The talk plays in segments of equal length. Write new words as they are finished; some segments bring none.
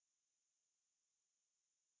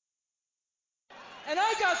And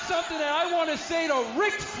I got something that I want to say to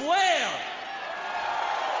Ric Flair.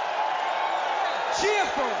 Cheer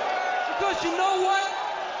for him. Because you know what?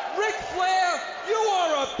 Ric Flair, you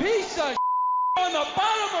are a piece of on the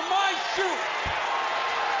bottom of my shoe.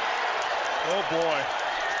 Oh boy.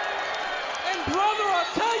 And brother,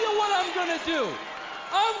 I'll tell you what I'm going to do.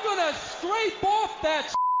 I'm going to scrape off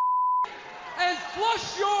that and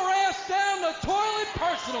flush your ass down the toilet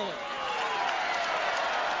personally.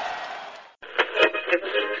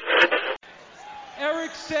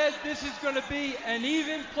 Eric said this is going to be an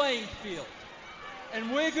even playing field.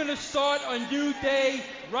 And we're going to start a new day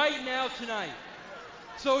right now tonight.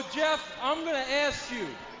 So, Jeff, I'm going to ask you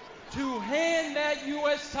to hand that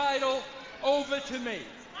U.S. title over to me.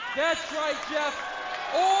 That's right, Jeff.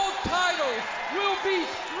 All titles will be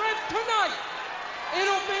stripped tonight.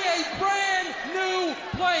 It'll be a brand new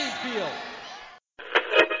playing field.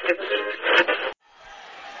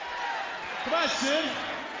 Come on, Sid.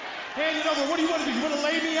 Hand it over. What do you want to do? You want to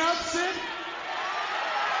lay me out, Sid?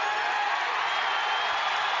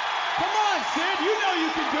 Come on, Sid. You know you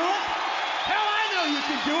can do it. Hell, I know you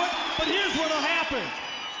can do it. But here's what'll happen.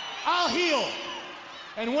 I'll heal.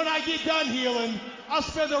 And when I get done healing, I'll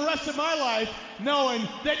spend the rest of my life knowing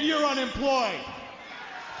that you're unemployed.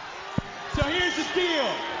 So here's the deal.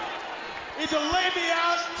 Either lay me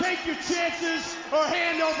out, take your chances, or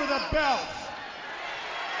hand over the belt.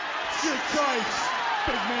 It's your choice,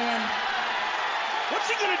 big man. What's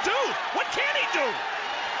he gonna do? What can he do?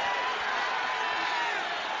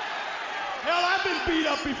 Hell, I've been beat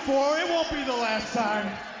up before. It won't be the last time.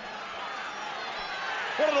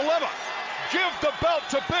 What a dilemma. Give the belt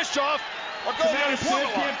to Bischoff or go to the Sid,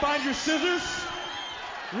 can't find your scissors?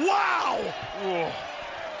 Wow! Whoa.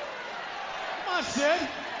 Come on, Sid.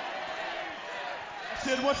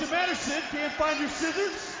 Sid, what's the matter, Sid? Can't find your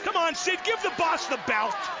scissors? Come on, Sid, give the boss the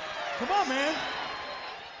belt. Come on, man.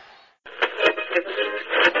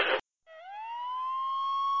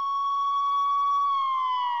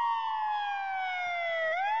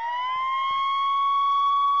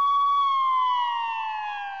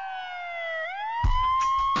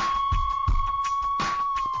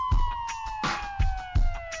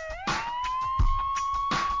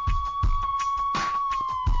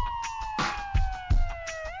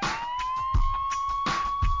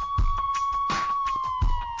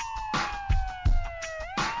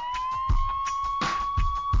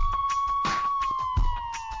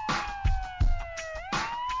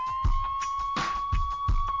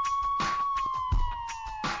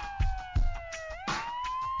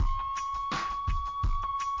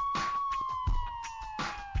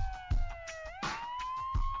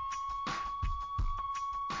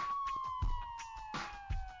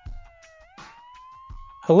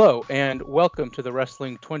 Hello, and welcome to the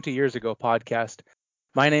Wrestling 20 Years Ago podcast.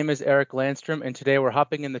 My name is Eric Landstrom, and today we're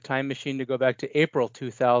hopping in the time machine to go back to April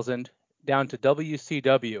 2000, down to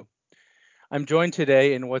WCW. I'm joined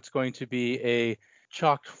today in what's going to be a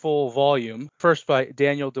chock full volume, first by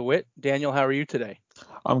Daniel DeWitt. Daniel, how are you today?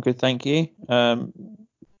 I'm good, thank you.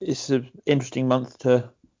 It's an interesting month to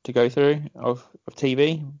go through of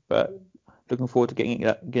TV, but looking forward to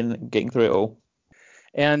getting through it all.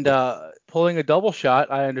 And pulling a double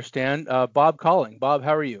shot, I understand, Bob Calling. Bob,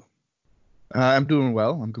 how are you? I'm doing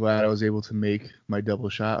well. I'm glad I was able to make my double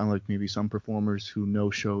shot, unlike maybe some performers who no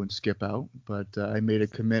show and skip out. But I made a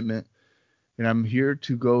commitment, and I'm here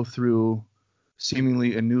to go through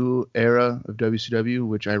seemingly a new era of WCW,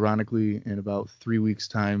 which ironically, in about 3 weeks'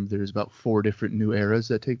 time, there's about 4 different new eras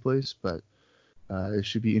that take place. But it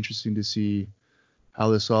should be interesting to see how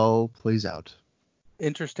this all plays out.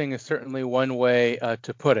 Interesting is certainly one way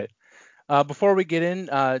to put it. Before we get in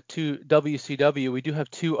to WCW, we do have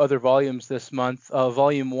 2 other volumes this month.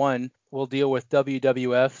 Volume 1 will deal with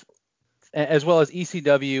WWF as well as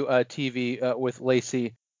ECW TV with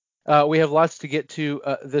Lacey. We have lots to get to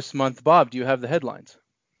this month. Bob, do you have the headlines?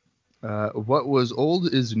 What was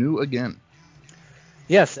old is new again.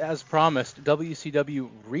 Yes, as promised, WCW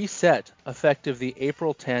reset effective the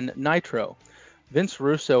April 10 Nitro. Vince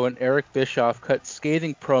Russo and Eric Bischoff cut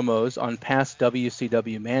scathing promos on past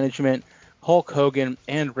WCW management, Hulk Hogan,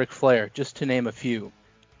 and Ric Flair, just to name a few.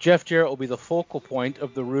 Jeff Jarrett will be the focal point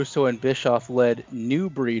of the Russo and Bischoff-led New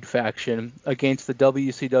Breed faction against the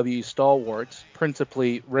WCW stalwarts,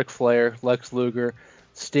 principally Ric Flair, Lex Luger,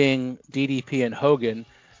 Sting, DDP, and Hogan,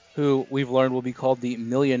 who we've learned will be called the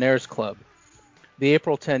Millionaires Club. The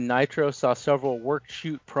April 10 Nitro saw several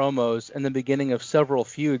work-shoot promos and the beginning of several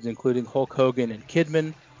feuds, including Hulk Hogan and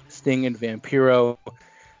Kidman, Sting and Vampiro,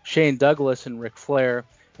 Shane Douglas and Ric Flair,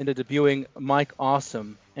 and a debuting Mike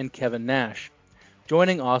Awesome and Kevin Nash.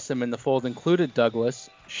 Joining Awesome in the fold included Douglas,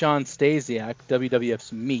 Sean Stasiak,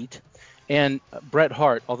 WWF's Meat, and Bret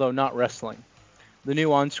Hart, although not wrestling. The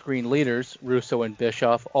new on-screen leaders, Russo and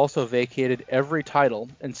Bischoff, also vacated every title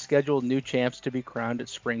and scheduled new champs to be crowned at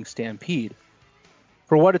Spring Stampede.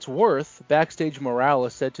 For what it's worth, backstage morale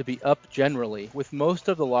is said to be up generally, with most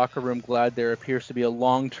of the locker room glad there appears to be a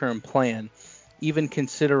long-term plan, even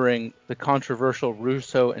considering the controversial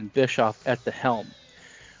Russo and Bischoff at the helm.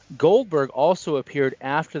 Goldberg also appeared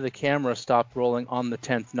after the camera stopped rolling on the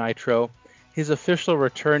 10th Nitro. His official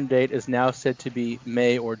return date is now said to be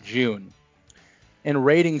May or June. And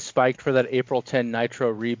ratings spiked for that April 10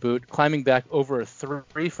 Nitro reboot, climbing back over a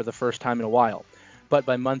 3 for the first time in a while. But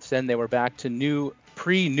by month's end, they were back to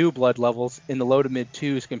pre-New Blood levels in the low to mid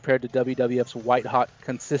 2s compared to WWF's white-hot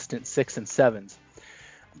consistent 6 and 7s.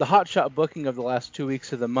 The hotshot booking of the last 2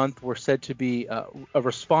 weeks of the month were said to be a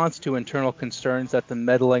response to internal concerns that the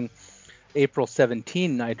meddling April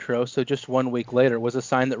 17 Nitro, so just 1 week later, was a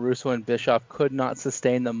sign that Russo and Bischoff could not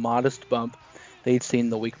sustain the modest bump they'd seen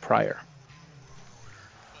the week prior.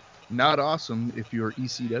 Not awesome if you're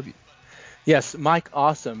ECW. Yes, Mike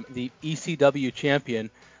Awesome, the ECW champion,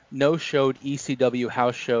 no-showed ECW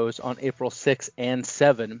house shows on April 6 and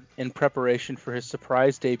 7 in preparation for his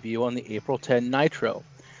surprise debut on the April 10 Nitro.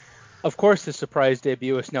 Of course, his surprise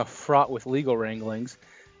debut is now fraught with legal wranglings,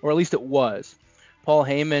 or at least it was. Paul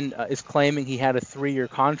Heyman is claiming he had a 3-year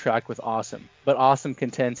contract with Awesome, but Awesome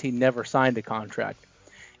contends he never signed a contract.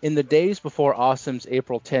 In the days before Awesome's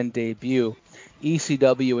April 10 debut,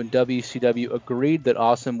 ECW and WCW agreed that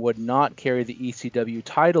Awesome would not carry the ECW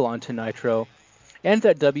title onto Nitro, and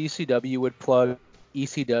that WCW would plug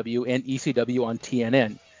ECW and ECW on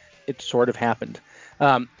TNN. It sort of happened.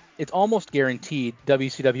 It's almost guaranteed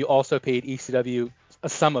WCW also paid ECW a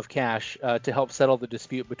sum of cash to help settle the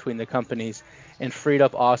dispute between the companies and freed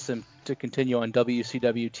up Awesome to continue on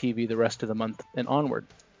WCW TV the rest of the month and onward.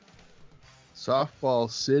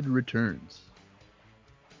 Softball Sid returns.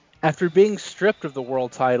 After being stripped of the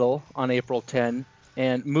world title on April 10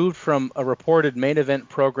 and moved from a reported main event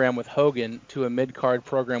program with Hogan to a mid-card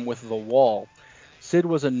program with The Wall, Sid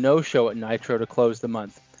was a no-show at Nitro to close the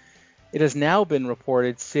month. It has now been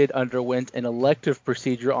reported Sid underwent an elective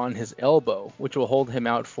procedure on his elbow, which will hold him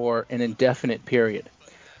out for an indefinite period.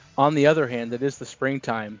 On the other hand, it is the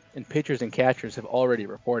springtime, and pitchers and catchers have already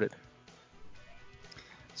reported.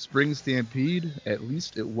 Spring Stampede, at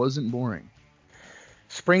least it wasn't boring.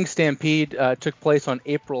 Spring Stampede took place on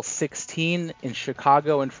April 16 in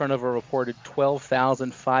Chicago in front of a reported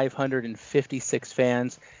 12,556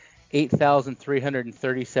 fans,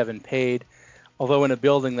 8,337 paid, although in a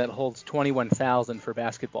building that holds 21,000 for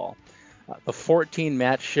basketball. The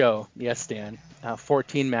 14-match show, yes, Dan,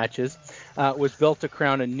 14 matches, was built to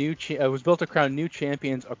crown new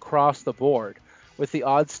champions across the board, with the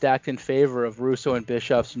odds stacked in favor of Russo and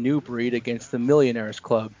Bischoff's New Breed against the Millionaires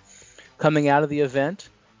Club. Coming out of the event,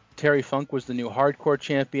 Terry Funk was the new Hardcore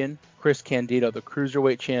champion, Chris Candido the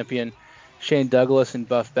Cruiserweight champion, Shane Douglas and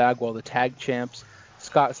Buff Bagwell the Tag champs,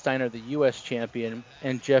 Scott Steiner the U.S. champion,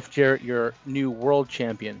 and Jeff Jarrett your new World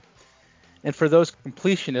champion. And for those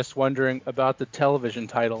completionists wondering about the television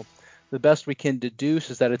title, the best we can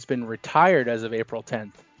deduce is that it's been retired as of April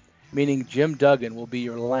 10th, meaning Jim Duggan will be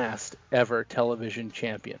your last ever television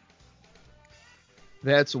champion.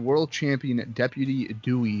 That's World Champion Deputy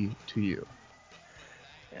Dewey to you.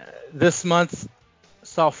 This month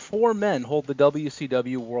saw 4 men hold the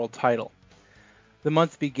WCW World title. The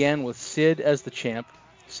month began with Sid as the champ.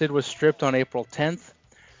 Sid was stripped on April 10th.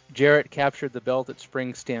 Jarrett captured the belt at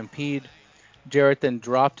Spring Stampede. Jarrett then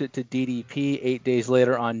dropped it to DDP 8 days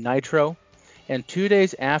later on Nitro. And 2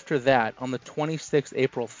 days after that, on the 26th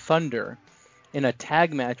April Thunder, in a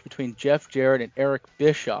tag match between Jeff Jarrett and Eric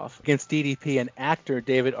Bischoff against DDP and actor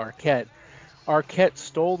David Arquette, Arquette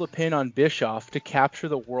stole the pin on Bischoff to capture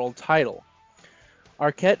the world title.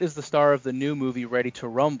 Arquette is the star of the new movie Ready to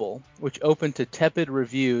Rumble, which opened to tepid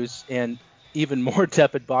reviews and even more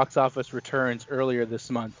tepid box office returns earlier this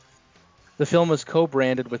month. The film is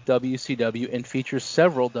co-branded with WCW and features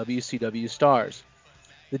several WCW stars.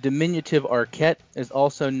 The diminutive Arquette is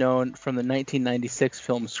also known from the 1996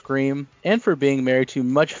 film Scream and for being married to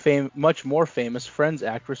much more famous Friends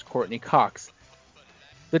actress Courtney Cox.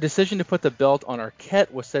 The decision to put the belt on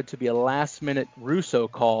Arquette was said to be a last-minute Russo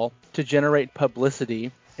call to generate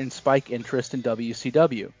publicity and spike interest in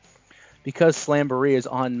WCW. Because Slamboree is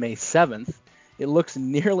on May 7th, it looks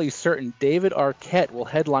nearly certain David Arquette will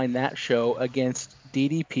headline that show against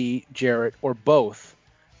DDP, Jarrett, or both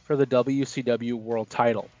for the WCW World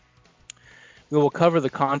title. We will cover the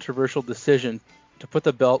controversial decision to put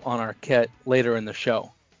the belt on Arquette later in the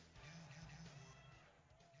show.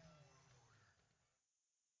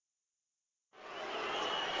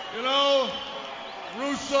 You know,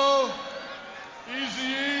 Russo,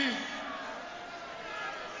 Eazy-E,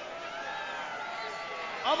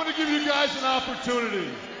 I'm going to give you guys an opportunity.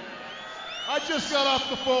 I just got off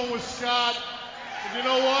the phone with Scott, and you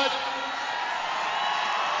know what?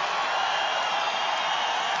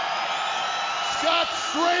 Scott's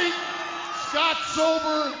straight, Scott's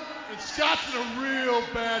sober, and Scott's in a real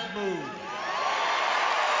bad mood.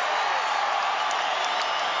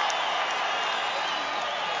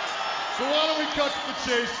 So why don't we cut to the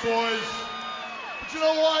chase, boys? But you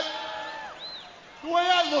know what? The way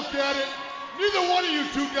I look at it, neither one of you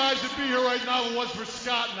two guys would be here right now if it was for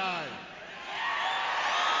Scott and I.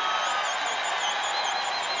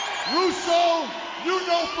 Russo, you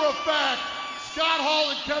know for a fact, Scott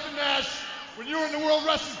Hall and Kevin Nash, when you were in the World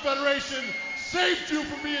Wrestling Federation, saved you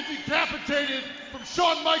from being decapitated from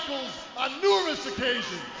Shawn Michaels on numerous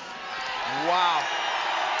occasions. Wow.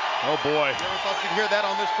 Oh boy. You ever thought you'd hear that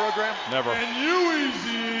on this program? Never. And you,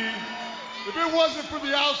 Easy, if it wasn't for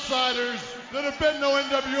the outsiders, there'd have been no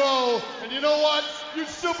NWO. And you know what? You'd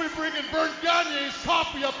still be bringing Vern Gagne's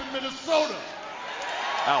coffee up in Minnesota.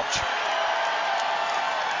 Ouch.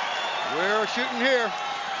 We're shooting here.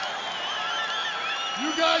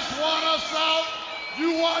 You guys want us out?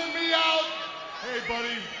 You want me out? Hey,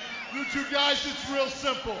 buddy, you two guys, it's real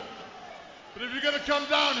simple. But if you're gonna come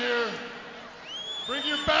down here, bring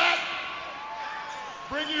your bat,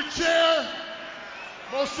 bring your chair,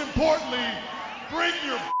 most importantly, bring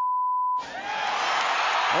your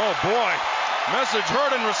Oh boy. Message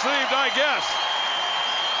heard and received, I guess.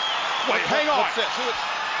 Wait, hang on. What's this? Who is...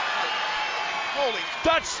 Holy.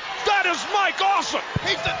 That is Mike Awesome.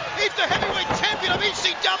 He's the heavyweight champion of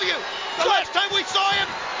ECW. The last time we saw him,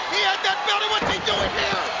 he had that belt. And what's he doing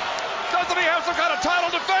here? Doesn't he have some kind of title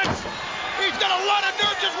defense? He's got a lot of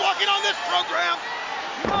nerve just walking on this program.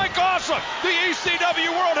 Mike Awesome, the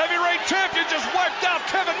ECW World Heavyweight Champion, just wiped out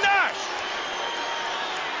Kevin Nash.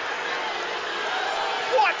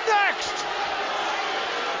 What next?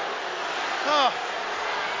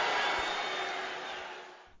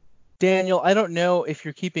 Daniel, I don't know if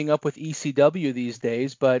you're keeping up with ECW these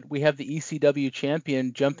days, but we have the ECW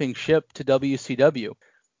champion jumping ship to WCW.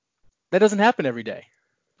 That doesn't happen every day.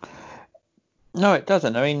 No, it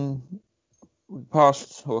doesn't. I mean, the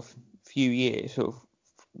past sort of few years, sort of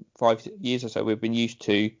 5 years or so, we've been used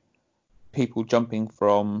to people jumping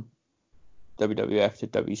from WWF to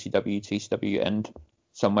WCW, TCW, and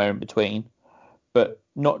somewhere in between, but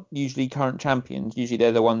not usually current champions. Usually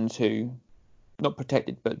they're the ones who, not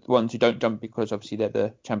protected, but the ones who don't jump because obviously they're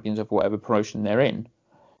the champions of whatever promotion they're in.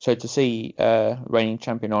 So to see reigning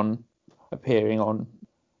champion appearing on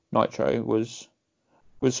Nitro was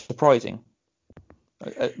surprising,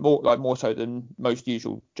 more so than most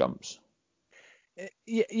usual jumps.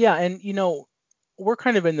 Yeah, and we're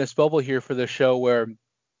kind of in this bubble here for the show where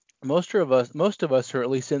most of us are at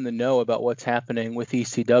least in the know about what's happening with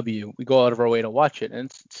ECW. We go out of our way to watch it, and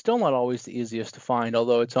it's still not always the easiest to find,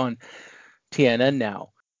 although it's on TNN now.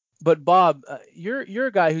 But Bob, you're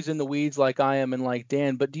a guy who's in the weeds like I am and like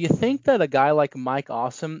Dan, but do you think that a guy like Mike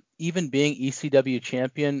Awesome, even being ECW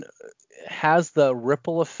champion, has the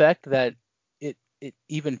ripple effect that it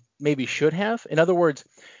even maybe should have? In other words,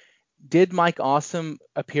 did Mike Awesome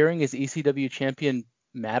appearing as ECW champion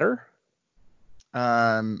matter?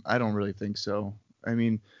 I don't really think so. I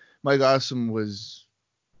mean, Mike Awesome was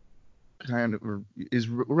is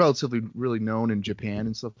relatively really known in Japan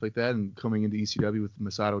and stuff like that, and coming into ECW with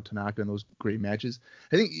Masato Tanaka and those great matches.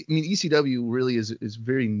 I mean ECW really is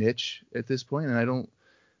very niche at this point, and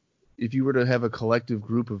if you were to have a collective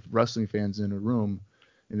group of wrestling fans in a room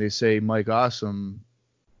and they say Mike Awesome,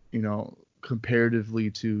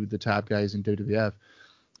 comparatively to the top guys in WWF,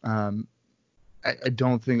 I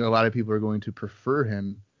don't think a lot of people are going to prefer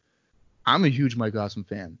him. I'm a huge Mike Awesome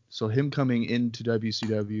fan, so him coming into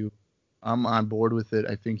WCW, I'm on board with it.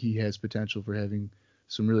 I think he has potential for having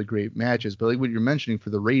some really great matches. But like what you're mentioning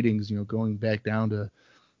for the ratings, going back down to,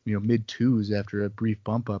 mid twos after a brief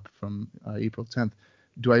bump up from April 10th,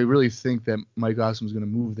 do I really think that Mike Awesome is going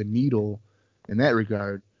to move the needle in that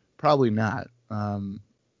regard? Probably not.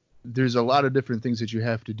 There's a lot of different things that you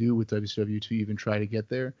have to do with WCW to even try to get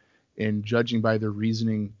there. And judging by their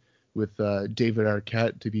reasoning with David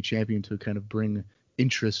Arquette to be champion to kind of bring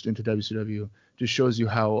interest into WCW just shows you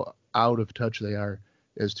how out of touch they are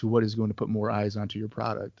as to what is going to put more eyes onto your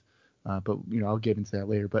product. But I'll get into that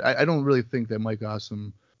later. But I don't really think that Mike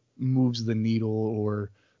Awesome moves the needle or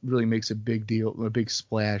really makes a big deal, a big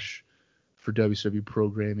splash for WCW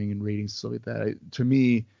programming and ratings and stuff like that. To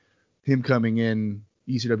me, him coming in,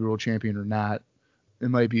 ECW World Champion or not, it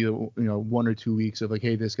might be 1 or 2 weeks of like,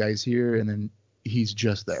 hey, this guy's here, and then he's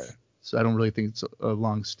just there. So I don't really think it's a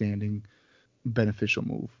long-standing beneficial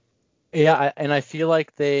move. Yeah, and I feel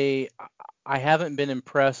like I haven't been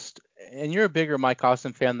impressed. And you're a bigger Mike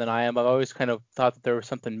Awesome fan than I am. I've always kind of thought that there was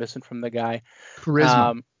something missing from the guy.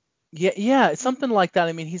 Charisma. Yeah, it's something like that.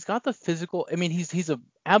 I mean, he's got the physical. I mean, he's a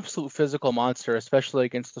absolute physical monster, especially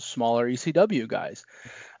against the smaller ECW guys.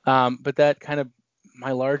 But that kind of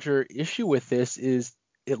my larger issue with this is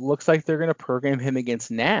it looks like they're going to program him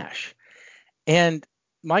against Nash. And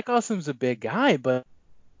Mike Awesome's a big guy, but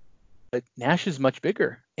Nash is much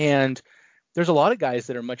bigger. And there's a lot of guys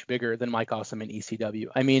that are much bigger than Mike Awesome in ECW.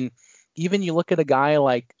 I mean, even you look at a guy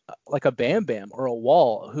like a Bam Bam or a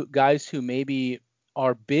Wall, guys who maybe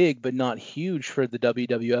are big but not huge for the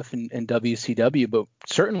WWF and WCW, but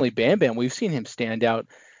certainly Bam Bam, we've seen him stand out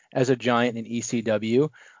as a giant in ECW.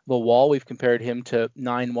 The Wall, we've compared him to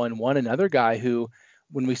 911, another guy who,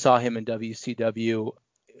 when we saw him in WCW,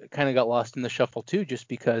 kind of got lost in the shuffle too, just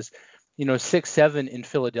because, 6'7" in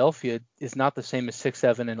Philadelphia is not the same as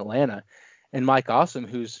 6'7" in Atlanta. And Mike Awesome,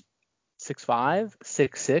 who's 6'5",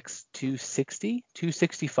 6'6", 260,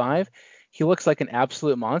 265, he looks like an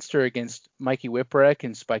absolute monster against Mikey Whipwreck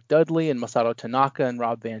and Spike Dudley and Masato Tanaka and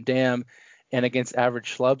Rob Van Dam, and against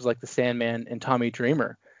average schlubs like the Sandman and Tommy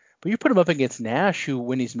Dreamer. But you put him up against Nash, who,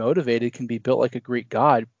 when he's motivated, can be built like a Greek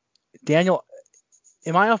god. Daniel,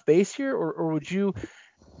 am I off base here, or do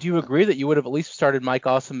you agree that you would have at least started Mike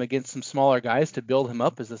Awesome against some smaller guys to build him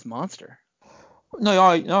up as this monster? No,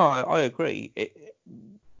 I agree.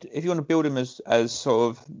 If you want to build him as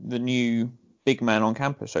sort of the new big man on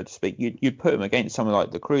campus, so to speak, you'd put him against something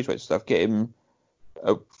like the cruiserweight stuff, get him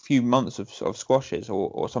a few months of sort of squashes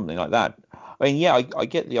or something like that. I mean, yeah, I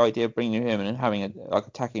get the idea of bringing him in and having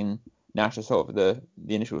attacking Nash as sort of the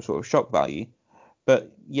initial sort of shock value.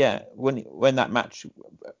 But yeah, when that match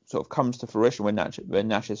sort of comes to fruition, when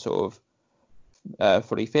Nash is sort of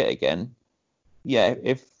fully fit again, yeah,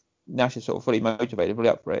 if Nash is sort of fully motivated, fully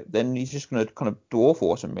up for it, then he's just going to kind of dwarf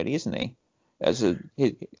Awesome, really, isn't he? As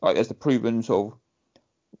the proven sort of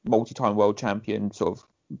multi-time world champion, sort of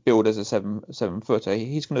build as a seven footer,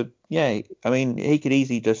 he's going to, yeah. I mean, he could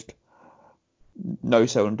easily just no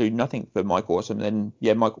sell and do nothing for Mike Awesome. Then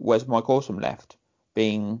yeah, where's Mike Awesome left?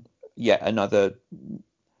 Being yet another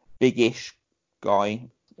big-ish guy,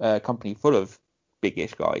 company full of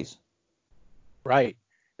big-ish guys. Right.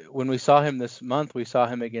 When we saw him this month, we saw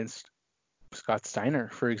him against Scott Steiner,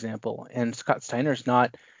 for example. And Scott Steiner's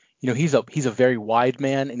not, he's a very wide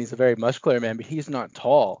man and he's a very muscular man, but he's not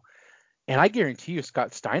tall. And I guarantee you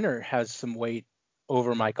Scott Steiner has some weight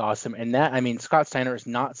over Mike Awesome. And Scott Steiner is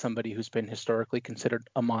not somebody who's been historically considered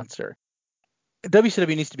a monster.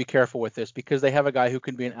 WCW needs to be careful with this because they have a guy who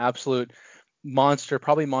can be an absolute monster,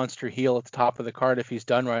 probably monster heel at the top of the card if he's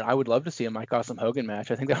done right. I would love to see a Mike Awesome Hogan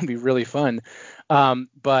match. I think that would be really fun.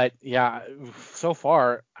 But yeah, so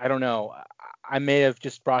far, I don't know. I may have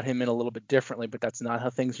just brought him in a little bit differently, but that's not how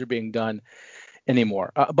things are being done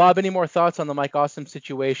anymore. Bob, any more thoughts on the Mike Awesome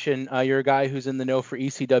situation? You're a guy who's in the know for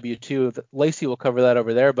ECW too. Lacey will cover that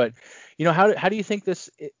over there. But how do you think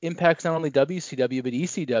this impacts not only WCW but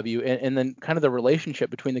ECW and then kind of the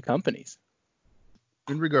relationship between the companies?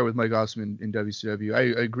 In regard with Mike Awesome in WCW,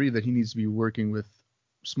 I agree that he needs to be working with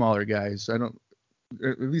smaller guys. I don't,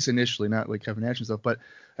 at least initially, not like Kevin Nash and stuff. But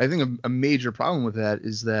I think a major problem with that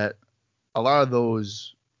is that a lot of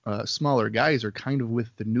those smaller guys are kind of with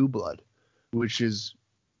the new blood, which is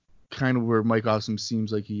kind of where Mike Awesome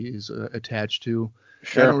seems like he is attached to.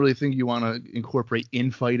 Sure. I don't really think you want to incorporate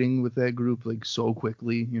infighting with that group like so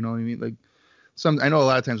quickly. You know what I mean? Like I know a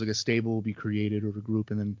lot of times like a stable will be created or a group,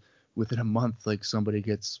 and then within a month like somebody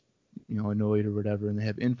gets annoyed or whatever, and they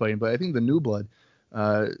have infighting. But I think the new blood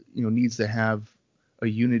needs to have a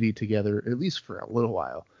unity together at least for a little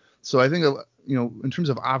while. So I think in terms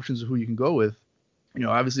of options of who you can go with,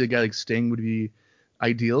 obviously a guy like Sting would be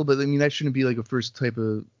ideal, but I mean that shouldn't be like a first type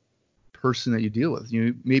of person that you deal with.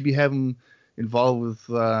 Maybe have him involved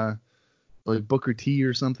with like Booker T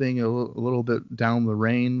or something, a little bit down the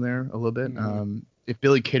lane there a little bit. Mm-hmm. If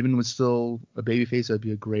Billy Kidman was still a babyface, that'd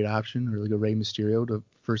be a great option, or like a Rey Mysterio to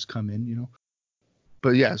first come in,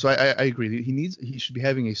 But yeah, so I agree. He should be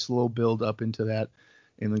having a slow build up into that,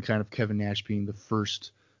 and then kind of Kevin Nash being the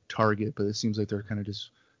first target. But it seems like they're kind of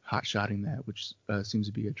just hot-shotting that, which seems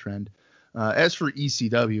to be a trend. As for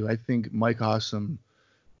ECW, I think Mike Awesome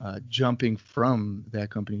jumping from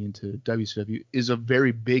that company into WCW is a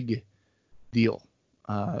very big deal,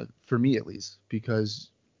 for me at least, because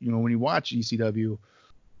when you watch ECW,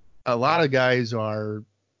 a lot of guys are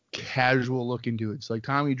casual looking dudes. Like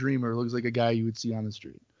Tommy Dreamer looks like a guy you would see on the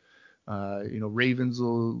street. Raven's a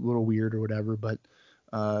little weird or whatever, but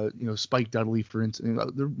Spike Dudley, for instance.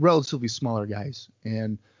 They're relatively smaller guys.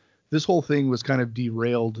 And this whole thing was kind of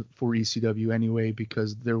derailed for ECW anyway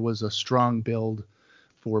because there was a strong build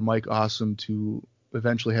for Mike Awesome to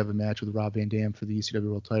eventually have a match with Rob Van Dam for the ECW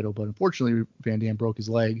World Title. But unfortunately, Van Dam broke his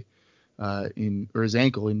leg or his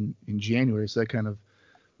ankle in January, so that kind of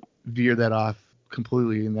veered that off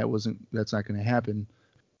completely, and that's not going to happen.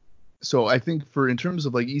 So I think in terms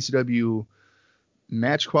of like ECW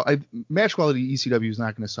match quality, ECW is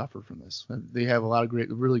not going to suffer from this. They have a lot of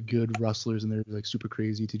really good wrestlers, and they're like Super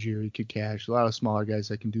Crazy, Tajiri, Kid Cash, a lot of smaller guys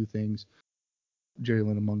that can do things. Jerry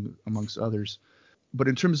Lynn amongst others. But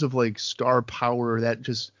in terms of like star power, that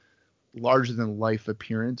just larger than life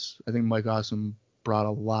appearance, I think Mike Awesome brought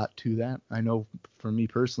a lot to that. I know for me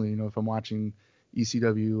personally, if I'm watching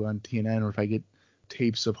ECW on TNN or if I get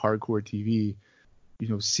tapes of hardcore TV,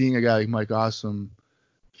 seeing a guy like Mike Awesome,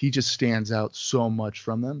 he just stands out so much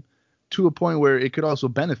from them to a point where it could also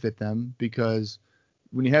benefit them, because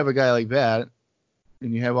when you have a guy like that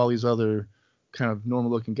and you have all these other kind of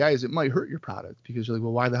normal looking guys, it might hurt your product because you're like,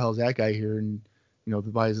 well, why the hell is that guy here? And,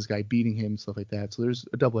 why is this guy beating him and stuff like that? So there's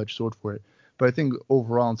a double-edged sword for it. But I think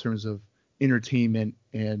overall in terms of entertainment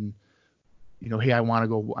and, hey, I want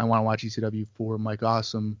to watch ECW for Mike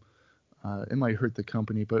Awesome, it might hurt the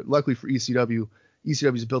company. But luckily for ECW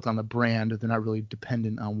is built on the brand. They're not really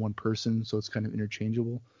dependent on one person, so it's kind of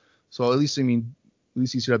interchangeable. So at least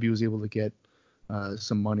ECW was able to get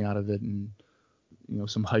some money out of it and,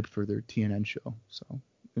 some hype for their TNN show. So,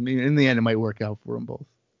 in the end, it might work out for them both.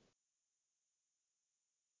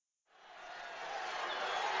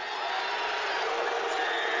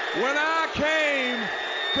 When I came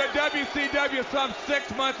to WCW some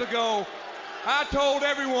 6 months ago, I told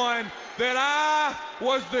everyone that I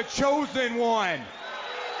was the chosen one.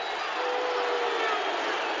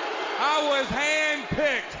 I was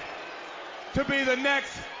handpicked to be the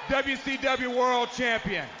next WCW World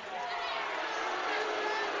Champion.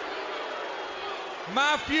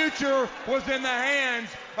 My future was in the hands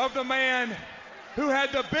of the man who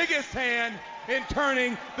had the biggest hand in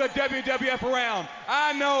turning the WWF around.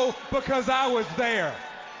 I know because I was there.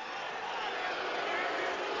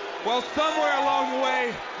 Well, somewhere along the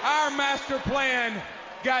way, our master plan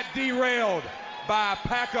got derailed by a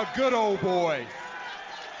pack of good old boys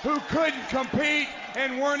who couldn't compete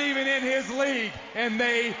and weren't even in his league, and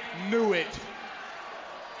they knew it.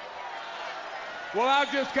 Well,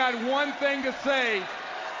 I've just got one thing to say.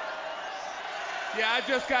 I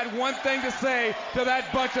just got one thing to say to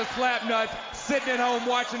that bunch of slapnuts sitting at home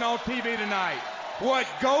watching on TV tonight. What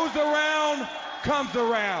goes around comes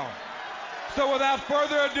around. So without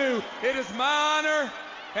further ado, it is my honor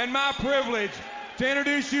and my privilege to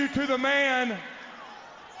introduce you to the man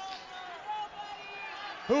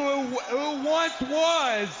who once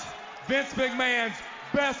was Vince McMahon's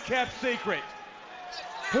best kept secret,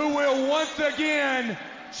 who will once again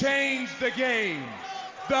change the game.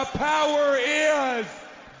 The power is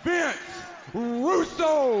Vince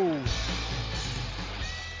Russo.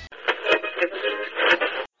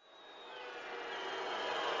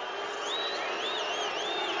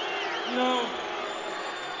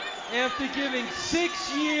 After giving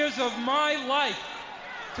 6 years of my life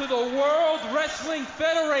to the World Wrestling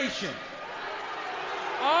Federation,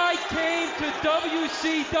 I came to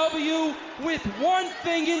WCW with one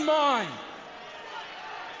thing in mind,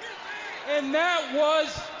 and that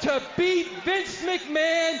was to beat Vince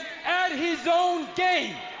McMahon at his own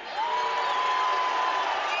game.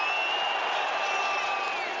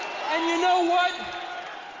 And you know what?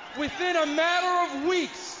 Within a matter of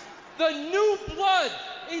weeks, the new blood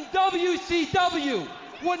in WCW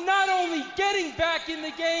were not only getting back in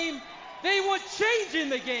the game, they were changing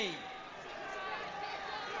the game.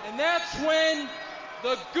 And that's when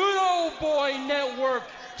the Good Old Boy Network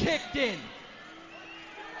kicked in.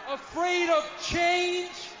 Afraid of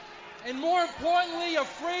change, and more importantly,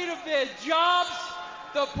 afraid of their jobs,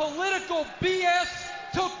 the political BS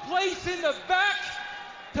took place in the back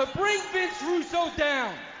to bring Vince Russo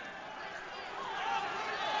down.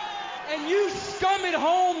 And you scum at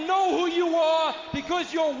home know who you are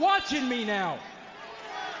because you're watching me now.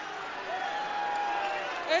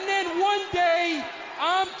 And then one day,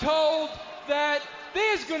 I'm told that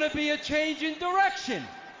there's going to be a change in direction.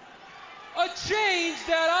 A change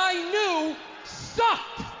that I knew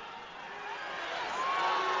sucked.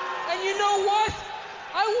 And you know what?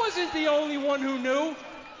 I wasn't the only one who knew.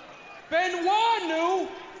 Benoit knew.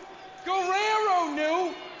 Guerrero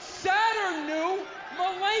knew. Saturn knew.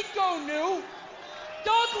 Malenko knew.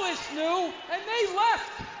 Douglas knew. And they left.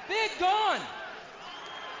 They're gone.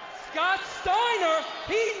 Scott Steiner,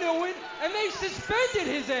 he knew it, and they suspended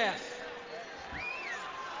his ass.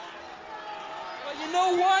 But you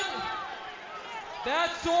know what?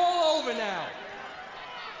 That's all over now.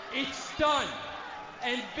 It's done.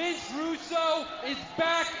 And Vince Russo is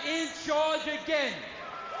back in charge again.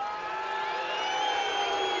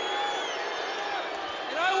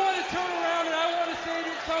 And I want to turn around and I want to say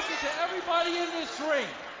something to everybody in this ring.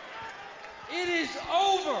 It is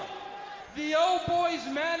over. The old boys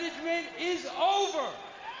management is over.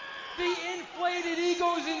 The inflated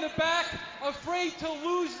egos in the back, afraid to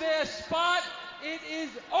lose their spot, it is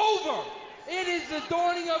over. It is the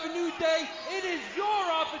dawning of a new day. It is your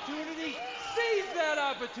opportunity. Seize that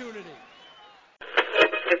opportunity.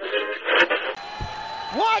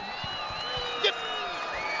 What?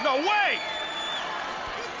 No way!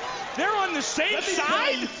 They're on the same Let me side?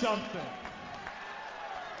 tell you something.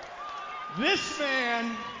 This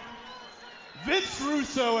man, Vince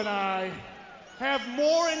Russo, and I have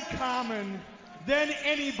more in common than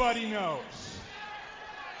anybody knows.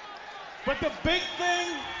 But the big thing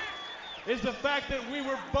is the fact that we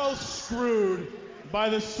were both screwed by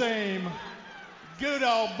the same good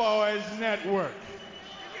old boys network.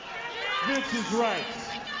 Vince is right.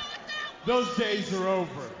 Those days are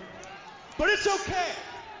over. But it's okay.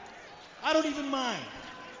 I don't even mind.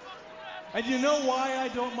 And you know why I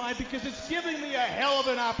don't mind? Because it's giving me a hell of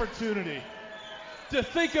an opportunity to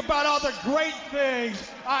think about all the great things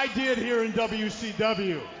I did here in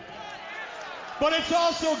WCW. But it's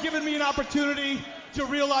also given me an opportunity to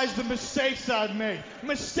realize the mistakes I've made.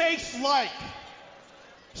 Mistakes like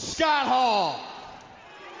Scott Hall,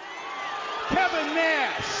 Kevin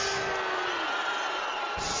Nash,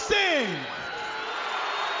 Sting,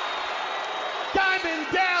 Diamond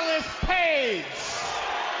Dallas Page,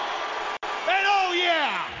 and oh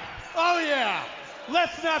yeah,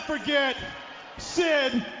 let's not forget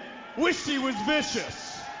Sid wished he was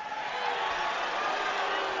vicious.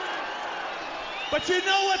 But you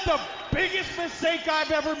know what the biggest mistake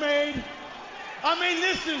I've ever made? I mean,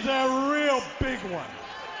 this is a real big one.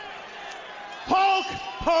 Hulk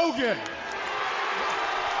Hogan.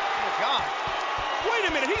 Oh, God. Wait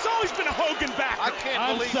a minute, he's always been a Hogan backer. I can't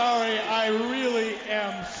I'm believe sorry, I really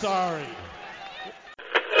am sorry.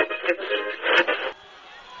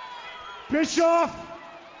 Bischoff,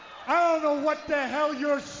 I don't know what the hell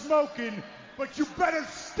you're smoking, but you better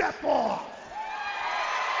step off.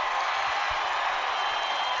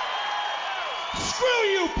 Screw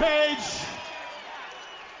you, Paige.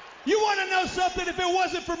 You want to know something? If it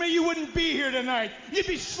wasn't for me, you wouldn't be here tonight. You'd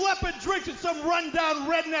be schlepping drinks at some rundown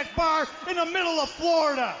redneck bar in the middle of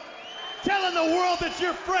Florida, telling the world that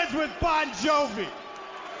you're friends with Bon Jovi.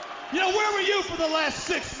 You know, where were you for the last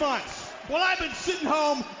 6 months? Well, I've been sitting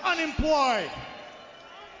home unemployed.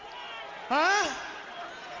 Huh?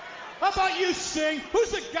 How about you, Sting?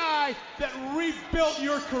 Who's the guy that rebuilt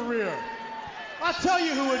your career? I'll tell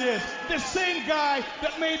you who it is. The same guy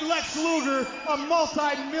that made Lex Luger a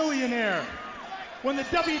multi-millionaire when the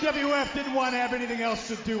WWF didn't want to have anything else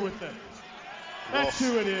to do with it. That's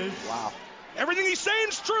who it is. Wow. Everything he's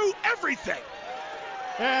saying's true, everything.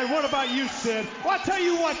 And what about you, Sid? Well, I'll tell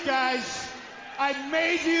you what, guys. I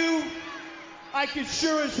made you. I can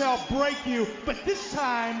sure as hell break you. But this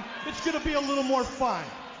time, it's going to be a little more fun.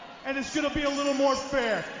 And it's going to be a little more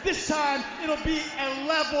fair. This time, it'll be a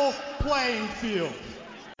level playing field.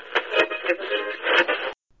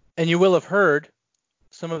 And you will have heard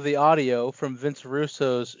some of the audio from Vince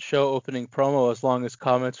Russo's show opening promo, as long as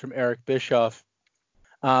comments from Eric Bischoff.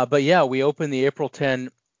 But yeah, we open the April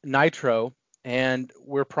 10 Nitro, and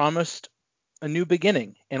we're promised a new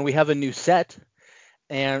beginning. And we have a new set.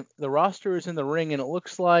 And the roster is in the ring, and it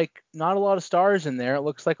looks like not a lot of stars in there. It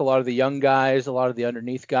looks like a lot of the young guys, a lot of the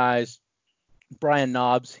underneath guys. Brian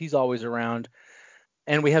Knobbs, he's always around.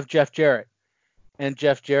 And we have Jeff Jarrett. And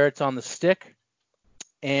Jeff Jarrett's on the stick,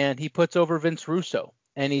 and he puts over Vince Russo.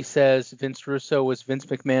 And he says Vince Russo was Vince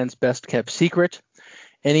McMahon's best-kept secret.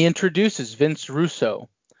 And he introduces Vince Russo.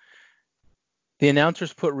 The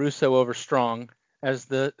announcers put Russo over strong as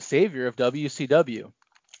the savior of WCW.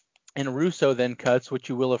 And Russo then cuts, which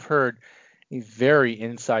you will have heard, a very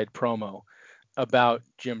inside promo about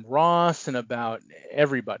Jim Ross and about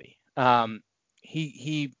everybody.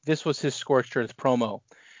 This was his scorched earth promo.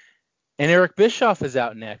 And Eric Bischoff is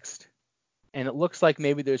out next. And it looks like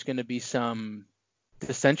maybe there's going to be some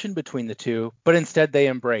dissension between the two, but instead they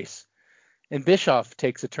embrace. And Bischoff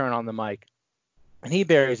takes a turn on the mic. And he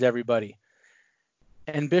buries everybody.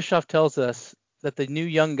 And Bischoff tells us that the new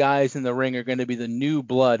young guys in the ring are going to be the new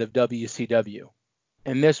blood of WCW.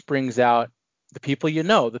 And this brings out the people you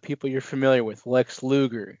know, the people you're familiar with, Lex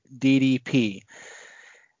Luger, DDP.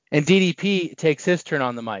 And DDP takes his turn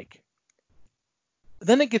on the mic.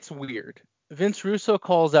 Then it gets weird. Vince Russo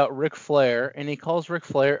calls out Ric Flair, and he calls Ric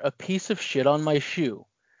Flair a piece of shit on my shoe.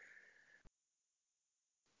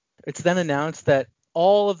 It's then announced that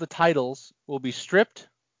all of the titles will be stripped.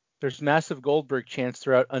 There's massive Goldberg chants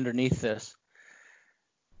throughout underneath this.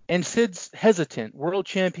 And Sid's hesitant. World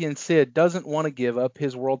champion Sid doesn't want to give up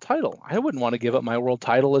his world title. I wouldn't want to give up my world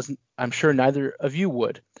title, as I'm sure neither of you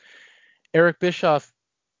would. Eric Bischoff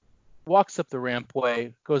walks up the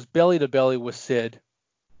rampway, goes belly to belly with Sid,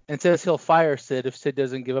 and says he'll fire Sid if Sid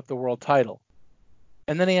doesn't give up the world title.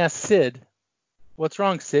 And then he asks Sid, "What's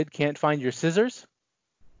wrong, Sid? Can't find your scissors?"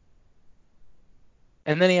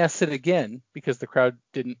 And then he asks Sid again, because the crowd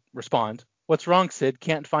didn't respond. "What's wrong, Sid?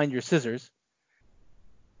 Can't find your scissors?"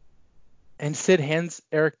 And Sid hands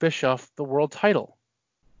Eric Bischoff the world title.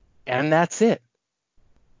 And that's it.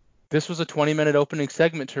 This was a 20-minute opening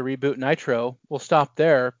segment to reboot Nitro. We'll stop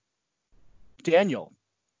there. Daniel,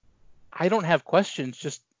 I don't have questions,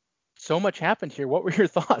 just so much happened here. What were your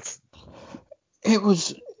thoughts? It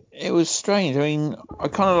was strange. I mean, I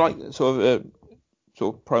kind of like sort of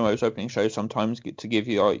promos, opening shows sometimes to give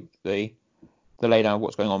you like the laydown of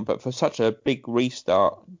what's going on. But for such a big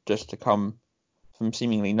restart just to come from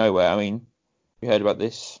seemingly nowhere, I mean, we heard about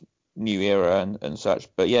this new era and such,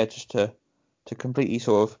 but yeah, just to completely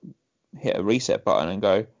sort of hit a reset button and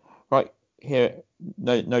go, right, here,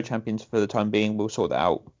 no champions for the time being, we'll sort that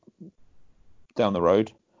out down the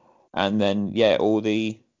road. And then, yeah, all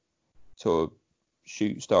the sort of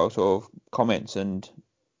shoot style sort of comments and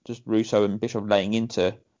just Russo and Bischoff laying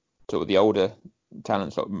into sort of the older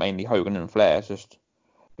talents, like mainly Hogan and Flair. It's just a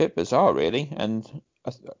bit bizarre, really. And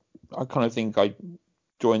I kind of think I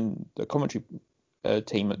joined the commentary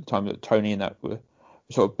team at the time that Tony and that were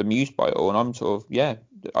sort of bemused by it all. And I'm sort of, yeah,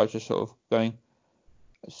 I was just sort of going,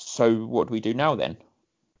 so what do we do now then?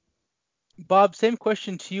 Bob, same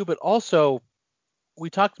question to you, but also we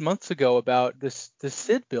talked months ago about this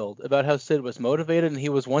Sid build, about how Sid was motivated and he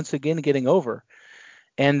was once again getting over.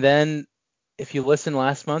 And then if you listen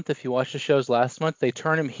last month, if you watch the shows last month, they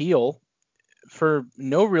turn him heel for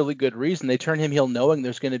no really good reason. They turn him heel knowing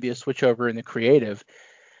there's going to be a switchover in the creative.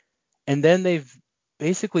 And then they've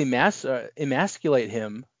basically emasculate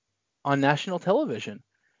him on national television.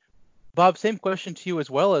 Bob, same question to you as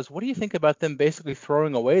well. As what do you think about them basically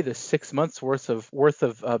throwing away this 6 months worth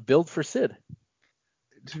of build for Sid?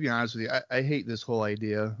 To be honest with you, I hate this whole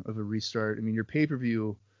idea of a restart. I mean, your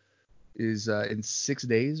pay-per-view is in 6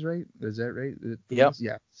 days, right? Is that right? Yep.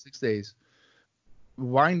 Yeah, 6 days.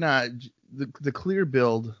 Why not the clear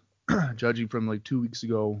build, judging from like 2 weeks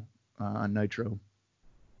ago on Nitro,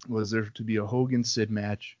 was there to be a Hogan-Sid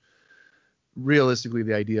match. Realistically,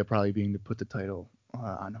 the idea probably being to put the title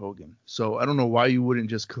on Hogan. So I don't know why you wouldn't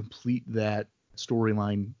just complete that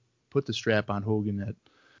storyline, put the strap on Hogan at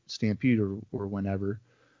Stampede or whenever,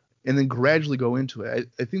 and then gradually go into it.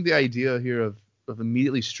 I think the idea here of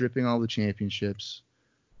immediately stripping all the championships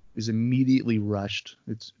is immediately rushed.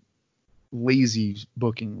 It's lazy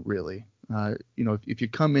booking, really. If you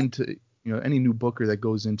come into, any new booker that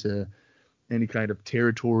goes into any kind of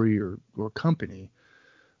territory or company,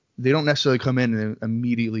 they don't necessarily come in and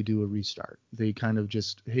immediately do a restart. They kind of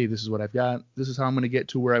just, hey, this is what I've got. This is how I'm going to get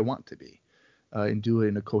to where I want to be, and do it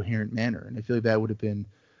in a coherent manner. And I feel like that would have been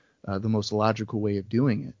the most logical way of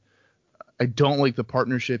doing it. I don't like the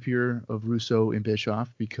partnership here of Russo and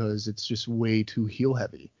Bischoff because it's just way too heel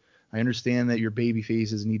heavy. I understand that your baby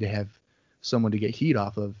faces need to have someone to get heat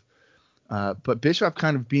off of, but Bischoff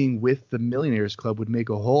kind of being with the Millionaires Club would make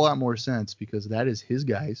a whole lot more sense because that is his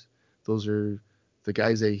guys. Those are the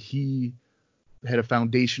guys that he had a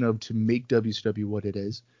foundation of to make WCW what it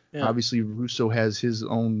is. Yeah. Obviously, Russo has his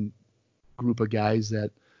own group of guys that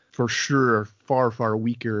for sure are far, far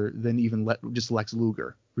weaker than even just Lex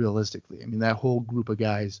Luger, realistically. I mean, that whole group of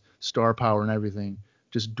guys, star power and everything,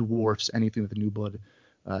 just dwarfs anything that the New Blood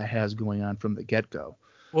has going on from the get-go.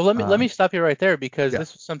 Well, let me stop you right there because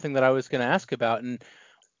this was something that I was going to ask about, and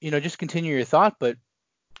just continue your thought. But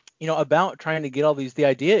about trying to get all these, the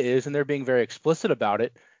idea is, and they're being very explicit about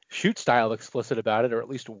it, shoot style explicit about it, or at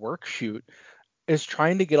least work shoot, is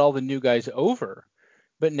trying to get all the new guys over.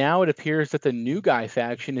 But now it appears that the new guy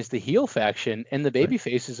faction is the heel faction, and the baby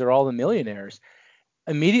faces are all the millionaires.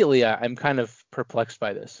 Immediately, I'm kind of perplexed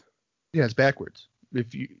by this. Yeah, it's backwards.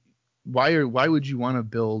 Why would you want to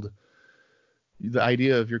build? The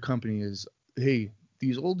idea of your company is, hey,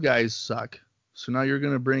 these old guys suck, so now you're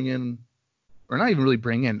going to bring in, or not even really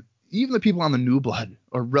bring in, even the people on the New Blood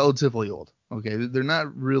are relatively old. Okay, they're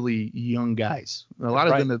not really young guys. A lot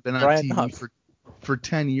of them have been on TV for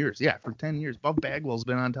 10 years. Yeah, for 10 years. Bob Bagwell's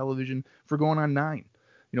been on television for going on 9.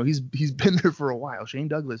 He's been there for a while. Shane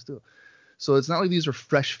Douglas too. So it's not like these are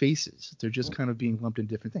fresh faces. They're just kind of being lumped in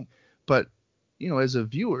different things. But, as a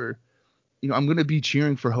viewer, I'm going to be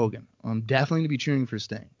cheering for Hogan. I'm definitely going to be cheering for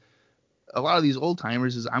Sting. A lot of these old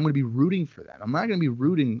timers is I'm going to be rooting for that. I'm not going to be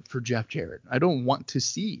rooting for Jeff Jarrett. I don't want to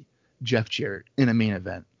see Jeff Jarrett in a main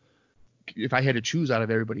event. If I had to choose out of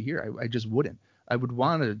everybody here, I just wouldn't. I would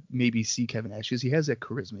want to maybe see Kevin Nash because he has that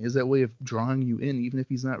charisma. He has that way of drawing you in, even if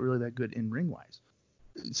he's not really that good in ring wise.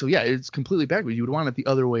 So yeah, it's completely backwards. You would want it the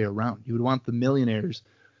other way around. You would want the millionaires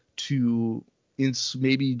to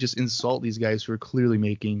maybe just insult these guys who are clearly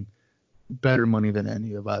making better money than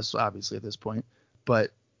any of us, obviously at this point.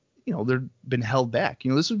 But they've been held back.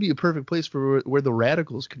 This would be a perfect place for where the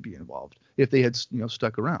Radicals could be involved if they had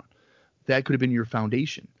stuck around. That could have been your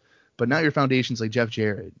foundation. But now your foundation's like Jeff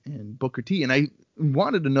Jarrett and Booker T. And I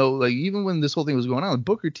wanted to know, like, even when this whole thing was going on,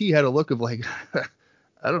 Booker T had a look of like,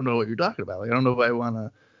 I don't know what you're talking about. Like, I don't know if I want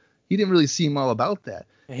to. He didn't really seem all about that.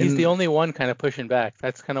 He's the only one kind of pushing back.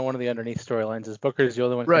 That's kind of one of the underneath storylines is Booker's the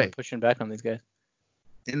only one kind of pushing back on these guys.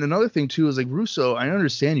 And another thing too is like Russo, I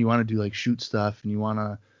understand you want to do like shoot stuff and you want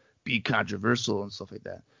to be controversial and stuff like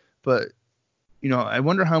that. But I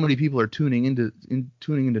wonder how many people are tuning into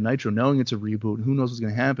Nitro knowing it's a reboot and who knows what's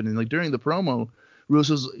going to happen. And like during the promo,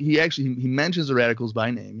 Russo's he mentions the Radicals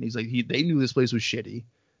by name. He's like they knew this place was shitty.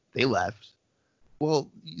 They left. Well,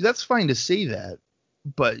 that's fine to say that,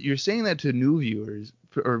 but you're saying that to new viewers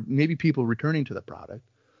or maybe people returning to the product.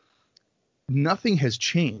 Nothing has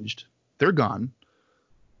changed. They're gone.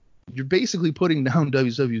 You're basically putting down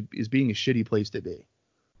WCW as being a shitty place to be.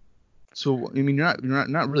 So I mean, you're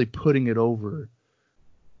not really putting it over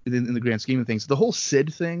in the grand scheme of things. The whole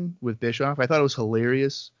Sid thing with Bischoff, I thought it was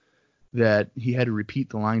hilarious that he had to repeat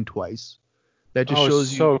the line twice. That just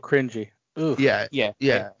shows you so cringy. Oof. Yeah.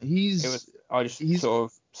 I just he's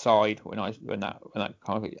sort of sighed when that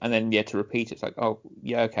kind of, and then to repeat it's like, oh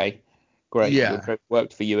yeah, okay, great, it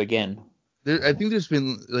worked for you again. I think there's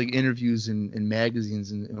been like interviews in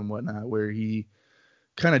magazines and whatnot where he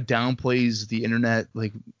kind of downplays the internet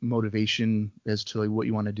like motivation as to like what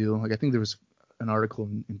you want to do. Like I think there was an article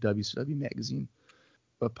in WCW magazine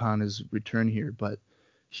upon his return here, but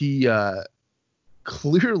he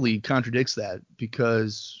clearly contradicts that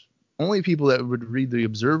because only people that would read the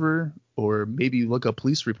Observer or maybe look up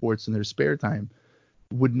police reports in their spare time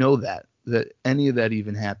would know that any of that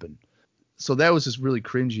even happened. So that was just really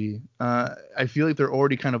cringy. I feel like they're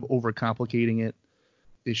already kind of overcomplicating it.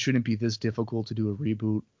 It shouldn't be this difficult to do a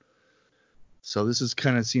reboot. So this is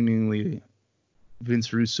kind of seemingly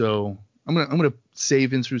Vince Russo. I'm gonna say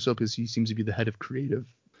Vince Russo because he seems to be the head of creative,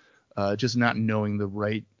 just not knowing the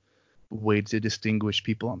right way to distinguish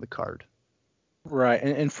people on the card. Right,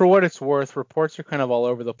 and for what it's worth, reports are kind of all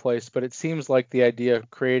over the place, but it seems like the idea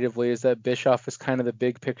creatively is that Bischoff is kind of the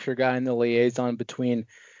big picture guy and the liaison between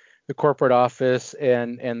the corporate office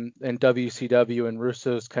and WCW, and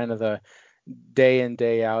Russo's kind of the day in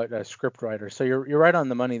day out script writer. So you're right on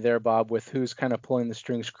the money there, Bob, with who's kind of pulling the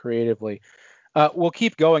strings creatively. We'll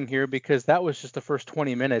keep going here because that was just the first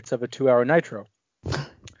 20 minutes of a 2-hour Nitro.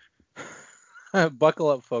 Buckle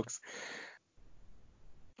up, folks.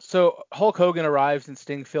 So Hulk Hogan arrives and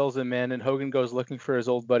Sting fills him in, and Hogan goes looking for his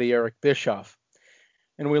old buddy Eric Bischoff.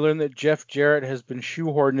 And we learn that Jeff Jarrett has been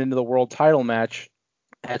shoehorned into the world title match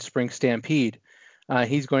at Spring Stampede.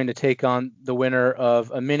 He's going to take on the winner of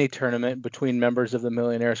a mini tournament between members of the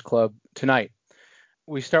Millionaires Club tonight.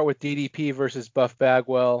 We start with DDP versus Buff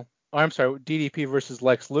Bagwell. DDP versus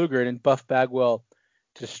Lex Luger, and Buff Bagwell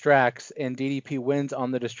distracts, and DDP wins on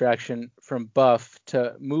the distraction from Buff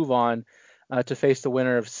to move on to face the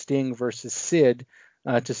winner of Sting versus Sid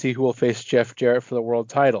to see who will face Jeff Jarrett for the world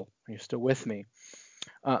title. Are you still with me?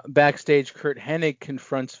 Backstage, Kurt Hennig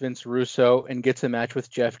confronts Vince Russo and gets a match with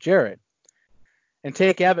Jeff Jarrett. And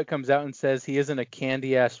Tank Abbott comes out and says he isn't a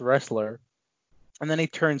candy-ass wrestler. And then he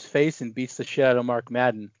turns face and beats the shit out of Mark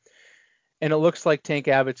Madden. And it looks like Tank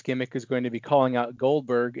Abbott's gimmick is going to be calling out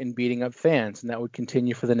Goldberg and beating up fans, and that would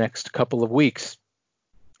continue for the next couple of weeks.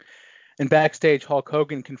 And backstage, Hulk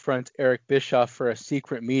Hogan confronts Eric Bischoff for a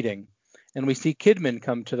secret meeting. And we see Kidman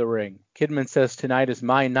come to the ring. Kidman says, "Tonight is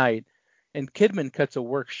my night." And Kidman cuts a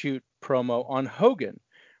work shoot promo on Hogan.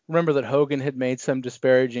 Remember that Hogan had made some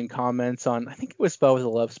disparaging comments on, I think it was Bubba the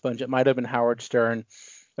Love Sponge, it might have been Howard Stern,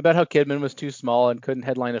 about how Kidman was too small and couldn't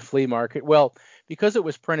headline a flea market. Well, because it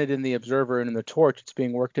was printed in the Observer and in the Torch, it's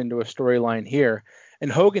being worked into a storyline here.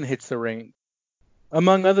 And Hogan hits the ring.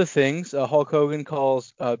 Among other things, Hulk Hogan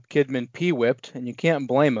calls Kidman P-whipped, and you can't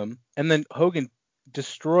blame him. And then Hogan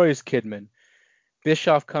destroys Kidman.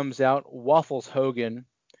 Bischoff comes out, waffles Hogan,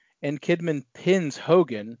 and Kidman pins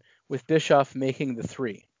Hogan, with Bischoff making the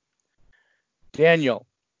 3. Daniel,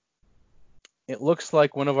 it looks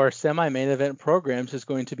like one of our semi-main event programs is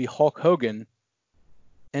going to be Hulk Hogan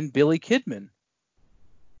and Billy Kidman.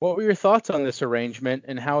 What were your thoughts on this arrangement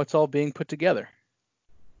and how it's all being put together?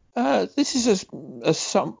 This is a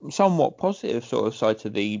somewhat positive sort of side to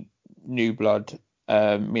the New Blood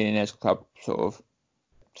Millionaires Club sort of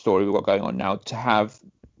story we've got going on now, to have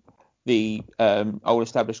the old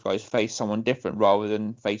established guys face someone different rather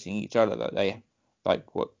than facing each other,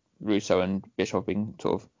 like what Russo and Bischoff have been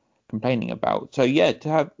sort of complaining about. So yeah,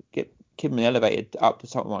 to get Kidman elevated up to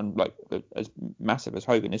someone like as massive as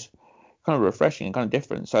Hogan is kind of refreshing and kind of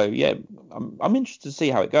different. So yeah, I'm interested to see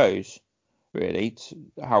how it goes, really,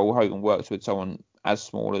 how Hogan works with someone as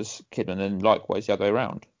small as Kidman, and likewise the other way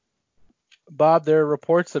around. Bob, there are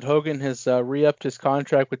reports that Hogan has re-upped his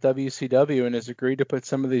contract with WCW and has agreed to put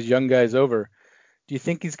some of these young guys over. Do you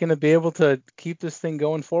think he's going to be able to keep this thing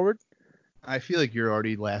going forward? I feel like you're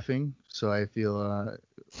already laughing, so I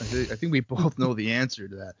think we both know the answer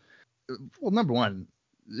to that. Well, number one,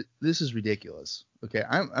 this is ridiculous. Okay,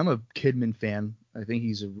 I'm a Kidman fan. I think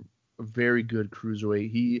he's a very good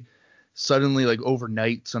cruiserweight. He suddenly, like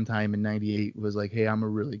overnight, sometime in '98, was like, hey, I'm a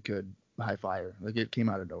really good high flyer. Like, it came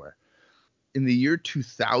out of nowhere. In the year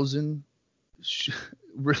 2000,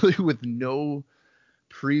 really with no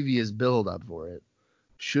previous build up for it,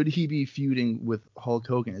 should he be feuding with Hulk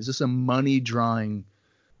Hogan? Is this a money drawing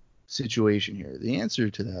situation here? The answer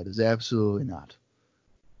to that is absolutely not.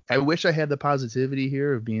 I wish I had the positivity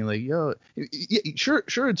here of being like, yo, sure,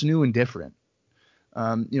 it's new and different.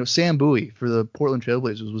 Sam Bowie for the Portland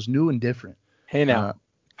Trailblazers was new and different. Hey now,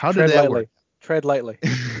 how did that work? Tread lightly.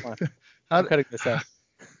 Come on. I'm cutting this out.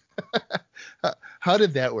 How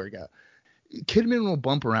did that work out? Kidman will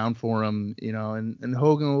bump around for him, and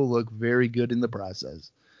Hogan will look very good in the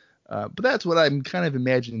process. But that's what I'm kind of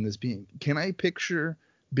imagining this being. Can I picture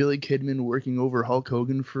Billy Kidman working over Hulk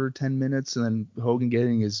Hogan for 10 minutes and then Hogan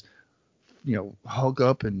getting his, Hulk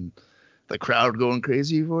up and the crowd going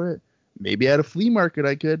crazy for it? Maybe at a flea market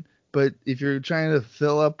I could. But if you're trying to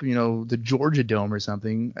fill up, the Georgia Dome or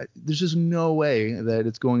something, there's just no way that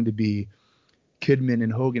it's going to be Kidman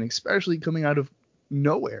and Hogan, especially coming out of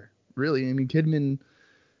nowhere. Really, I mean, Kidman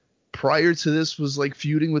prior to this was like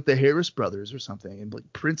feuding with the Harris brothers or something, and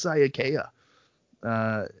like Prince Iaukea.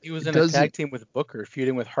 He was in a tag team with Booker,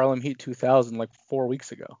 feuding with Harlem Heat 2000 like 4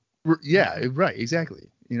 weeks ago. Yeah, right, exactly.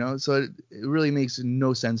 So it really makes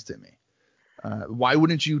no sense to me. Why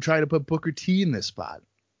wouldn't you try to put Booker T in this spot?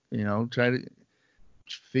 Try to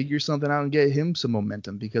figure something out and get him some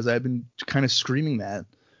momentum, because I've been kind of screaming that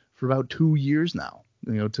for about 2 years now,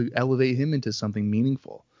 to elevate him into something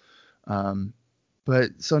meaningful.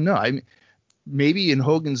 But so no, maybe in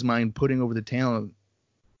Hogan's mind, putting over the talent,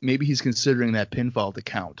 maybe he's considering that pinfall to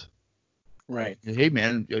count. Right. Hey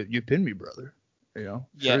man, you pinned me, brother. Sure,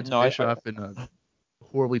 it's Bischoff in a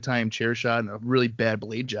horribly timed chair shot and a really bad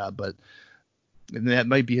blade job, but that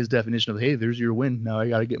might be his definition of, hey, there's your win. Now I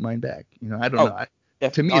got to get mine back. I don't know.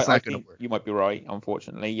 To me, it's not going to work. You might be right,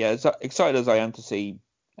 unfortunately. Yeah, as excited as I am to see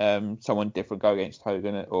someone different go against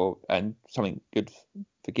Hogan and something good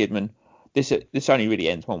for Kidman, this only really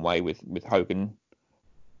ends one way, with Hogan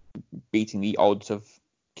beating the odds of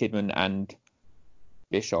Kidman and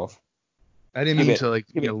Bischoff. I didn't mean to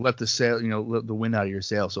let the wind out of your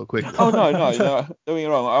sail so quick. Oh no, don't get me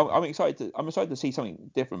wrong. I'm excited to see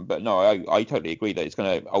something different, but no, I totally agree that it's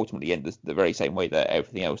going to ultimately end the very same way that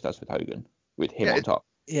everything else does with Hogan, with him on top.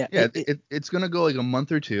 Yeah, it's going to go like a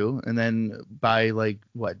month or two, and then by like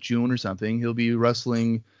June or something, he'll be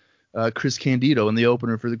wrestling Chris Candido in the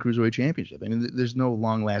opener for the Cruiserweight Championship. I mean, there's no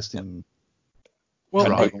long lasting.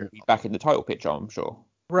 Well, Hogan will be back in the title picture, I'm sure.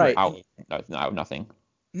 Right. No, nothing.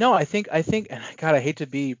 No, I think, and God, I hate to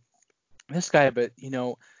be this guy, but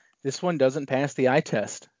this one doesn't pass the eye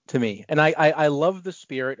test to me. And I love the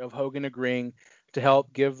spirit of Hogan agreeing to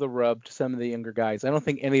help give the rub to some of the younger guys. I don't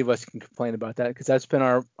think any of us can complain about that, because that's been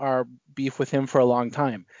our beef with him for a long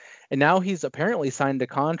time. And now he's apparently signed a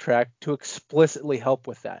contract to explicitly help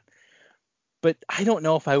with that. But I don't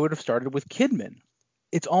know if I would have started with Kidman.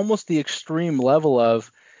 It's almost the extreme level of,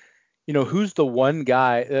 who's the one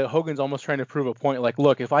guy? Hogan's almost trying to prove a point. Like,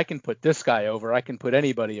 look, if I can put this guy over, I can put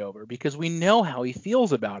anybody over, because we know how he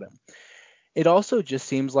feels about him. It also just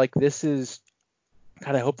seems like this is,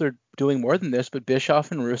 God, I hope they're doing more than this, but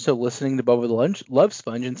Bischoff and Russo listening to Bubba the Love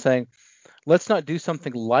Sponge and saying, let's not do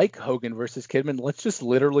something like Hogan versus Kidman. Let's just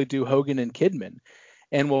literally do Hogan and Kidman.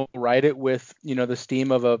 And we'll write it with, the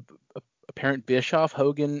steam of a apparent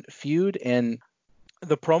Bischoff-Hogan feud. And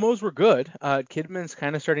the promos were good. Kidman's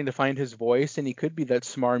kind of starting to find his voice, and he could be that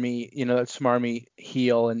smarmy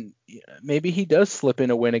heel. And maybe he does slip in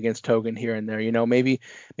a win against Hogan here and there. Maybe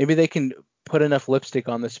they can put enough lipstick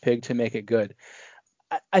on this pig to make it good.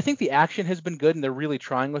 I think the action has been good, and they're really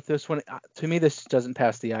trying with this one. To me, this doesn't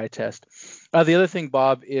pass the eye test. The other thing,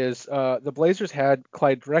 Bob, is the Blazers had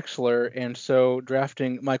Clyde Drexler, and so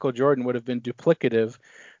drafting Michael Jordan would have been duplicative.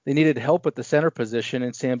 They needed help at the center position,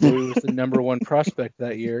 and Sam Bowie was the number one prospect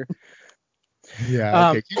that year.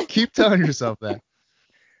 Yeah, okay. Keep telling yourself that.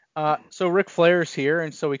 So Ric Flair's here,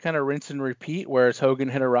 and so we kind of rinse and repeat, whereas Hogan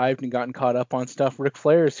had arrived and gotten caught up on stuff. Ric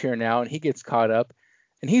Flair's here now, and he gets caught up,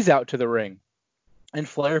 and he's out to the ring. And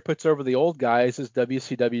Flair puts over the old guys as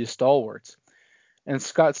WCW stalwarts. And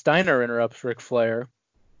Scott Steiner interrupts Ric Flair.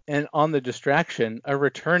 And on the distraction, a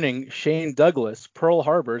returning Shane Douglas Pearl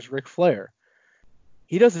Harbor's Ric Flair.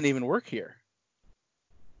 He doesn't even work here.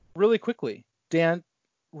 Really quickly, Dan,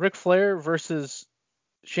 Ric Flair versus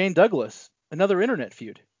Shane Douglas, another internet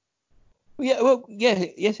feud. Yes,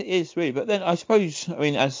 it is really. But then I suppose,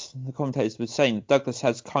 as the commentators were saying, Douglas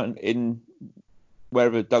has kind of in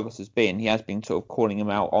wherever Douglas has been, he has been sort of calling him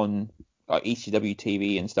out on like ECW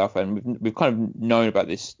TV and stuff, and we've kind of known about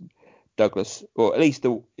this Douglas, or at least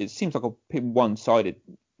it seems like a one-sided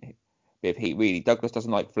bit of heat really. Douglas doesn't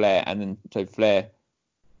like Flair, and then so Flair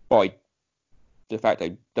by de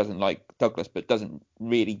facto doesn't like Douglas, but doesn't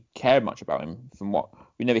really care much about him. From what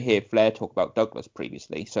we never hear Flair talk about Douglas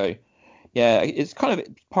previously, so yeah, it's kind of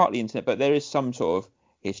partly internet, but there is some sort of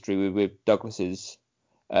history with Douglas's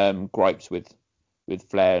gripes with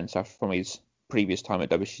Flair and stuff from his previous time at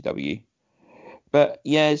WCW. But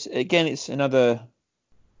yeah, it's another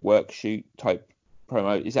work shoot type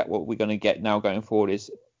promo. Is that what we're going to get now going forward? Is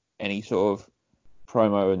any sort of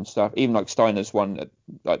promo and stuff? Even like Steiner's one,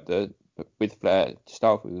 like the with Flair to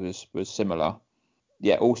start with, was similar.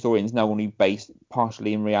 Yeah, all storylines now only based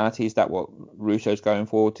partially in reality. Is that what Russo's going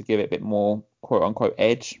for to give it a bit more quote unquote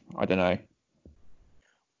edge? I don't know.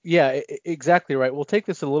 Yeah, exactly right. We'll take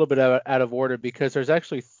this a little bit out of order because there's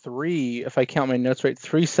actually three, if I count my notes right,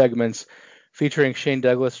 three segments featuring Shane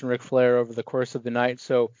Douglas and Ric Flair over the course of the night.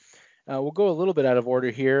 So we'll go a little bit out of order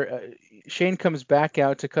here. Shane comes back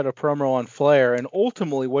out to cut a promo on Flair, and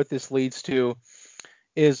ultimately what this leads to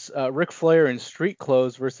is Ric Flair in street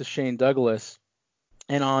clothes versus Shane Douglas.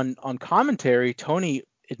 And on commentary, Tony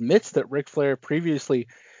admits that Ric Flair previously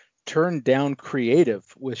turned down creative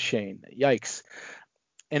with Shane. Yikes.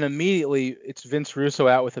 And immediately it's Vince Russo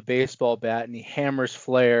out with a baseball bat, and he hammers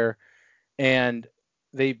Flair, and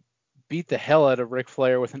they beat the hell out of Ric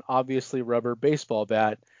Flair with an obviously rubber baseball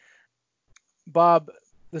bat. Bob,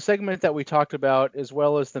 the segment that we talked about, as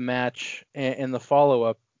well as the match and the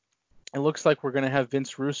follow-up, it looks like we're going to have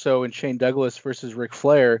Vince Russo and Shane Douglas versus Ric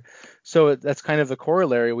Flair. So that's kind of the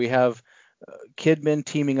corollary. We have Kidman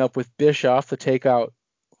teaming up with Bischoff to take out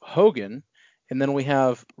Hogan. And then we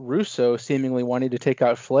have Russo seemingly wanting to take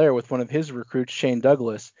out Flair with one of his recruits, Shane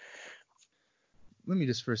Douglas. Let me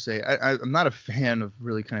just first say, I'm not a fan of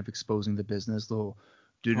really kind of exposing the business. Though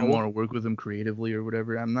didn't want to work with them creatively or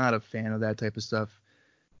whatever. I'm not a fan of that type of stuff.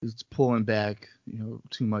 It's pulling back,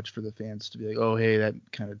 too much for the fans to be like, oh, hey, that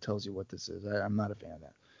kind of tells you what this is. I'm not a fan of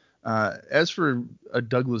that. As for a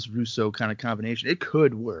Douglas Russo kind of combination, it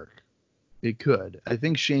could work. It could. I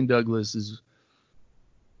think Shane Douglas is.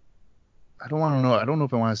 I don't know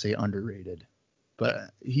if I want to say underrated, but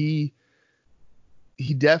he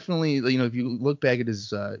definitely, if you look back at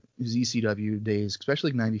his ECW days, especially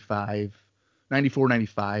like 94,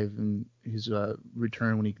 95, and his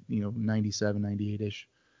return when he, 97, 98-ish,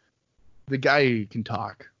 the guy can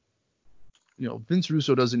talk. Vince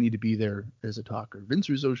Russo doesn't need to be there as a talker. Vince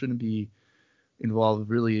Russo shouldn't be involved with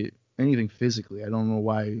really anything physically. I don't know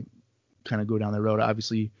why kind of go down that road.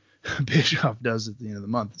 Obviously, Bischoff does at the end of the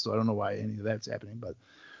month, so I don't know why any of that's happening. But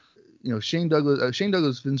Shane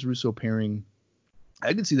Douglas, Vince Russo pairing,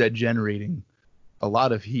 I could see that generating a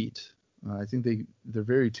lot of heat. I think they're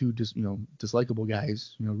very two dislikable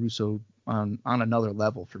guys. Russo on another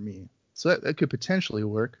level for me, so that could potentially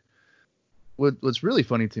work. What's really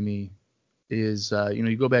funny to me is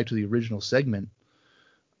you go back to the original segment.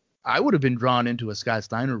 I would have been drawn into a Scott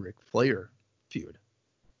Steiner Ric Flair feud.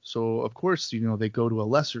 So, of course, they go to a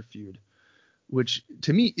lesser feud, which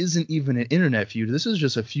to me isn't even an internet feud. This is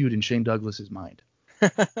just a feud in Shane Douglas's mind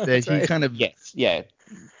that he kind of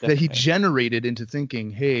that he generated into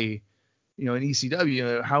thinking, hey, in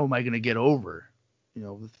ECW, how am I going to get over?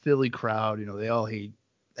 The Philly crowd, they all hate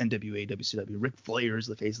NWA, WCW. Ric Flair is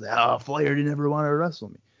the face of that. Oh, Flair didn't ever want to wrestle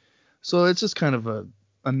me. So it's just kind of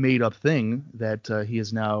a made up thing that he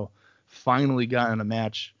has now finally gotten a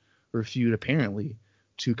match or feud apparently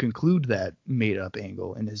to conclude that made-up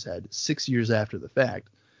angle in his head 6 years after the fact.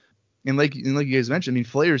 And like you guys mentioned,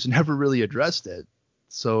 Flair's never really addressed it.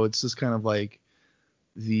 So it's just kind of like,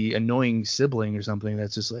 the annoying sibling or something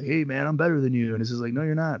that's just like, hey man, I'm better than you, and it's just like, no,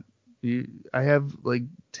 you're not. I have like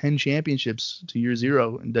 10 championships to your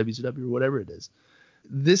 0 in WCW or whatever it is.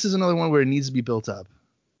 This is another one where it needs to be built up.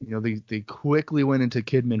 You know, they quickly went into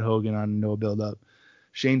Kidman Hogan on no build up.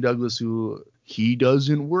 Shane Douglas, who he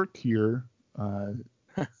doesn't work here,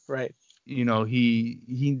 right? You know,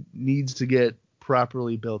 he needs to get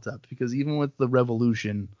properly built up, because even with the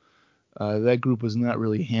Revolution, that group was not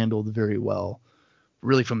really handled very well,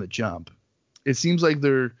 really from the jump. It seems like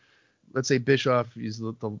let's say Bischoff is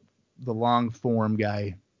the long form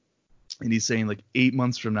guy, and he's saying like 8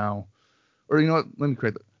 months from now, or you know what, let me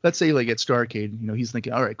correct that. Let's say like at Starrcade, you know, he's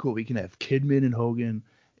thinking, all right, cool, we can have Kidman and Hogan,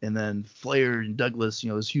 and then Flair and Douglas, you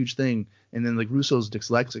know, this huge thing, and then like Russo's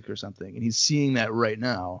dyslexic or something, and he's seeing that right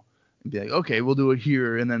now, and be like, okay, we'll do it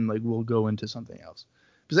here, and then like we'll go into something else.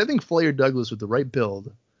 Because I think Flair Douglas with the right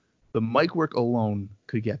build, the mic work alone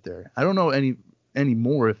could get there. I don't know any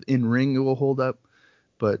more if in ring it will hold up,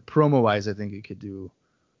 but promo wise, I think it could do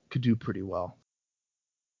pretty well.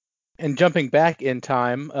 And jumping back in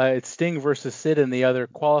time, it's Sting versus Sid in the other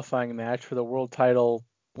qualifying match for the world title.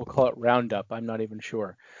 We'll call it Roundup. I'm not even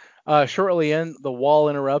sure. Shortly in, the Wall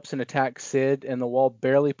interrupts and attacks Sid, and the Wall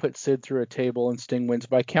barely puts Sid through a table, and Sting wins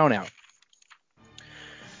by countout.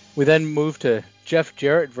 We then move to Jeff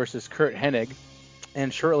Jarrett versus Curt Hennig,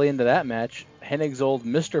 and shortly into that match, Hennig's old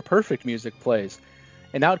Mr. Perfect music plays,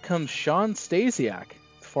 and out comes Shawn Stasiak,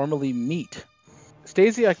 formerly Meat.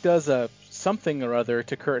 Stasiak does a something or other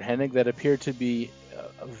to Curt Hennig that appeared to be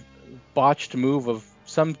a botched move of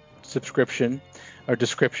some description,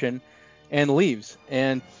 and leaves,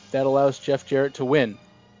 and that allows Jeff Jarrett to win,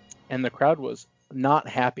 and the crowd was not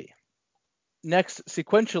happy. Next,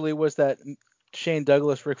 sequentially, was that Shane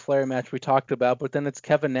Douglas Ric Flair match we talked about, but then it's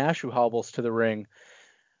Kevin Nash who hobbles to the ring.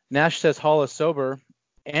 Nash says Hall is sober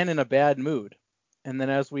and in a bad mood. And then,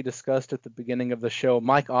 as we discussed at the beginning of the show,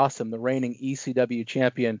 Mike Awesome, the reigning ECW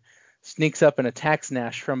champion, sneaks up and attacks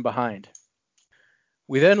Nash from behind.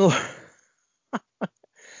 We then...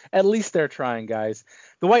 At least they're trying, guys.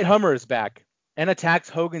 The White Hummer is back and attacks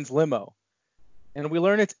Hogan's limo. And we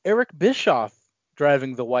learn it's Eric Bischoff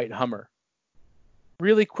driving the White Hummer.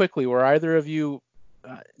 Really quickly, were either of you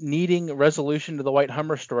needing a resolution to the White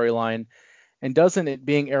Hummer storyline? And doesn't it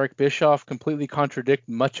being Eric Bischoff completely contradict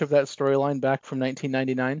much of that storyline back from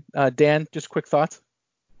 1999? Dan, just quick thoughts?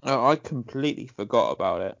 I completely forgot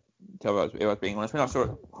about it. If I was being honest, when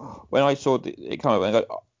I saw it come up,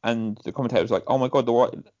 and the commentator was like, "Oh my God,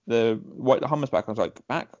 the White Hummer's back." I was like,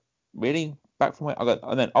 "Back? Really? Back from where?"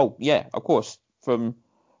 And then, oh yeah, of course, from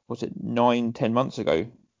was it 9-10 months ago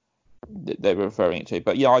that they were referring to.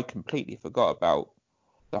 But yeah, I completely forgot about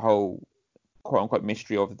the whole quote unquote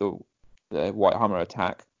mystery of the White Hummer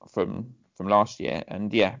attack from last year.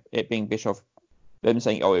 And yeah, it being Bischoff, them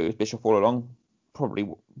saying, "Oh, it was Bischoff all along," probably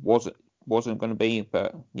wasn't going to be,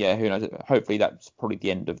 but yeah, who knows? Hopefully that's probably the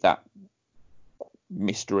end of that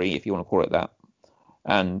mystery, if you want to call it that.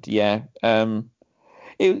 And yeah,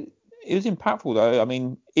 it was impactful though. I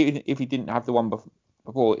mean, even if he didn't have the one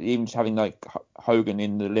before, even just having like Hogan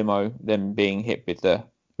in the limo, then being hit with the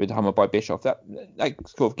Hummer by Bischoff, that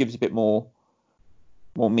sort of gives a bit more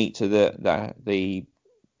meat to the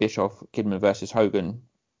Bischoff Kidman versus Hogan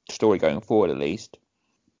story going forward, at least.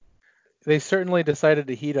 They certainly decided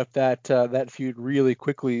to heat up that feud really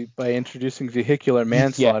quickly by introducing vehicular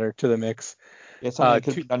manslaughter to the mix. Yeah, something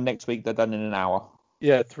could be done next week. They're done in an hour.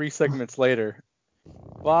 Yeah, 3 segments later.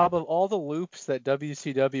 Bob, of all the loops that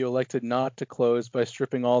WCW elected not to close by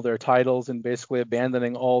stripping all their titles and basically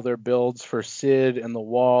abandoning all their builds for Sid and the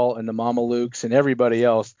Wall and the Mamalukes and everybody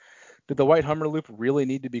else, did the White Hummer loop really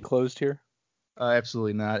need to be closed here?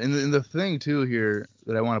 Absolutely not. And the thing too here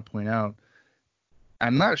that I want to point out,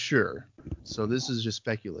 I'm not sure, so this is just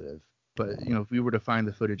speculative, but you know, if we were to find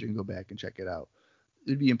the footage and go back and check it out,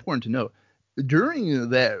 it'd be important to note during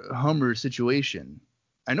that Hummer situation,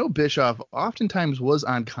 I know Bischoff oftentimes was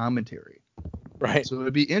on commentary. Right. So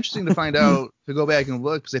it'd be interesting to find out, to go back and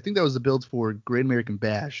look, because I think that was the build for Great American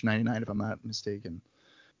Bash 99, if I'm not mistaken.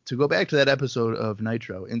 To go back to that episode of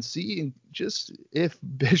Nitro and see just if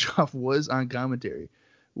Bischoff was on commentary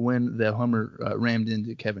when the Hummer rammed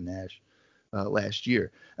into Kevin Nash last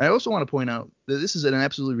year. And I also want to point out that this is an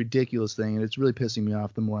absolutely ridiculous thing, and it's really pissing me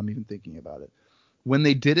off the more I'm even thinking about it. When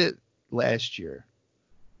they did it last year,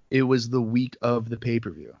 it was the week of the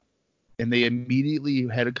pay-per-view, and they immediately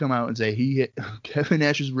had to come out and say Kevin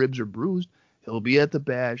Nash's ribs are bruised, he'll be at the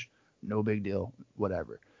Bash, no big deal,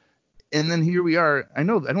 whatever. And then here we are. I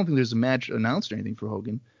don't think there's a match announced or anything for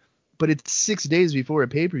Hogan, but it's 6 days before a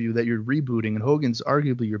pay-per-view that you're rebooting, and Hogan's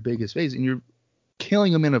arguably your biggest face, and you're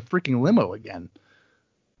killing him in a freaking limo again.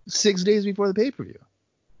 6 days before the pay-per-view.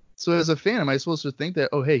 So as a fan, am I supposed to think that,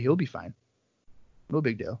 oh, hey, he'll be fine? No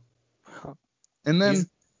big deal. And then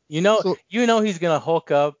you know he's gonna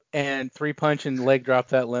Hulk up and 3-punch and leg drop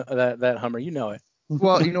that Hummer. You know it.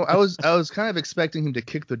 Well, I was kind of expecting him to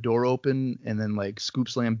kick the door open and then like scoop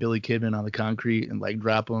slam Billy Kidman on the concrete and like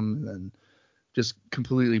drop him and then just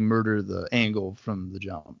completely murder the angle from the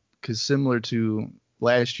jump. Because similar to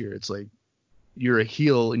last year, it's like you're a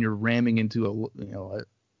heel and you're ramming into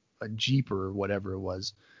a Jeep or whatever it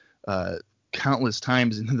was countless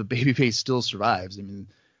times, and then the babyface still survives. I mean,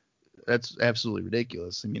 that's absolutely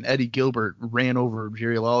ridiculous. I mean, Eddie Gilbert ran over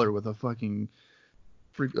Jerry Lawler with a fucking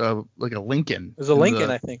like a Lincoln. It was a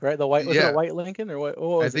Lincoln, I think, right? Was it a white Lincoln or what?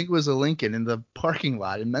 I think it was a Lincoln in the parking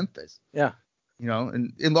lot in Memphis. Yeah.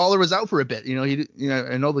 And Lawler was out for a bit.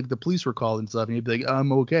 I know like the police were called and stuff, and he'd be like,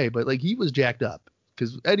 I'm okay, but like he was jacked up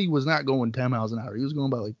because Eddie was not going 10 miles an hour. He was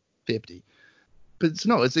going about like 50. But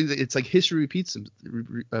it's like history repeats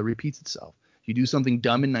itself. You do something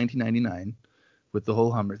dumb in 1999 with the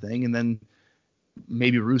whole Hummer thing, and then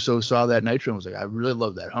maybe Russo saw that Nitro and was like, I really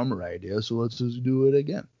love that Hummer idea, so let's just do it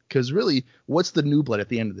again. Because really, what's the New Blood at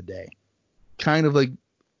the end of the day? Kind of like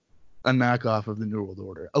a knockoff of the New World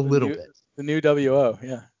Order, a little bit. The new WO,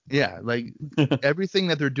 yeah. Yeah, like everything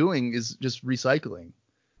that they're doing is just recycling.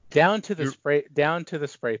 Down to the spray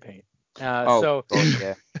paint. So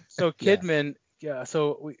Kidman,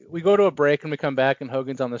 so we go to a break and we come back and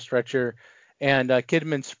Hogan's on the stretcher. And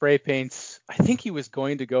Kidman spray paints. I think he was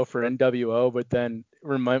going to go for NWO, but then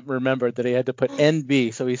remembered that he had to put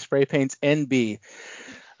NB, so he spray paints NB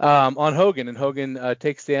on Hogan, and Hogan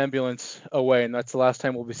takes the ambulance away, and that's the last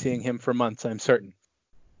time we'll be seeing him for months, I'm certain.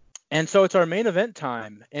 And so it's our main event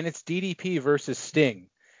time, and it's DDP versus Sting.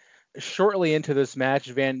 Shortly into this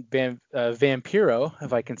match, Vampiro,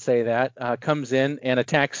 if I can say that, comes in and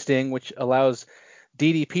attacks Sting, which allows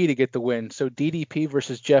DDP to get the win. So DDP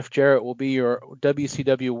versus Jeff Jarrett will be your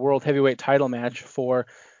WCW World Heavyweight title match for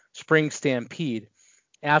Spring Stampede.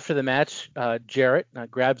 After the match, Jarrett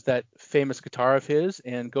grabs that famous guitar of his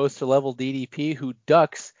and goes to level DDP, who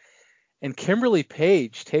ducks, and Kimberly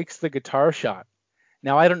Page takes the guitar shot.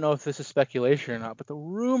 Now, I don't know if this is speculation or not, but the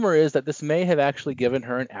rumor is that this may have actually given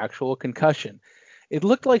her an actual concussion. It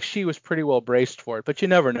looked like she was pretty well braced for it, but you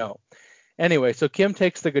never know. Anyway, so Kim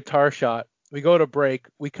takes the guitar shot. We go to break.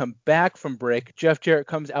 We come back from break. Jeff Jarrett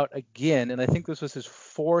comes out again, and I think this was his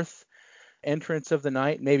 4th entrance of the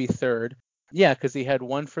night, maybe 3rd. Yeah, because he had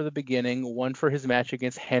one for the beginning, one for his match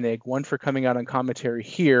against Hennig, one for coming out on commentary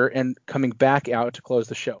here, and coming back out to close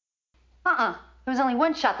the show. There was only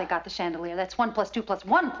one shot that got the chandelier. That's 1 + 2 +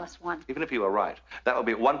 1 + 1. Even if you were right, that would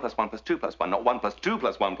be 1 + 1 + 2 + 1, not 1 + 2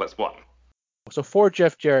 + 1 + 1. So 4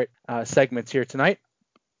 Jeff Jarrett segments here tonight.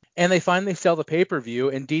 And they finally sell the pay-per-view,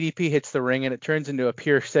 and DDP hits the ring, and it turns into a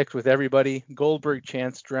pure 6 with everybody. Goldberg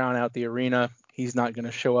chants drown out the arena. He's not going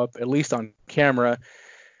to show up, at least on camera.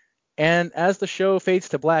 And as the show fades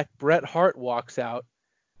to black, Bret Hart walks out,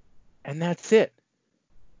 and that's it.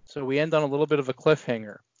 So we end on a little bit of a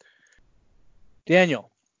cliffhanger.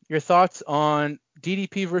 Daniel, your thoughts on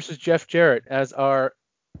DDP versus Jeff Jarrett as our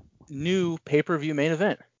new pay-per-view main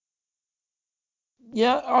event?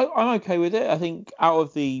 Yeah, I'm okay with it. I think out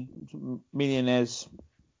of the Millionaires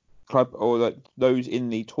Club or those in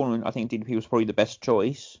the tournament, I think DDP was probably the best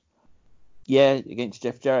choice. Yeah, against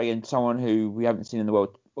Jeff Jarrett, against someone who we haven't seen in the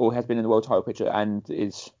world or has been in the world title picture and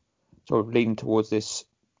is sort of leading towards this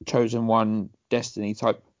chosen one destiny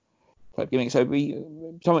type gimmick. So it'd be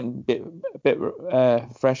something a bit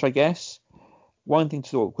fresh, I guess. One thing to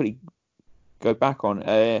sort of quickly go back on.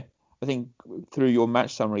 I think through your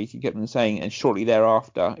match summaries, you kept on saying, and shortly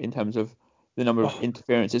thereafter, in terms of the number of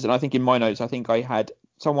interferences. And I think in my notes, I think I had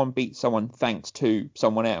someone beat someone thanks to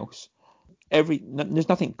someone else. There's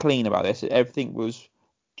nothing clean about this. Everything was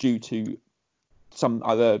due to some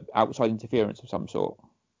other outside interference of some sort.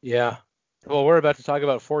 Yeah. Well, we're about to talk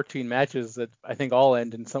about 14 matches that I think all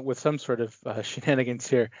end with some sort of shenanigans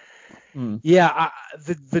here. Yeah,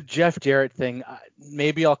 the Jeff Jarrett thing,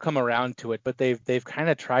 maybe I'll come around to it, but they've kind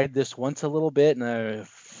of tried this once a little bit, and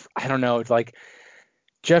I don't know. It's like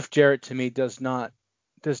Jeff Jarrett to me does not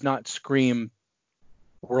scream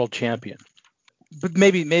world champion. But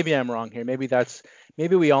maybe I'm wrong here.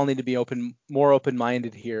 Maybe we all need to be more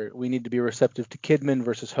open-minded here. We need to be receptive to Kidman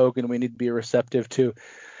versus Hogan. We need to be receptive to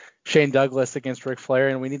Shane Douglas against Ric Flair,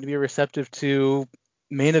 and we need to be receptive to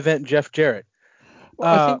main event Jeff Jarrett.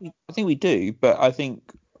 Well, I think we do, but I think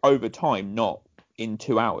over time, not in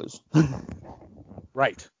 2 hours.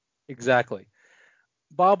 Right. Exactly.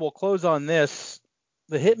 Bob, we'll close on this.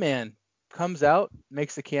 The Hitman comes out,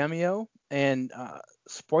 makes a cameo, and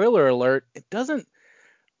spoiler alert, it doesn't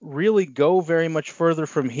really go very much further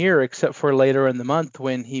from here, except for later in the month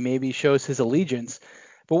when he maybe shows his allegiance.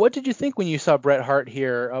 But what did you think when you saw Bret Hart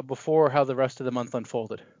here before how the rest of the month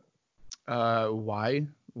unfolded? Why?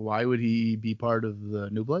 Why would he be part of the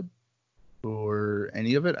New Blood or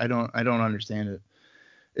any of it? I don't understand it.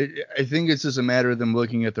 I think it's just a matter of them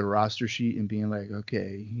looking at the roster sheet and being like,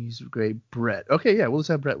 okay, he's great, Bret. Okay, yeah, we'll just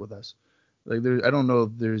have Bret with us. Like, I don't know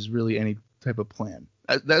if there's really any type of plan.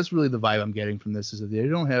 That's really the vibe I'm getting from this, is that they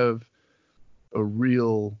don't have a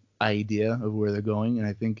real idea of where they're going. And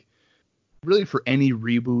I think really for any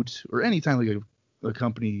reboot or any time like a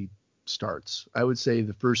company starts, I would say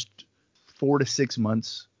the first 4 to 6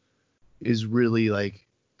 months is really like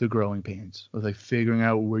the growing pains of like figuring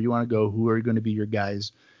out where you want to go, who are going to be your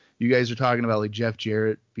guys. You guys are talking about like Jeff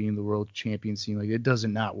Jarrett being the world champion scene. Like, it does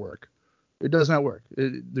not work. It does not work.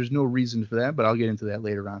 There's no reason for that, but I'll get into that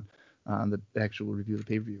later on the actual review of the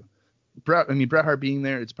pay-per-view. Bret Hart being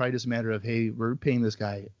there, it's probably just a matter of, hey, we're paying this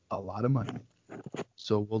guy a lot of money,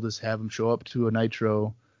 so we'll just have him show up to a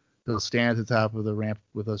Nitro. He'll stand at the top of the ramp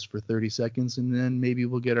with us for 30 seconds, and then maybe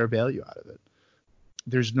we'll get our value out of it.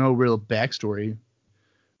 There's no real backstory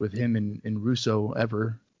with him and Russo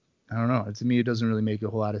ever. I don't know. To me, it doesn't really make a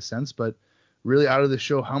whole lot of sense, but really out of the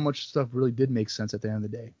show, how much stuff really did make sense at the end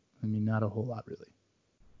of the day? I mean, not a whole lot, really.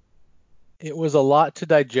 It was a lot to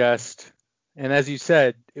digest. And as you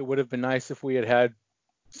said, it would have been nice if we had had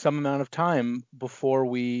some amount of time before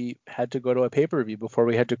we had to go to a pay-per-view, before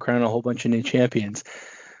we had to crown a whole bunch of new champions.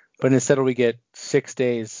 But instead we get 6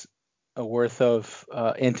 days worth of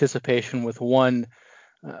anticipation with one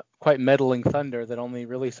quite meddling Thunder that only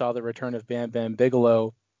really saw the return of Bam Bam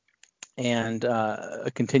Bigelow and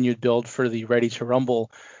a continued build for the Ready to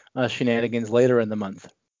Rumble shenanigans later in the month.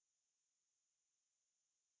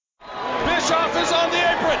 Bischoff is on the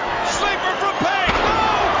apron. Sleeper from Page.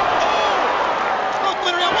 What's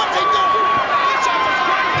he doing? Bischoff is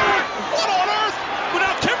great. What on earth? But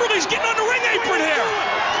now Kimberly's getting on the ring apron here.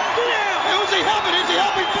 Yeah. Who's he helping? Is he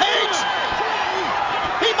helping Page?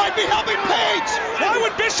 He might be helping Page. Why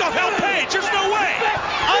would Bischoff help Page? There's no way.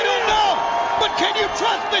 I don't know. But can you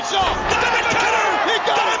trust Bischoff? Diamond Cutter. He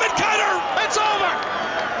got Diamond Cutter. It's over.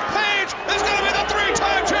 Page is going to be the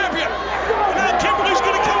 3-time champion. Now Kimberly's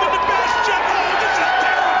going to come in the best jet. Oh, this is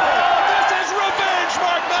terrible. This is revenge,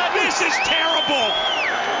 Mark Madden. This is terrible.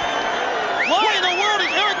 Why in the world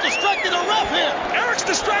is Eric distracting the ref here? Eric's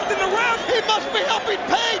distracting the ref. He must be helping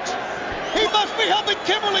Page. He must be helping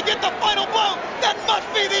Kimberly get the final blow. That must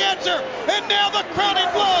be the answer. And now the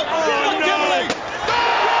crowning blow. Oh, no. Kimberly. No!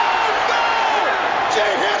 She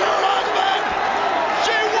hit her husband.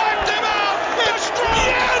 She wiped him out. It's strong.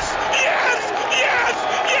 Yes.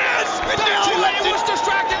 And That's now why it was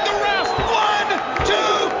distracting the ref. 1, 2,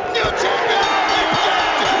 new champion.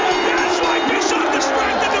 That's why Bischoff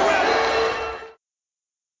distracted the ref.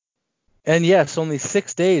 And yes, only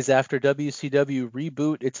 6 days after WCW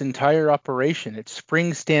reboot its entire operation, it's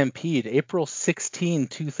Spring Stampede, April 16,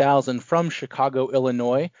 2000, from Chicago,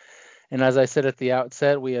 Illinois. And as I said at the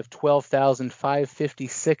outset, we have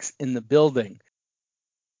 12,556 in the building.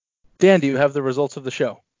 Dan, do you have the results of the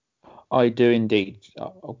show? I do indeed.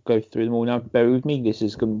 I'll go through them all now. Bear with me.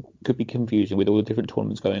 This could be confusing with all the different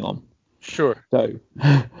tournaments going on. Sure. So,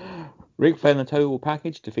 Ric Flair and the Total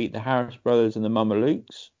Package defeat the Harris Brothers and the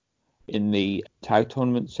Mamalukes in the tag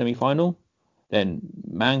tournament semi-final. Then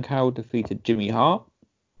Mancow defeated Jimmy Hart.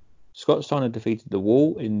 Scott Steiner defeated The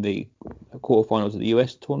Wall in the quarterfinals of the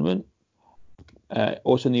US tournament.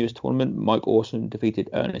 Also in the US tournament, Mike Awesome defeated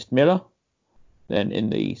Ernest Miller. Then in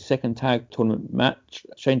the second tag tournament match,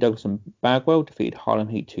 Shane Douglas and Bagwell defeated Harlem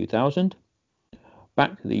Heat 2000.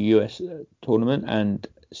 Back to the US tournament, and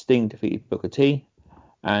Sting defeated Booker T,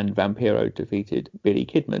 and Vampiro defeated Billy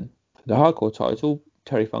Kidman. For the hardcore title,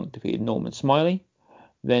 Terry Funk defeated Norman Smiley.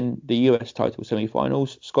 Then the US title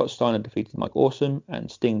semi-finals, Scott Steiner defeated Mike Awesome,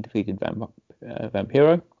 and Sting defeated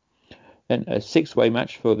Vampiro. Then a 6-way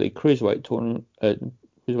match for the Cruiserweight tournament.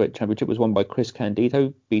 Cruiserweight Championship was won by Chris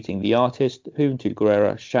Candido, beating The Artist, Juventud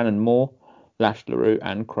Guerrera, Shannon Moore, Lash LaRue,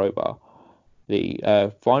 and Crowbar.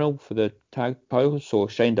 The final for the tag title saw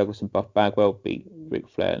Shane Douglas and Buff Bagwell beat Ric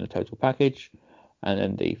Flair in the Total Package. And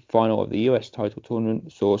then the final of the US title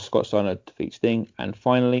tournament saw Scott Steiner defeat Sting. And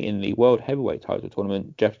finally, in the World Heavyweight title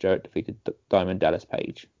tournament, Jeff Jarrett defeated Diamond Dallas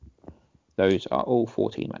Page. Those are all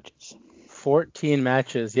 14 matches. 14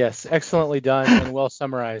 matches, yes. Excellently done and well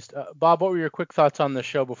summarized. Bob, what were your quick thoughts on the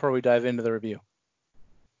show before we dive into the review?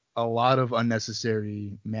 A lot of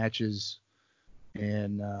unnecessary matches,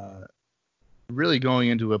 and really going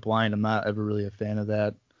into it blind, I'm not ever really a fan of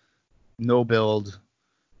that. No build,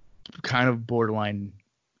 kind of borderline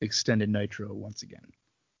extended Nitro once again.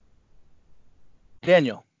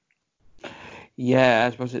 Daniel. Yeah,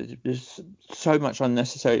 I suppose there's so much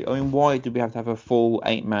unnecessary. I mean, why did we have to have a full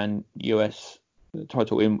 8-man US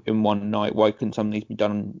title in one night? Why couldn't some of these be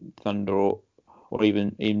done on Thunder or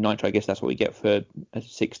even Nitro? I guess that's what we get for a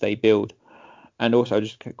 6-day build. And also, I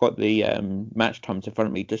just got the match times in front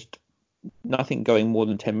of me. Just nothing going more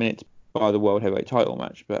than 10 minutes by the World Heavyweight title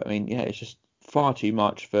match. But I mean, yeah, it's just far too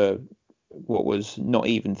much for what was not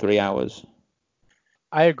even 3 hours.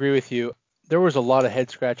 I agree with you. There was a lot of head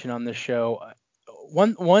scratching on this show.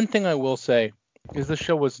 One thing I will say is this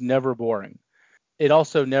show was never boring. It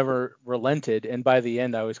also never relented, and by the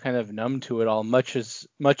end I was kind of numb to it all, much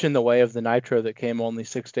in the way of the Nitro that came only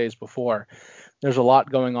 6 days before. There's a lot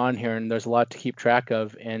going on here, and there's a lot to keep track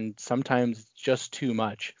of, and sometimes it's just too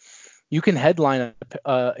much. You can headline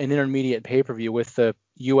an intermediate pay-per-view with the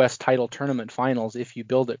U.S. title tournament finals if you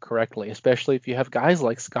build it correctly, especially if you have guys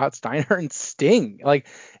like Scott Steiner and Sting,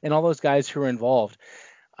 and all those guys who are involved.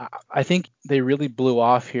 I think they really blew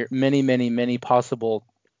off here many possible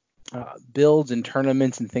builds and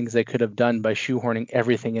tournaments and things they could have done by shoehorning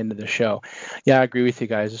everything into the show. Yeah, I agree with you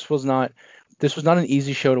guys. This was not an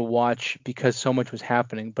easy show to watch because so much was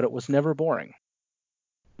happening, but it was never boring.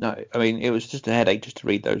 No, I mean, it was just a headache just to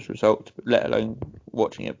read those results, let alone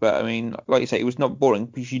watching it. But I mean, like you say, it was not boring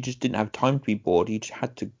because you just didn't have time to be bored. You just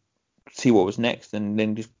had to see what was next and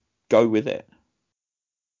then just go with it.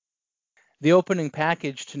 The opening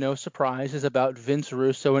package, to no surprise, is about Vince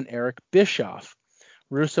Russo and Eric Bischoff.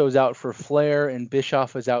 Russo's out for Flair and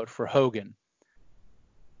Bischoff is out for Hogan.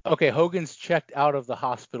 Okay, Hogan's checked out of the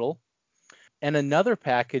hospital. And another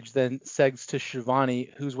package then segs to Schiavone,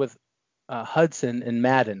 who's with Hudson and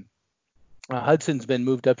Madden. Hudson's been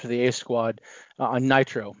moved up to the A squad on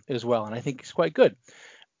Nitro as well, and I think he's quite good.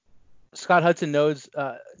 Scott Hudson notes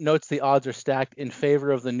the odds are stacked in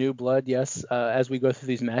favor of the new blood. Yes, as we go through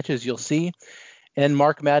these matches, you'll see. And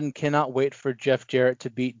Mark Madden cannot wait for Jeff Jarrett to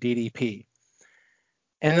beat DDP.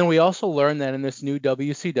 And then we also learn that in this new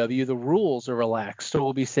WCW, the rules are relaxed. So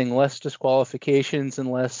we'll be seeing less disqualifications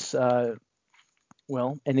and less,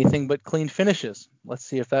 anything but clean finishes. Let's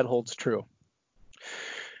see if that holds true.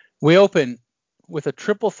 We open with a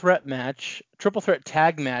triple threat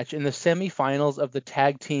tag match in the semifinals of the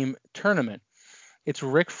tag team tournament. It's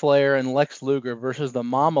Ric Flair and Lex Luger versus the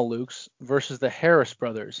Mamalukes versus the Harris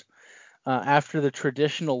brothers. After the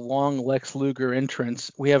traditional long Lex Luger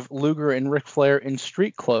entrance, we have Luger and Ric Flair in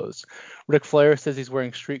street clothes. Ric Flair says he's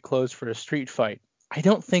wearing street clothes for a street fight. I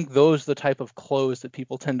don't think those are the type of clothes that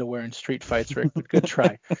people tend to wear in street fights, Rick, but good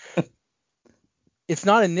try. It's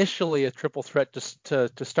not initially a triple threat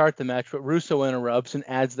to start the match, but Russo interrupts and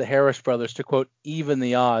adds the Harris brothers to, quote, even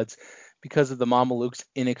the odds because of the Mamalukes'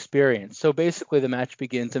 inexperience. So basically the match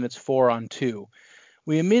begins and it's 4-on-2.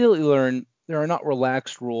 We immediately learn there are not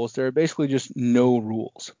relaxed rules. There are basically just no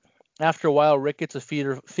rules. After a while, Rick gets a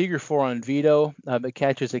figure 4 on Vito, but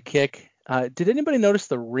catches a kick. Did anybody notice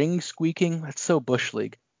the ring squeaking? That's so Bush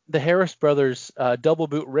League. The Harris brothers double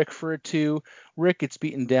boot Rick for a 2. Rick gets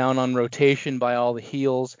beaten down on rotation by all the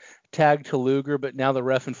heels. Tag to Luger, but now the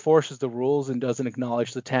ref enforces the rules and doesn't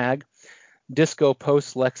acknowledge the tag. Disco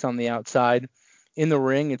posts Lex on the outside. In the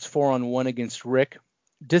ring, it's 4-on-1 against Rick.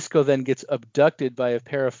 Disco then gets abducted by a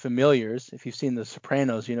pair of familiars. If you've seen The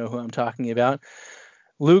Sopranos, you know who I'm talking about.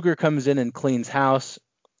 Luger comes in and cleans house.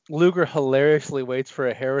 Luger hilariously waits for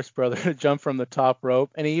a Harris brother to jump from the top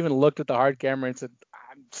rope, and he even looked at the hard camera and said,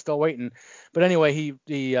 I'm still waiting. But anyway,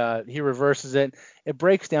 he reverses it. It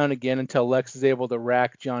breaks down again until Lex is able to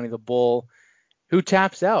rack Johnny the Bull, who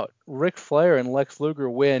taps out. Ric Flair and Lex Luger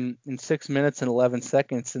win in 6 minutes and 11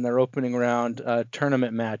 seconds in their opening round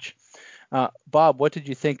tournament match. Bob, what did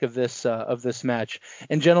you think of this match?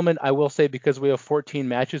 And gentlemen, I will say, because we have 14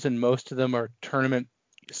 matches and most of them are tournament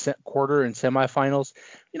quarter and semifinals,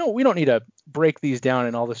 we don't need to break these down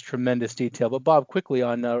in all this tremendous detail. But Bob, quickly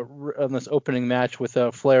on this opening match with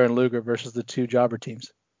Flair and Luger versus the two jobber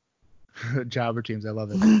teams. Jobber teams, I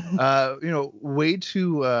love it. Way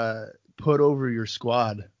to put over your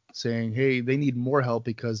squad, saying, hey, they need more help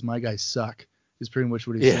because my guys suck, is pretty much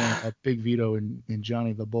what he's saying about Big Vito and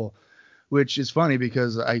Johnny the Bull. Which is funny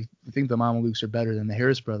because I think the Mamalukes are better than the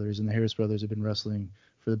Harris brothers, and the Harris brothers have been wrestling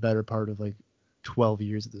for the better part of 12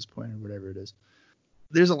 years at this point, or whatever it is.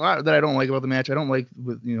 There's a lot that I don't like about the match. I don't like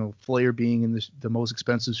Flair being in the most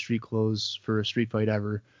expensive street clothes for a street fight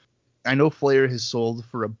ever. I know Flair has sold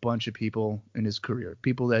for a bunch of people in his career,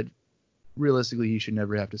 people that realistically he should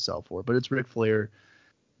never have to sell for. But it's Ric Flair,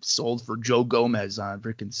 sold for Joe Gomez on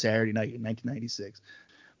freaking Saturday night in 1996.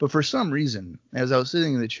 But for some reason, as I was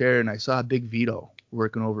sitting in the chair and I saw Big Vito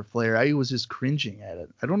working over Flair, I was just cringing at it.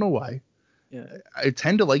 I don't know why. Yeah. I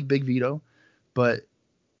tend to like Big Vito, but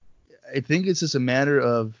I think it's just a matter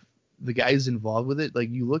of the guys involved with it. Like,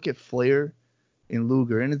 you look at Flair and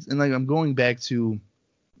Luger, and like, I'm going back to,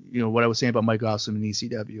 what I was saying about Mike Awesome and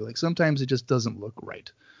ECW. Like, sometimes it just doesn't look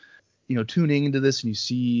right. Tuning into this and you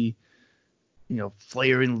see,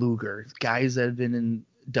 Flair and Luger, guys that have been in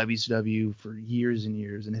WCW for years and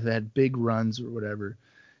years and have had big runs or whatever,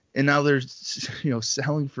 and now they're,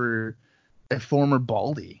 selling for a former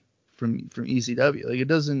Baldy from ECW. Like, it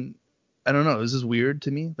doesn't. I don't know. This is weird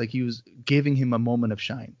to me. Like, he was giving him a moment of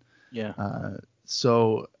shine. Yeah.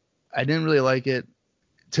 So I didn't really like it.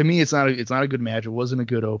 To me, it's not a good match. It wasn't a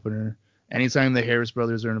good opener. Anytime the Harris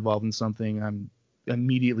brothers are involved in something, I'm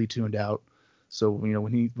immediately tuned out. So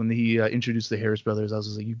when he introduced the Harris brothers, I was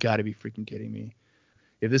just like, you got to be freaking kidding me.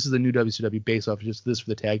 If this is the new WCW based off of just this for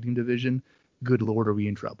the tag team division, good Lord, are we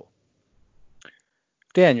in trouble?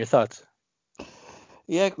 Dan, your thoughts?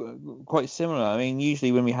 Yeah, quite similar. I mean,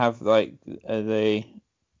 usually when we have like in a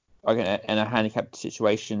handicapped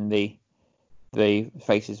situation, the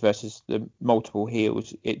faces versus the multiple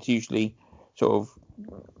heels, it's usually sort of,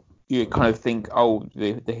 you kind of think, oh,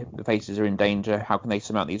 the faces are in danger. How can they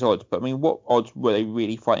surmount these odds? But I mean, what odds were they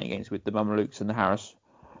really fighting against with the Mamalukes and the Harris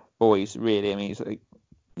boys? Really, I mean, it's like,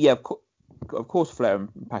 yeah, of course, Flair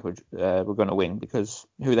and Pac were going to win, because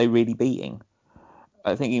who are they really beating?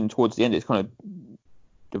 I think even towards the end, it's kind of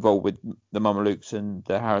devolved with the Mamalukes and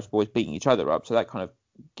the Harris boys beating each other up, so that kind of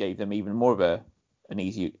gave them even more of an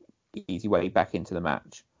easy way back into the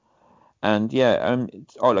match. And yeah,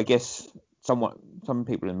 it's odd. I guess some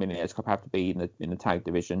people in the Millionaires Cup have to be in the tag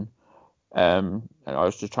division. And I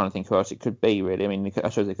was just trying to think who else it could be, really. I mean, I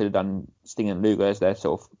suppose they could have done Sting and Luger as their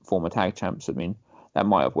sort of former tag champs. I mean, that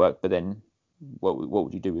might have worked, but then what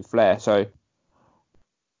would you do with Flair? So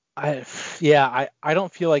I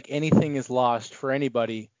don't feel like anything is lost for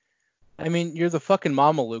anybody. I mean, you're the fucking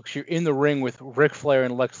Mamalukes. You're in the ring with Ric Flair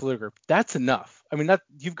and Lex Luger. That's enough. I mean,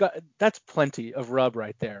 that's plenty of rub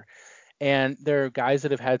right there. And there are guys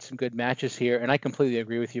that have had some good matches here, and I completely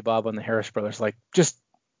agree with you, Bob, on the Harris brothers. Like, just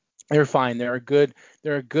they're fine. They're a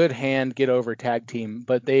good hand get over tag team,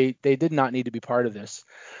 but they did not need to be part of this.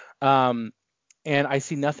 And I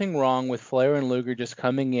see nothing wrong with Flair and Luger just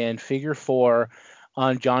coming in, figure 4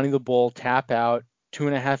 on Johnny the Bull, tap out,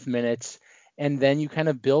 2.5 minutes, and then you kind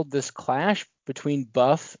of build this clash between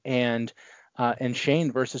Buff and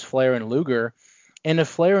Shane versus Flair and Luger. And if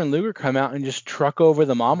Flair and Luger come out and just truck over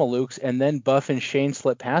the Mamalukes and then Buff and Shane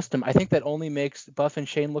slip past them, I think that only makes Buff and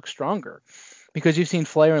Shane look stronger, because you've seen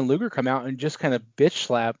Flair and Luger come out and just kind of bitch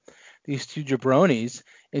slap these two jabronis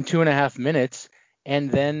in 2.5 minutes,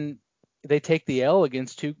 and then they take the L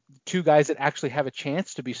against two guys that actually have a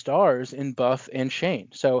chance to be stars in Buff and Shane.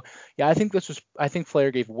 So yeah, I think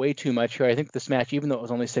Flair gave way too much here. I think this match, even though it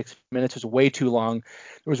was only 6 minutes, was way too long.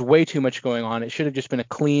 There was way too much going on. It should have just been a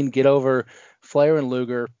clean get over Flair and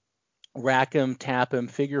Luger, rack him, tap him,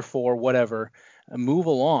 figure 4, whatever, move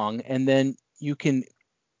along, and then you can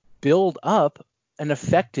build up an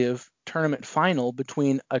effective tournament final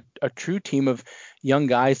between a true team of young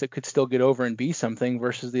guys that could still get over and be something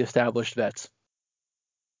versus the established vets.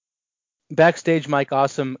 Backstage, Mike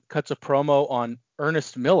Awesome cuts a promo on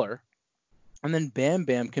Ernest Miller, and then Bam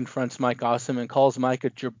Bam confronts Mike Awesome and calls Mike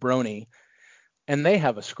a jabroni, and they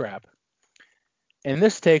have a scrap. And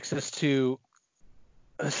this takes us to,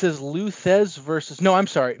 it says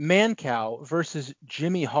Mancow versus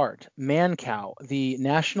Jimmy Hart. Mancow, the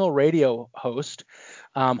national radio host,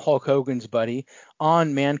 Hulk Hogan's buddy,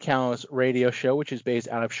 on Mancow's radio show, which is based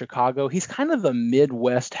out of Chicago. He's kind of the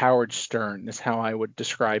Midwest Howard Stern, is how I would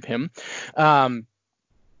describe him.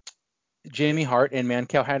 Jimmy Hart and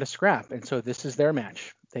Mancow had a scrap, and so this is their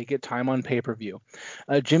match. They get time on pay-per-view.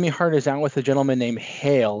 Jimmy Hart is out with a gentleman named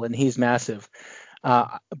Hale, and he's massive.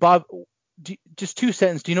 Bob, just 2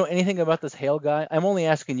 sentences. Do you know anything about this Hale guy? I'm only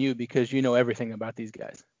asking you because you know everything about these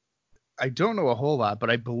guys. I don't know a whole lot, but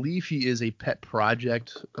I believe he is a pet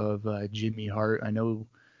project of Jimmy Hart. I know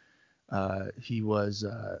he was.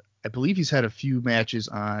 I believe he's had a few matches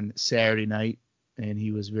on Saturday night, and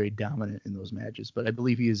he was very dominant in those matches. But I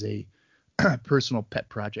believe he is a personal pet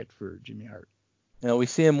project for Jimmy Hart. We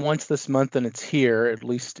see him once this month, and it's here, at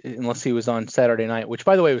least unless he was on Saturday night, which,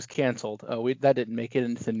 by the way, was canceled. That didn't make it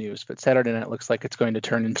into the news, but Saturday night looks like it's going to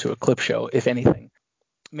turn into a clip show, if anything.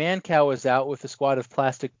 Mancow is out with a squad of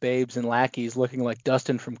plastic babes and lackeys looking like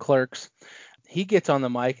Dustin from Clerks. He gets on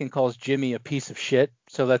the mic and calls Jimmy a piece of shit,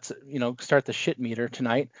 so let's start the shit meter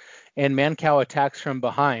tonight. And Mancow attacks from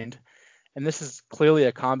behind, and this is clearly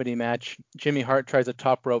a comedy match. Jimmy Hart tries a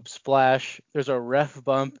top rope splash. There's a ref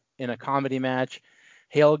bump in a comedy match.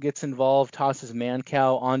 Hale gets involved, tosses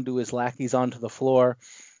Mancow onto his lackeys onto the floor.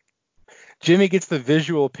 Jimmy gets the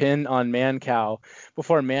visual pin on Mancow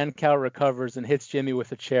before Mancow recovers and hits Jimmy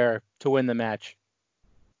with a chair to win the match.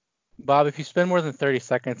 Bob, if you spend more than 30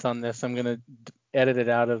 seconds on this, I'm going to edit it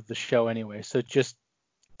out of the show anyway. So just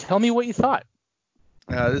tell me what you thought.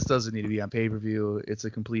 This doesn't need to be on pay-per-view. It's a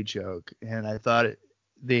complete joke. And I thought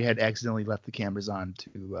they had accidentally left the cameras on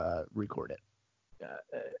to record it.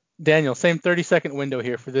 Daniel, same 30-second window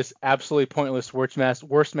here for this absolutely pointless worst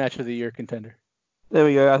match of the year contender. There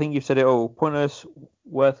we go. I think you've said it all. Pointless,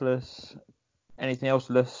 worthless, anything else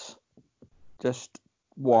less. Just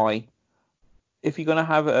why? If you're going to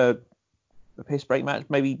have a piss break match,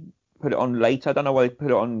 maybe put it on later. I don't know why they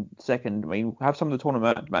put it on second. I mean, have some of the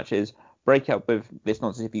tournament matches, break up with this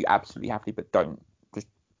nonsense if you absolutely have to, but don't. Just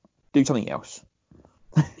do something else.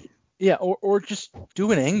 Yeah, or just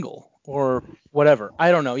do an angle or whatever.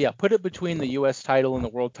 I don't know. Yeah, put it between the U.S. title and the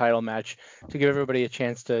world title match to give everybody a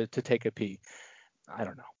chance to take a pee. I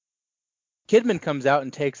don't know. Kidman comes out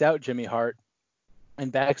and takes out Jimmy Hart,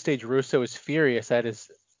 and backstage Russo is furious at his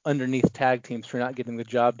underneath tag teams for not getting the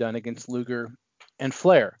job done against Luger and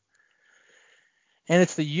Flair. And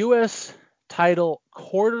it's the U.S. title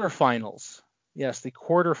quarterfinals. Yes, the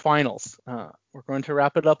quarterfinals. We're going to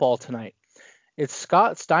wrap it up all tonight. It's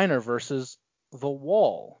Scott Steiner versus The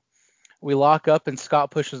Wall. We lock up and Scott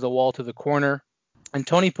pushes The Wall to the corner, and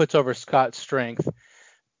Tony puts over Scott's strength,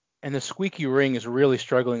 and the squeaky ring is really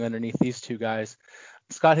struggling underneath these two guys.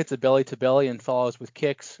 Scott hits a belly-to-belly and follows with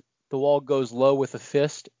kicks. The Wall goes low with a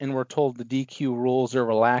fist, and we're told the DQ rules are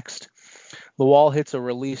relaxed. The Wall hits a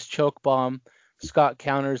release choke bomb. Scott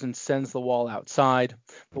counters and sends the Wall outside.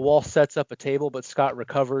 The Wall sets up a table, but Scott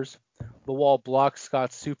recovers. The Wall blocks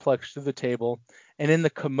Scott's suplex through the table, and in the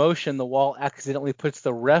commotion, the Wall accidentally puts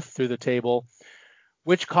the ref through the table,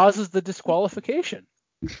 which causes the disqualification.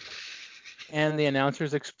 And the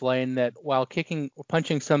announcers explain that while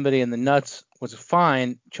punching somebody in the nuts was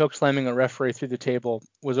fine, chokeslamming a referee through the table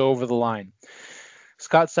was over the line.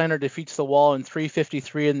 Scott Steiner defeats the Wall in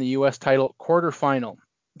 3:53 in the U.S. title quarterfinal.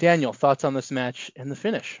 Daniel, thoughts on this match and the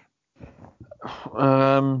finish?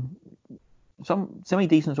 Some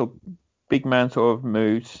semi-decent sort of big man sort of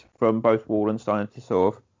moves from both Wall and Steiner to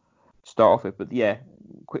sort of start off with, but yeah,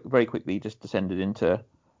 very quickly just descended into a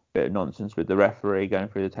bit of nonsense with the referee going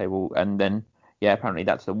through the table, and then yeah, apparently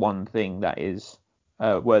that's the one thing that is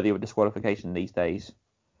worthy of a disqualification these days.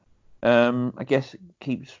 I guess it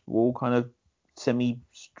keeps Wall kind of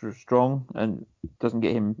semi-strong and doesn't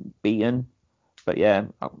get him beaten, but yeah,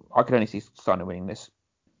 I could only see Steiner winning this.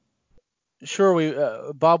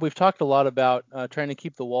 Sure, Bob, we've talked a lot about trying to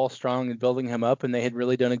keep the Wall strong and building him up, and they had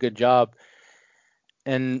really done a good job.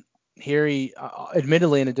 And here he,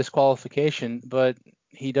 admittedly in a disqualification, but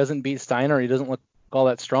he doesn't beat Steiner. He doesn't look all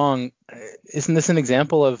that strong. Isn't this an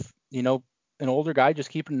example of, an older guy just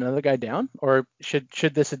keeping another guy down? Or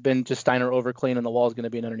should this have been just Steiner over clean and the Wall is going to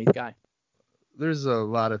be an underneath guy? There's a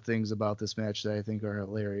lot of things about this match that I think are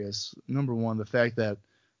hilarious. Number one, the fact that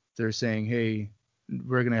they're saying, hey,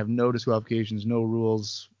 we're going to have no disqualifications, no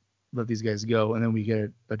rules, let these guys go, and then we get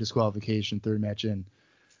a disqualification third match in.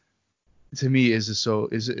 To me,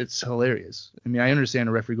 it's hilarious. I mean, I understand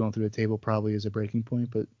a referee going through a table probably is a breaking point,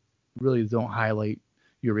 but really don't highlight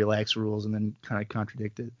your relaxed rules and then kind of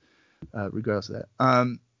contradict it, regardless of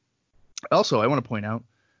that. Also, I want to point out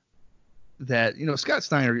that, Scott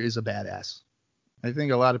Steiner is a badass. I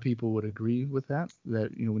think a lot of people would agree with that,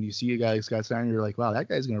 when you see a guy like Scott Steiner, you're like, wow, that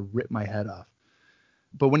guy's going to rip my head off.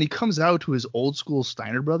 But when he comes out to his old school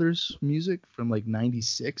Steiner Brothers music from like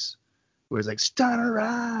 96, where it's like Steiner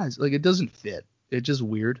Rise, like it doesn't fit. It's just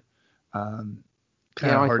weird. Kind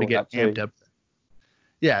of hard to get amped up.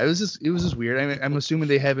 Yeah, it was just weird. I mean, I'm assuming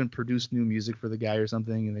they haven't produced new music for the guy or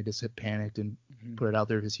something, and they just had panicked and put it out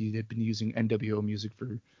there because he had been using NWO music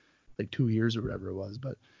for like 2 years or whatever it was.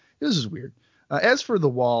 But it was just weird. As for the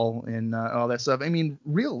Wall and all that stuff, I mean,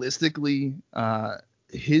 realistically,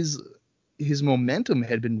 his momentum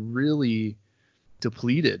had been really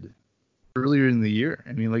depleted earlier in the year.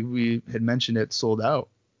 I mean, like we had mentioned, it sold out,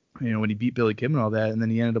 when he beat Billy Kim and all that, and then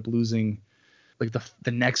he ended up losing like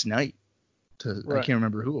the next night to, right. I can't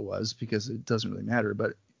remember who it was because it doesn't really matter,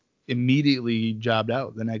 but immediately jobbed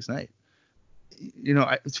out the next night.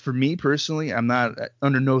 For me personally, I'm not,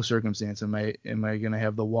 under no circumstance am I going to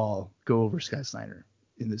have the Wall go over Scott Steiner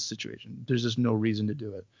in this situation. There's just no reason to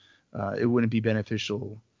do it. It wouldn't be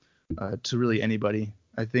beneficial to really anybody.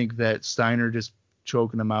 I think that Steiner just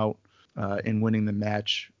choking him out and winning the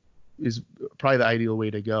match is probably the ideal way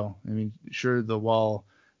to go. I mean, sure, the Wall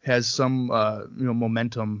has some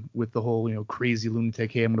momentum with the whole crazy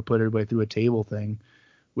lunatic, hey, I'm going to put everybody through a table thing,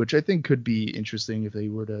 which I think could be interesting if they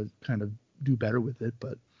were to kind of do better with it.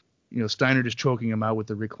 But Steiner just choking him out with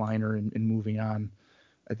the recliner and moving on,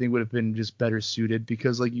 I think would have been just better suited,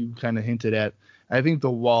 because like you kind of hinted at, I think the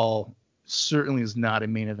Wall certainly is not a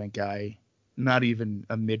main event guy, not even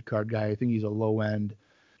a mid-card guy. I think he's a low end.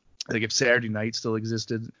 Like if Saturday Night still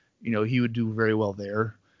existed, he would do very well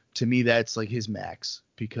there. To me, that's like his max,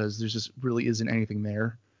 because there's just really isn't anything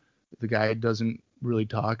there. The guy doesn't really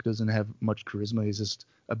talk, doesn't have much charisma. He's just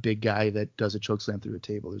a big guy that does a chokeslam through a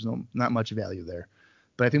table. There's not much value there.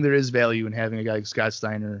 But I think there is value in having a guy like Scott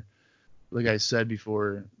Steiner, like I said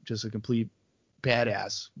before, just a complete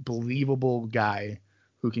badass, believable guy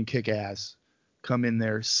who can kick ass, come in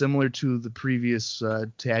there, similar to the previous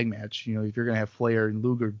tag match. If you're going to have Flair and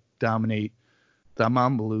Luger dominate the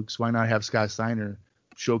Mamba Lukes, why not have Scott Steiner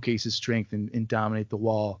showcase his strength and dominate the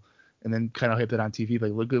Wall, and then kind of hype it on TV?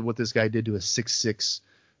 Like, look at what this guy did to a 6'6"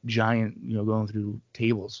 giant, going through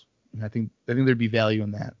tables. And I think there'd be value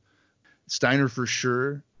in that. Steiner for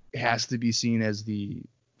sure has to be seen as the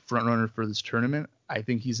front runner for this tournament. I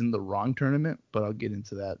think he's in the wrong tournament, but I'll get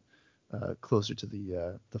into that closer to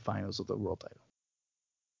the finals of the world title.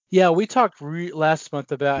 Yeah, we talked last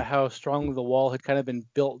month about how strongly the Wall had kind of been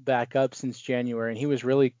built back up since January, and he was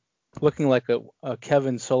really looking like a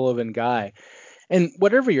Kevin Sullivan guy. And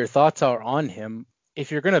whatever your thoughts are on him,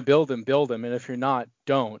 if you're going to build him, and if you're not,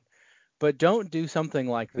 don't. But don't do something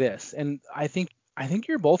like this. And I think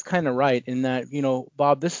you're both kind of right in that,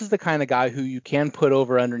 Bob, this is the kind of guy who you can put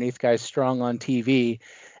over underneath guys strong on TV,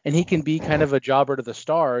 and he can be kind of a jobber to the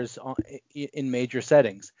stars in major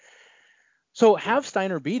settings. So have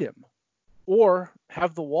Steiner beat him, or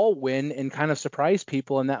have the Wall win and kind of surprise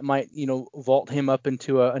people, and that might, vault him up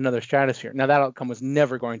into another stratosphere. Now, that outcome was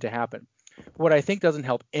never going to happen. What I think doesn't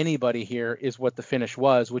help anybody here is what the finish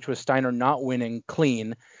was, which was Steiner not winning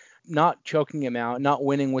clean, not choking him out, not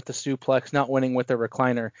winning with the suplex, not winning with the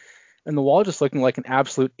recliner, and the Wall just looking like an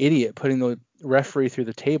absolute idiot, putting the referee through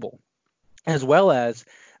the table, as well as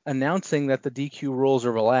announcing that the DQ rules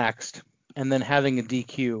are relaxed and then having a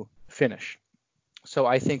DQ finish. So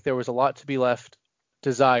I think there was a lot to be left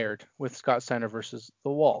desired with Scott Steiner versus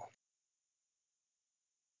the Wall.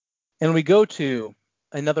 And we go to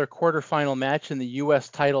another quarterfinal match in the U.S.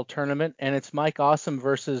 title tournament, and it's Mike Awesome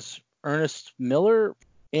versus Ernest Miller,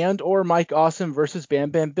 and or Mike Awesome versus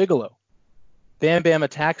Bam Bam Bigelow. Bam Bam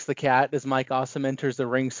attacks the Cat as Mike Awesome enters the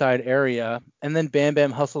ringside area, and then Bam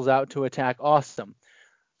Bam hustles out to attack Awesome.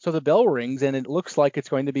 So the bell rings, and it looks like it's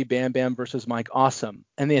going to be Bam Bam versus Mike Awesome,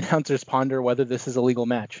 and the announcers ponder whether this is a legal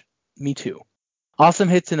match. Me too. Awesome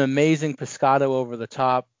hits an amazing pescado over the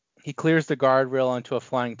top. He clears the guardrail onto a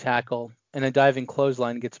flying tackle, and a diving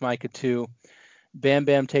clothesline gets Mike a 2. Bam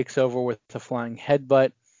Bam takes over with a flying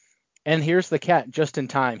headbutt, and here's the Cat just in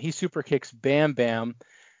time. He super kicks Bam Bam,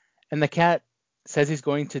 and the Cat says he's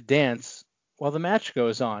going to dance while the match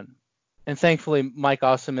goes on. And thankfully, Mike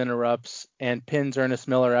Awesome interrupts and pins Ernest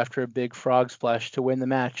Miller after a big frog splash to win the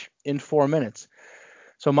match in 4 minutes.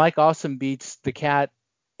 So Mike Awesome beats the Cat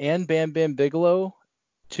and Bam Bam Bigelow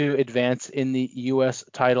to advance in the U.S.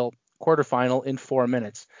 title quarterfinal in 4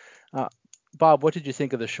 minutes. Bob, what did you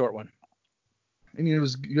think of the short one? I mean, it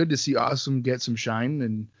was good to see Awesome get some shine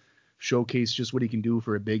and showcase just what he can do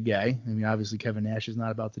for a big guy. I mean, obviously Kevin Nash is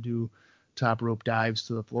not about to do top rope dives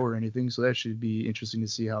to the floor or anything, so that should be interesting to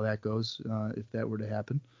see how that goes if that were to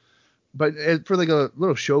happen. But for like a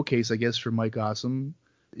little showcase, I guess, for Mike Awesome,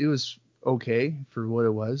 it was okay for what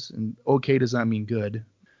it was, and okay does not mean good.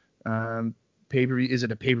 Pay-per-view, is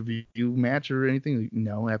it a pay-per-view match or anything?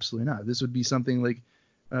 No, absolutely not. This would be something like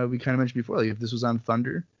we kind of mentioned before. Like if this was on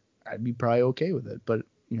Thunder, I'd be probably okay with it. But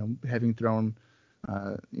having thrown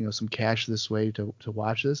some cash this way to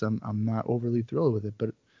watch this, I'm not overly thrilled with it.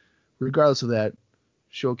 But regardless of that,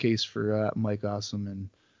 showcase for Mike Awesome, and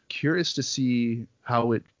curious to see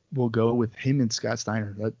how it will go with him and Scott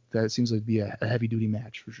Steiner. That seems like to be a heavy-duty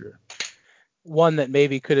match for sure. One that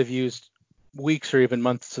maybe could have used weeks or even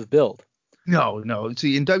months of build. No.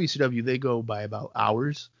 See, in WCW, they go by about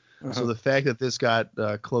hours. Uh-huh. So the fact that this got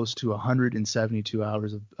close to 172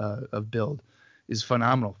 hours of build is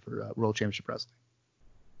phenomenal for World Championship Wrestling.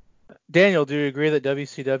 Daniel, do you agree that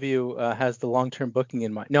WCW has the long-term booking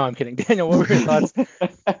in mind? No, I'm kidding. Daniel, what were your thoughts?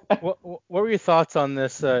 what were your thoughts on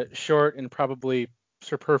this short and probably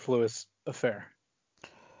superfluous affair?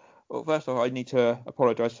 Well, first of all, I need to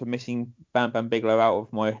apologise for missing Bam Bam Bigelow out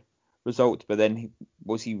of my results, but then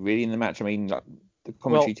was he really in the match? I mean, the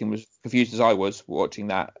commentary team was confused as I was watching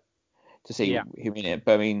that to see him in it.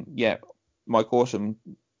 But I mean, Mike Awesome,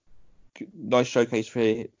 nice showcase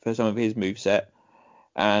for some of his moveset.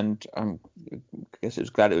 And I guess it was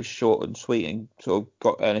glad it was short and sweet and sort of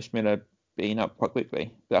got Ernest Miller beaten up quite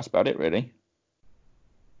quickly. But that's about it, really.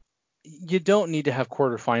 you don't need to have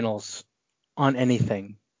quarterfinals on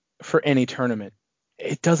anything for any tournament.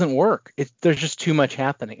 It doesn't work. There's just too much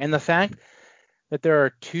happening. And the fact that there are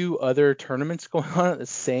 2 other tournaments going on at the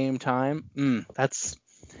same time, that's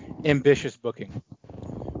ambitious booking.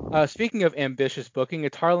 Speaking of ambitious booking,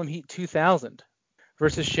 it's Harlem Heat 2000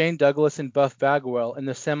 versus Shane Douglas and Buff Bagwell in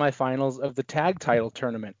the semifinals of the tag title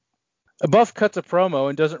tournament. Buff cuts a promo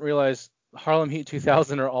and doesn't realize Harlem Heat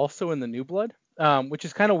 2000 are also in the New Blood, which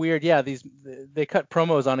is kind of weird. Yeah, they cut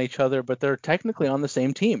promos on each other, but they're technically on the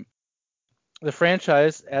same team. The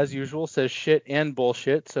franchise, as usual, says shit and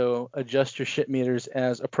bullshit, so adjust your shit meters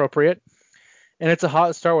as appropriate. And it's a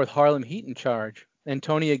hot start with Harlem Heat in charge. And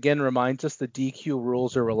Tony again reminds us the DQ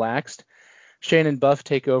rules are relaxed. Shane and Buff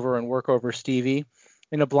take over and work over Stevie.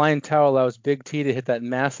 And a blind towel allows Big T to hit that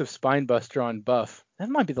massive spine buster on Buff. That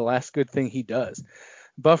might be the last good thing he does.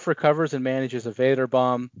 Buff recovers and manages a Vader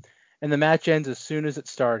bomb. And the match ends as soon as it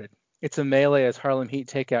started. It's a melee as Harlem Heat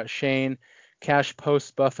take out Shane. Cash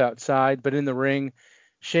posts Buff outside, but in the ring,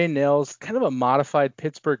 Shane nails kind of a modified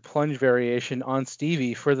Pittsburgh plunge variation on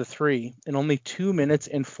Stevie for the 3 in only 2 minutes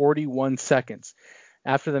and 41 seconds.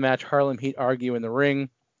 After the match, Harlem Heat argue in the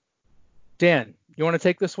ring. Dan, you want to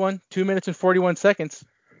take this one? 2 minutes and 41 seconds.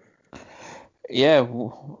 Yeah,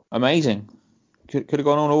 amazing. Could have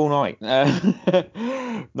gone on all night.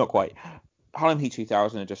 Not quite. Harlem Heat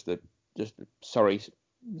 2000 are just a sorry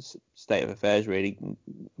state of affairs, really. I'm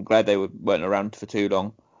glad they weren't around for too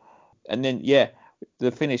long. And then,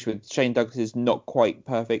 the finish with Shane Douglas's not quite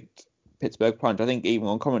perfect Pittsburgh plunge. I think even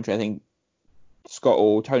on commentary, I think Scott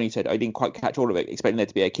or Tony said I didn't quite catch all of it, expecting there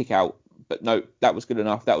to be a kick out. But no, that was good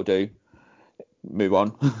enough. That'll do. Move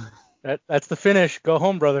on. That's the finish. Go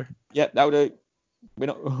home, brother. Yep, that'll do. We're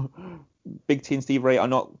not. Big T and Steve Ray are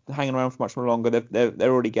not hanging around for much more longer.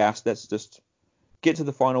 They're already gassed. Let's just get to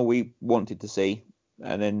the final we wanted to see,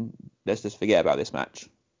 and then let's just forget about this match.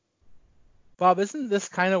 Bob, isn't this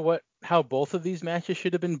kind of how both of these matches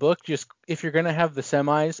should have been booked? Just if you're going to have the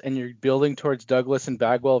semis and you're building towards Douglas and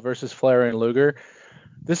Bagwell versus Flair and Luger,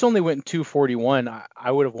 this only went 2:41.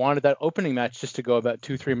 I would have wanted that opening match just to go about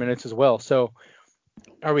 2-3 minutes as well. So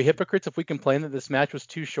are we hypocrites if we complain that this match was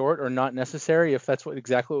too short or not necessary if that's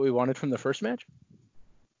exactly what we wanted from the first match?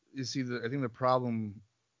 You see, I think the problem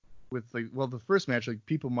with the first match,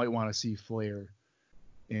 people might want to see Flair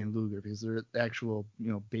and Luger because they're actual,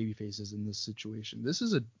 baby faces in this situation. This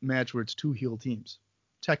is a match where it's 2 heel teams,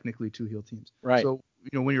 technically 2 heel teams. Right. So,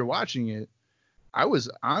 when you're watching it, I was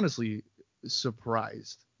honestly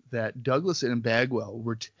surprised that Douglas and Bagwell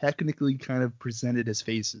were technically kind of presented as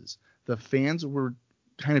faces. The fans were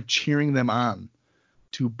kind of cheering them on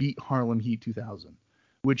to beat Harlem Heat 2000,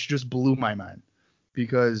 which just blew my mind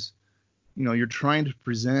because, you're trying to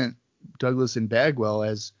present Douglas and Bagwell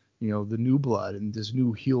as, the new blood and this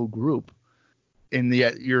new heel group. And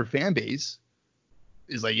yet your fan base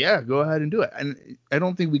is like, yeah, go ahead and do it. And I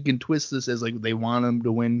don't think we can twist this as they want them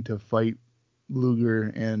to win to fight Luger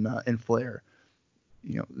and Flair.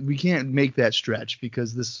 We can't make that stretch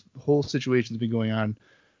because this whole situation's been going on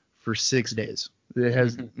for 6 days. It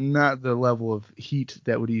has not the level of heat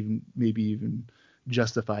that would even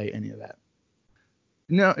justify any of that.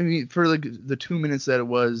 No, I mean, for the 2 minutes that it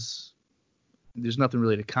was, there's nothing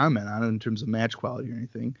really to comment on in terms of match quality or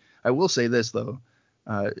anything. I will say this, though.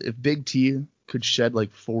 If Big T could shed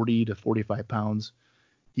 40 to 45 pounds,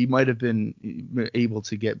 he might have been able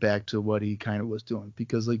to get back to what he kind of was doing.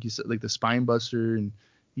 Because, like you said, the spine buster, and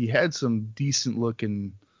he had some decent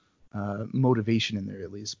looking motivation in there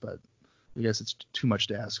at least. But I guess it's too much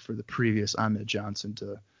to ask for the previous Ahmed Johnson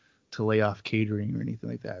to lay off catering or anything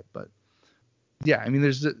like that. But yeah, I mean,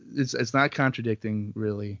 it's not contradicting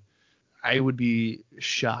really. I would be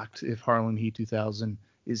shocked if Harlem Heat 2000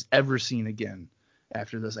 is ever seen again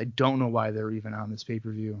after this. I don't know why they're even on this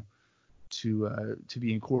pay-per-view to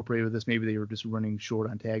be incorporated with this. Maybe they were just running short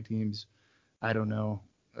on tag teams. I don't know.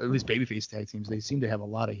 At least babyface tag teams. They seem to have a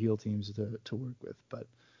lot of heel teams to work with. But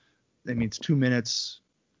I mean, it's 2 minutes.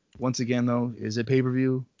 Once again, though, is it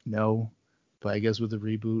pay-per-view? No. But I guess with the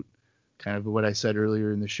reboot, kind of what I said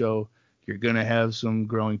earlier in the show, you're going to have some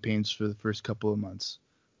growing pains for the first couple of months.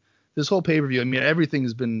 This whole pay-per-view, I mean, everything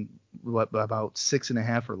has been about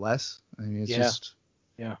 6.5 or less. I mean, it's just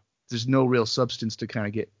there's no real substance to kind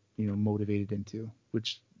of get motivated into,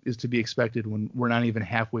 which is to be expected when we're not even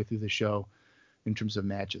halfway through the show in terms of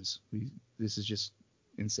matches. This is just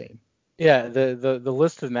insane. Yeah, the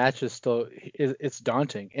list of matches still it's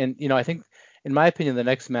daunting, and I think in my opinion the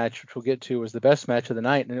next match, which we'll get to, was the best match of the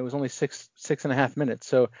night, and it was only 6.5 minutes.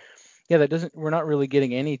 So yeah, we're not really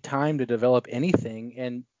getting any time to develop anything,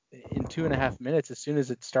 and in 2.5 minutes, as soon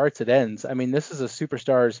as it starts, it ends. I mean, this is a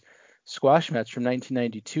superstars squash match from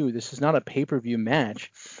 1992. This is not a pay-per-view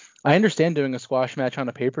match. I understand doing a squash match on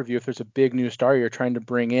a pay-per-view if there's a big new star you're trying to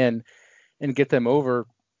bring in and get them over.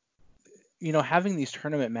 You know, having these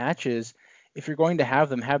tournament matches, if you're going to have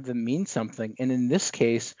them mean something. And in this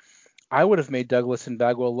case, I would have made Douglas and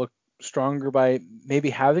Bagwell look stronger by maybe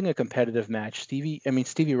having a competitive match. Stevie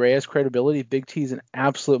Reyes credibility, Big T's an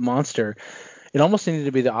absolute monster. It almost needed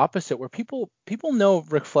to be the opposite, where people know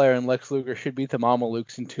Ric Flair and Lex Luger should beat the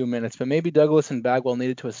Mamalukes in 2 minutes, but maybe Douglas and Bagwell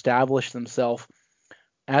needed to establish themselves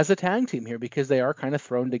as a tag team here because they are kind of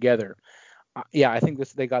thrown together. I think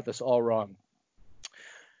they got this all wrong.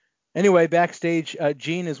 Anyway, backstage,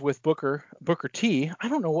 Gene is with Booker T. I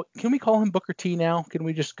don't know, can we call him Booker T now? Can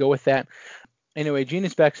we just go with that? Anyway, Gene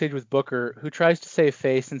is backstage with Booker, who tries to save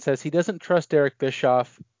face and says he doesn't trust Eric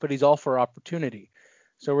Bischoff, but he's all for opportunity.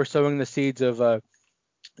 So we're sowing the seeds of a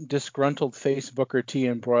disgruntled face Booker T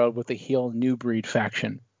embroiled with a heel New Breed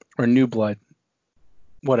faction, or New Blood,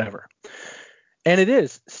 whatever. And it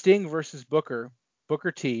is Sting versus Booker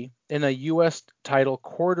T in a U.S. title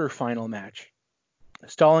quarterfinal match.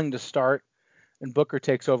 Stalling to start, and Booker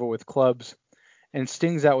takes over with clubs, and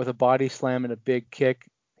Sting's out with a body slam and a big kick.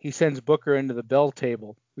 He sends Booker into the bell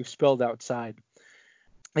table. We've spilled outside.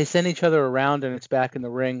 They send each other around, and it's back in the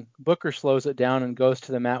ring. Booker slows it down and goes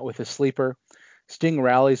to the mat with a sleeper. Sting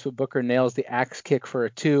rallies, but Booker nails the axe kick for a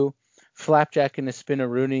 2. Flapjack and a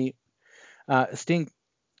spin-a-rooney. Sting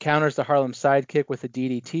counters the Harlem sidekick with a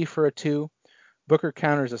DDT for a 2. Booker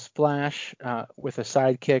counters a splash with a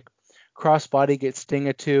sidekick. Crossbody gets Sting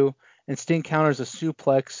a 2, and Sting counters a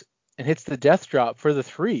suplex and hits the death drop for the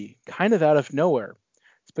 3, kind of out of nowhere.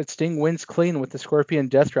 But Sting wins clean with the Scorpion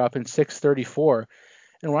death drop in 6:34,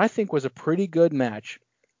 and what I think was a pretty good match.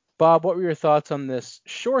 Bob, what were your thoughts on this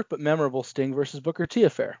short but memorable Sting versus Booker T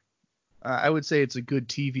affair? I would say it's a good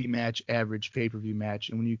TV match, average pay-per-view match,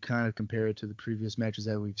 and when you kind of compare it to the previous matches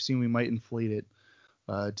that we've seen, we might inflate it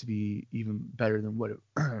to be even better than what it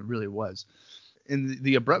really was. And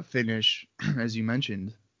the abrupt finish, as you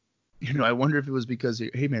mentioned, you know, I wonder if it was because,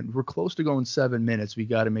 hey man, we're close to going 7 minutes. We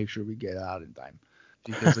got to make sure we get out in time,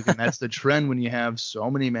 because again, that's the trend when you have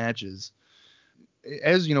so many matches.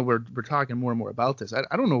 As you know, we're talking more and more about this.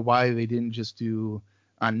 I don't know why they didn't just do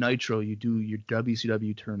on Nitro. You do your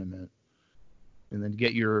WCW tournament, and then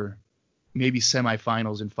get your maybe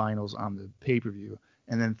semifinals and finals on the pay-per-view,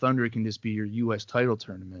 and then Thunder can just be your U.S. title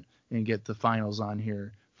tournament and get the finals on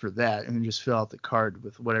here for that, and then just fill out the card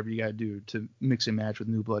with whatever you got to do to mix and match with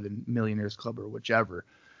New Blood and Millionaires Club or whichever.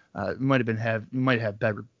 You might have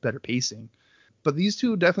better pacing, but these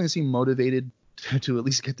two definitely seem motivated to at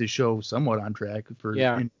least get the show somewhat on track for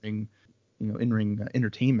in-ring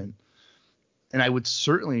entertainment. And I would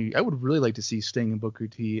really like to see Sting and Booker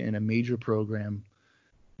T in a major program.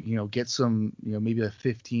 You know, get some, maybe a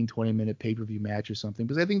 15-20 minute pay-per-view match or something,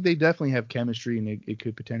 because I think they definitely have chemistry, and it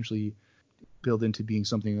could potentially build into being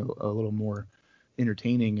something a little more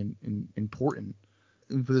entertaining and important.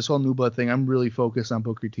 And for this whole New Blood thing, I'm really focused on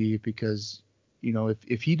Booker T, because,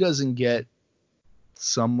 if he doesn't get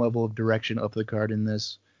some level of direction up the card in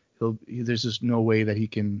this, there's just no way that he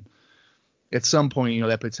can. At some point,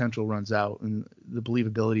 that potential runs out, and the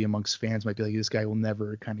believability amongst fans might be like, this guy will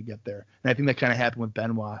never kind of get there. And I think that kind of happened with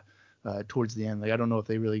Benoit towards the end. Like, I don't know if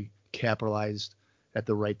they really capitalized at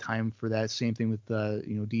the right time for that. Same thing with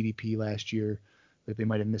DDP last year. Like, they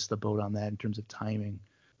might have missed the boat on that in terms of timing.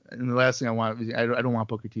 And the last thing I don't want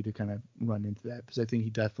Booker T to kind of run into that, because I think he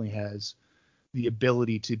definitely has the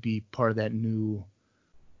ability to be part of that new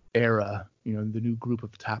era, the new group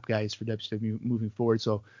of top guys for WWE moving forward.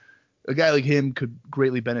 So a guy like him could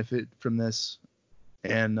greatly benefit from this.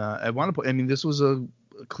 And this was a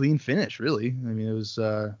clean finish, really. I mean, it was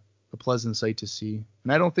a pleasant sight to see.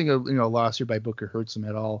 And I don't think a loss here by Booker hurts him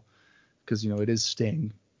at all, because it is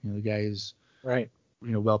Sting. The guy is right.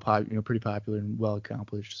 Pretty popular and well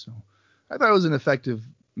accomplished. So I thought it was an effective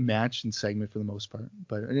match and segment for the most part.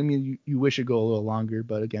 But I mean, you wish it go a little longer,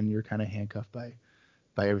 but again, you're kind of handcuffed by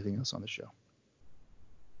everything else on the show.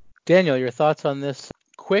 Daniel, your thoughts on this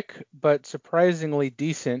quick but surprisingly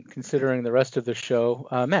decent, considering the rest of the show,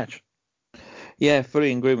 match? Yeah,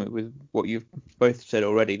 fully in agreement with what you've both said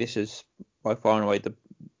already. This is by far and away the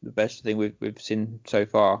best thing we've seen so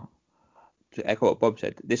far. To echo what Bob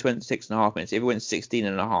said, this went 6.5 minutes. If it went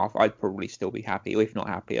 16.5, I'd probably still be happy, or if not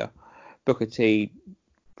happier. Booker T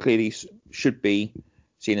clearly should be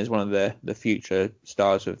seen as one of the future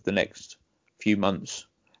stars of the next few months,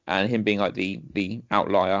 and him being like the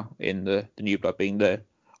outlier in the New Blood, being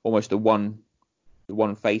almost the one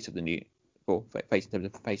face of the new, or face in terms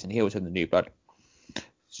of face and heels of the New Blood,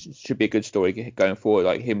 should be a good story going forward.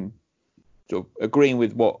 Like him sort of agreeing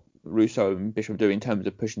with what Russo and Bischoff do in terms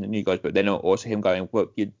of pushing the new guys, but then also him going,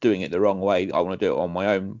 well, you're doing it the wrong way. I want to do it on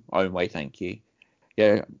my own way. Thank you.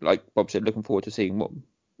 Yeah, like Bob said, looking forward to seeing what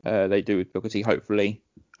they do with Booker T. Hopefully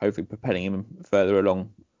propelling him further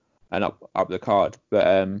along and up the card.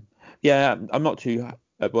 But yeah, I'm not too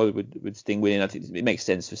bothered with Sting winning. I think it makes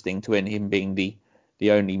sense for Sting to win, him being the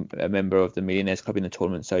only member of the Millionaires Club in the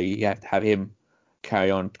tournament. So you have to have him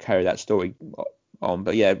carry that story on.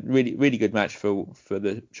 But yeah, really, really good match for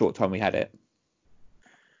the short time we had it.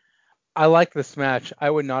 I like this match. I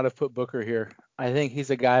would not have put Booker here. I think he's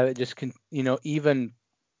a guy that just can, even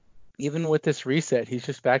with this reset, he's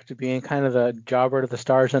just back to being kind of the jobber to the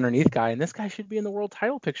stars underneath guy. And this guy should be in the world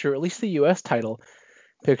title picture, at least the U.S. title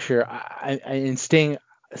picture. And Sting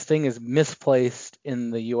is misplaced in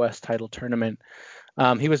the U.S. title tournament.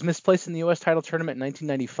 He was misplaced in the U.S. title tournament in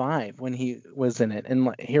 1995 when he was in it.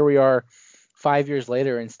 And here we are 5 years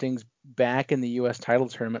later, and Sting's back in the U.S. title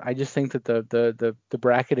tournament. I just think that the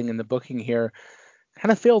bracketing and the booking here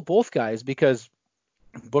kind of failed both guys, because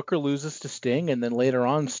Booker loses to Sting, and then later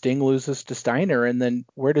on Sting loses to Steiner, and then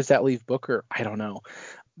where does that leave Booker? I don't know.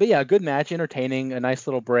 But yeah, good match, entertaining, a nice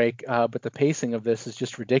little break. But the pacing of this is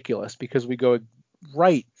just ridiculous, because we go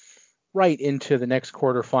right into the next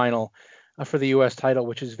quarterfinal for the U.S. title,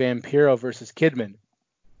 which is Vampiro versus Kidman.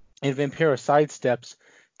 And Vampiro sidesteps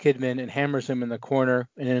Kidman and hammers him in the corner,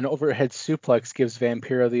 and an overhead suplex gives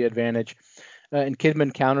Vampiro the advantage. And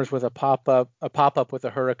Kidman counters with a pop-up with a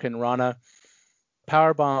Hurricane Rana.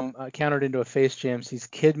 Powerbomb countered into a face jam sees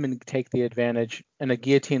Kidman take the advantage, and a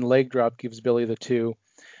guillotine leg drop gives Billy the 2.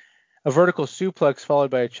 A vertical suplex followed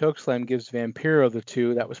by a chokeslam gives Vampiro the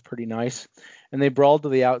 2. That was pretty nice. And they brawl to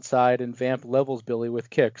the outside, and Vamp levels Billy with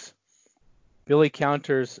kicks. Billy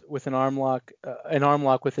counters with an arm lock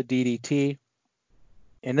with a DDT.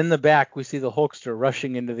 And in the back, we see the Hulkster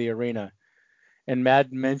rushing into the arena. And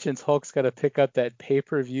Madden mentions Hulk's got to pick up that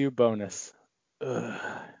pay-per-view bonus. Ugh.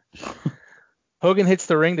 Hogan hits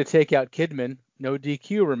the ring to take out Kidman. No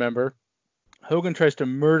DQ, remember. Hogan tries to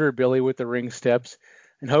murder Billy with the ring steps,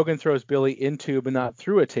 and Hogan throws Billy into but not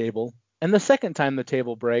through a table. And the second time the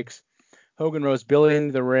table breaks, Hogan rolls Billy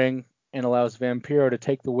into the ring and allows Vampiro to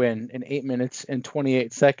take the win in 8 minutes and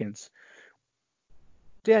 28 seconds.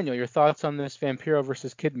 Daniel, your thoughts on this Vampiro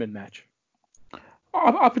versus Kidman match?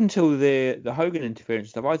 Up until the Hogan interference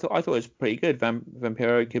stuff, I thought it was pretty good.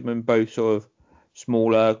 Vampiro, Kidman, both sort of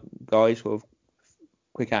smaller guys, sort of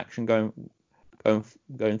quick action going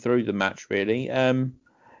through the match, really.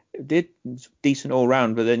 It did decent all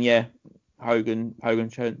round, but then Hogan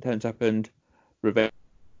turns up and revenge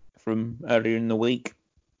from earlier in the week,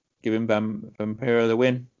 giving Vampiro the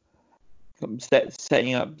win.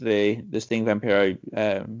 Setting up the Sting Vampiro.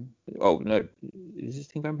 Is this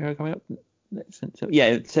Sting Vampiro coming up?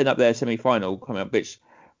 Yeah, setting up their semi-final coming up, which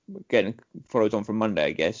getting follows on from Monday,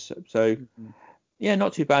 I guess. So. Mm-hmm. Yeah,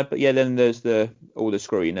 not too bad, but yeah, then there's all the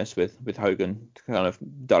screwiness with Hogan to kind of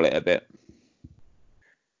dull it a bit.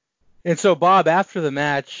 And so, Bob, after the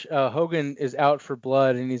match, Hogan is out for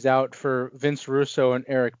blood, and he's out for Vince Russo and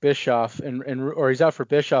Eric Bischoff, or he's out for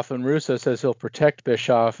Bischoff, and Russo says he'll protect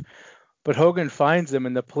Bischoff, but Hogan finds him,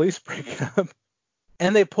 and the police break it up,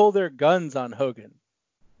 and they pull their guns on Hogan.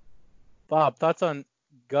 Bob, thoughts on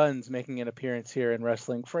guns making an appearance here in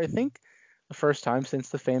wrestling for, I think, the first time since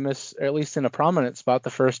the famous, or at least in a prominent spot, the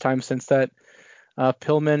first time since that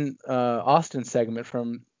Pillman Austin segment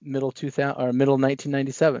from middle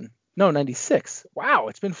 1997. No, 96. Wow,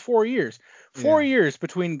 it's been 4 years. 4 years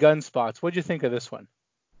between gun spots. What'd you think of this one?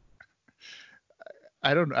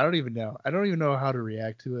 I don't even know. I don't even know how to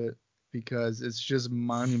react to it, because it's just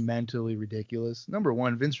monumentally ridiculous. Number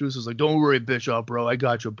one, Vince Russo's like, "Don't worry, Bischoff, bro. I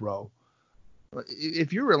got you, bro."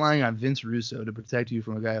 If you're relying on Vince Russo to protect you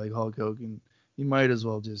from a guy like Hulk Hogan, you might as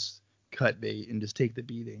well just cut bait and just take the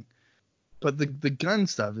beating. But the gun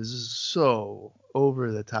stuff is just so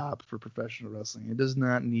over the top for professional wrestling. It does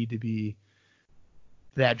not need to be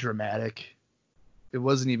that dramatic. It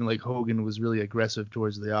wasn't even like Hogan was really aggressive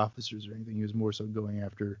towards the officers or anything. He was more so going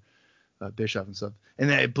after Bischoff and stuff.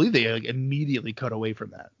 And I believe they immediately cut away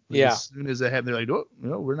from that. As soon as that happened, they're like, "Oh,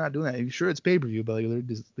 no, we're not doing that." I'm sure it's pay-per-view, but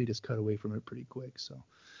they just cut away from it pretty quick. So,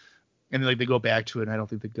 and they go back to it, and I don't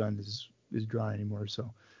think the gun is drawn anymore.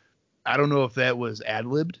 So, I don't know if that was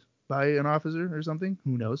ad-libbed by an officer or something.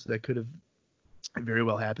 Who knows? That could have very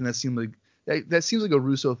well happened. That seems like a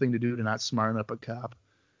Russo thing to do, to not smart up a cop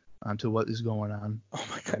onto what is going on. Oh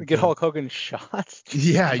my God! Get Hulk Hogan shot.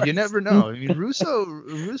 Yeah, you never know. I mean,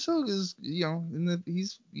 Russo is,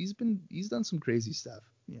 he's done some crazy stuff,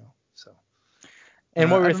 So.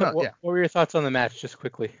 And what were your thoughts on the match, just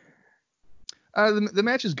quickly? The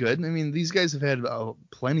match is good. I mean, these guys have had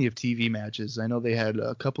plenty of TV matches. I know they had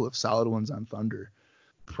a couple of solid ones on Thunder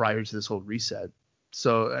prior to this whole reset.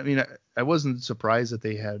 So, I mean, I wasn't surprised that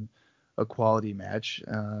they had a quality match.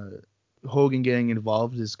 Hogan getting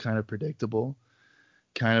involved is kind of predictable.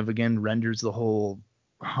 Kind of, again, renders the whole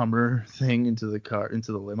Hummer thing into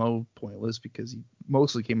the limo pointless because he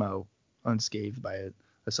mostly came out unscathed by it,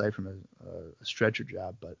 aside from a stretcher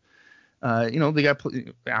job. But they got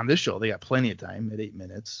on this show, they got plenty of time at 8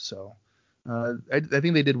 minutes. So I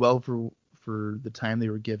think they did well for the time they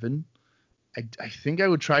were given. I think I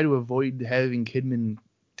would try to avoid having Kidman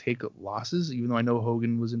take losses, even though I know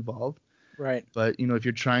Hogan was involved. Right. But, if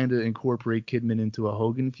you're trying to incorporate Kidman into a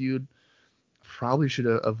Hogan feud, probably should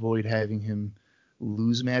avoid having him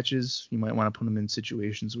lose matches. You might want to put him in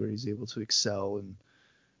situations where he's able to excel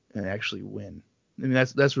and actually win. I mean,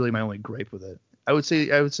 that's really my only gripe with it. I would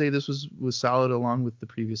say this was solid along with the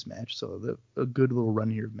previous match. So a good little run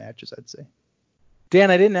here of matches, I'd say. Dan,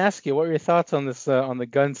 I didn't ask you, what were your thoughts on this on the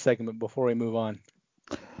gun segment before we move on?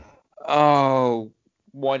 Oh,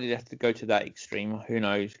 why did it have to go to that extreme? Who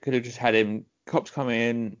knows? Could have just had cops come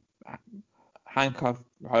in, handcuff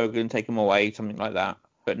Hogan, take him away, something like that.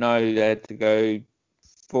 But no, they had to go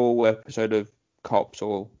full episode of Cops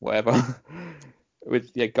or whatever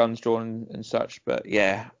with guns drawn and such. But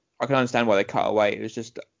yeah, I can understand why they cut away. It was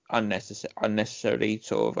just unnecessarily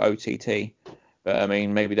sort of OTT. But I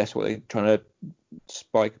mean, maybe that's what they're trying to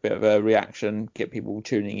spike a bit of a reaction, get people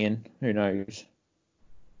tuning in. Who knows?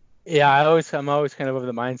 Yeah, I'm always kind of of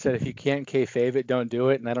the mindset, if you can't kayfabe it, don't do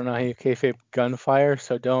it. And I don't know how you kayfabe gunfire,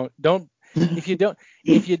 so don't. If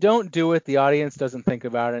you don't do it, the audience doesn't think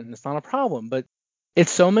about it, and it's not a problem. But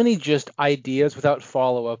it's so many just ideas without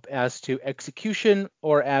follow-up as to execution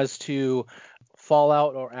or as to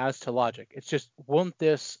fallout or as to logic. It's just, won't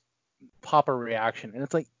this pop a reaction? And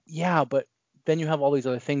it's like, yeah, but then you have all these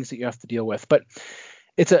other things that you have to deal with. But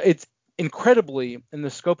it's incredibly, in the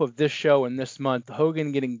scope of this show and this month,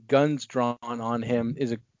 Hogan getting guns drawn on him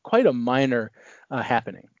is quite a minor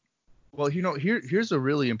happening. Well, here's a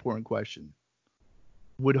really important question.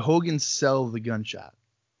 Would Hogan sell the gunshot?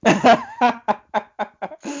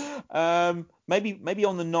 Maybe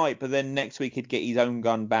on the night, but then next week he'd get his own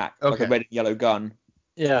gun back, okay. Like a red and yellow gun.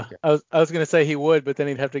 Yeah, okay. I was going to say he would, but then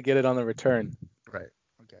he'd have to get it on the return. Right.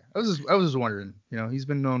 Okay. I was just wondering. He's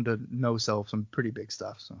been known to no-sell some pretty big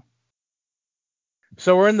stuff.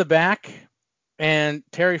 So we're in the back, and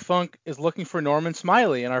Terry Funk is looking for Norman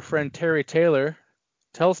Smiley, and our friend Terry Taylor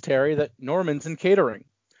tells Terry that Norman's in catering.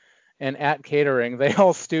 And at catering, they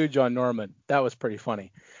all stooge on Norman. That was pretty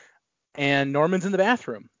funny. And Norman's in the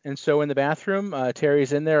bathroom. And so in the bathroom,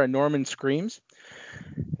 Terry's in there and Norman screams.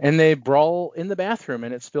 And they brawl in the bathroom,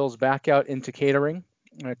 and it spills back out into catering.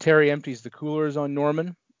 Terry empties the coolers on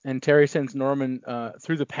Norman. And Terry sends Norman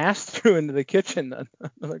through the pass-through into the kitchen.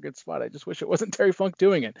 Another good spot. I just wish it wasn't Terry Funk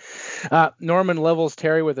doing it. Norman levels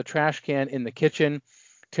Terry with a trash can in the kitchen.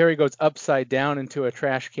 Terry goes upside down into a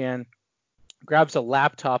trash can, grabs a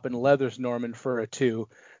laptop, and leathers Norman for a 2.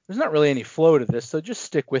 There's not really any flow to this, so just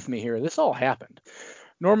stick with me here. This all happened.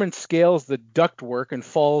 Norman scales the ductwork and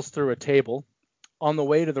falls through a table. On the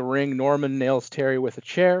way to the ring, Norman nails Terry with a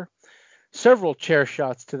chair. Several chair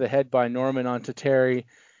shots to the head by Norman onto Terry.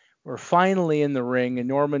 We're finally in the ring, and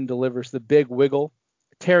Norman delivers the big wiggle.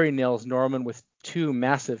 Terry nails Norman with 2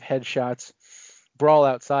 massive headshots. Brawl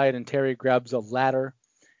outside, and Terry grabs a ladder.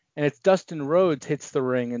 And it's Dustin Rhodes hits the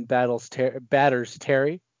ring and batters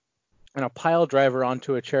Terry, and a pile driver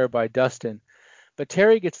onto a chair by Dustin. But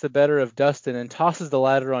Terry gets the better of Dustin and tosses the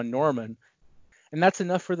ladder on Norman. And that's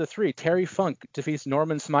enough for the 3. Terry Funk defeats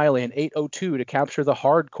Norman Smiley in 8:02 to capture the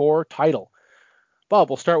Hardcore title. Bob,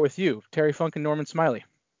 we'll start with you. Terry Funk and Norman Smiley.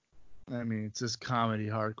 I mean, it's this comedy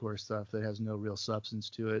hardcore stuff that has no real substance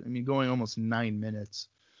to it. I mean, going almost 9 minutes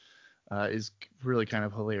is really kind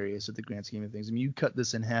of hilarious at the grand scheme of things. I mean, you cut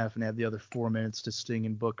this in half and add the other 4 minutes to Sting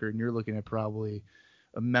and Booker, and you're looking at probably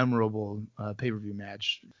a memorable pay-per-view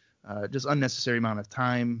match. Just unnecessary amount of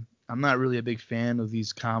time. I'm not really a big fan of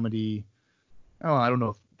these comedy. Oh, I don't know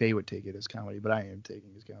if they would take it as comedy, but I am taking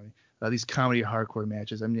it as comedy. These comedy hardcore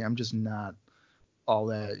matches. I mean, I'm just not all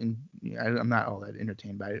that. I'm not all that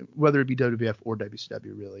entertained by it, whether it be WWF or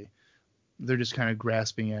WCW. Really, they're just kind of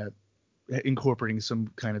grasping at incorporating some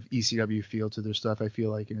kind of ECW feel to their stuff, I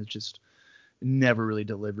feel like, and it just never really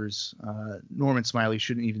delivers. Norman Smiley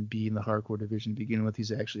shouldn't even be in the hardcore division to begin with.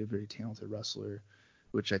 He's actually a very talented wrestler,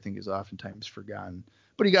 which I think is oftentimes forgotten.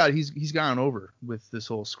 But he's gone over with this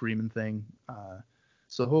whole screaming thing.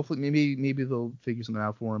 So hopefully maybe they'll figure something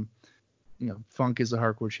out for him. Funk is the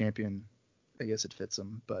hardcore champion. I guess it fits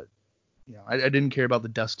him, but I didn't care about the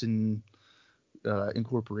Dustin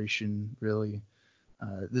incorporation, really.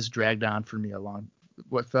 This dragged on for me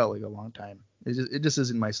what felt like a long time. It just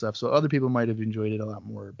isn't my stuff. So other people might have enjoyed it a lot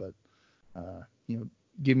more, but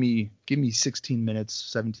give me 16 minutes,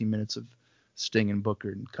 17 minutes of Sting and Booker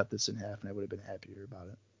and cut this in half, and I would have been happier about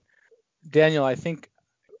it. Daniel, I think,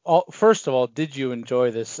 first of all, did you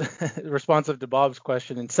enjoy this? Responsive to Bob's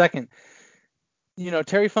question. And second,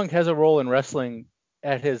 Terry Funk has a role in wrestling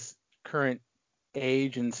at his current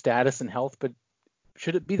age and status and health, but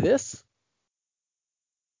should it be this?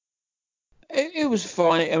 It was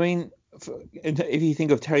fine. I mean, if you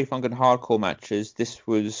think of Terry Funk and hardcore matches, this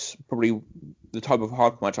was probably the type of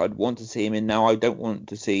hardcore match I'd want to see him in now. I don't want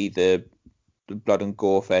to see the blood and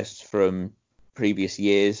gore fest from previous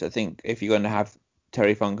years. I think if you're going to have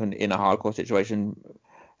Terry Funk in a hardcore situation,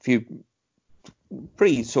 a few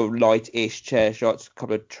pretty sort of light-ish chair shots, a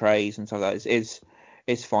couple of trays and stuff like that,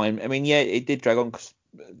 it's fine. I mean, yeah, it did drag on because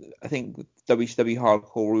I think WCW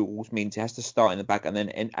hardcore rules means it has to start in the back and then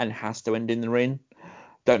and has to end in the ring.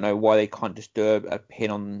 Don't know why they can't just do a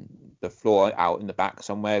pin on the floor out in the back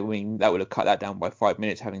somewhere. I mean, that would have cut that down by 5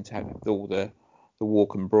 minutes, having to have all the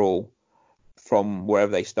walk and brawl from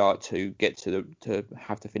wherever they start to get to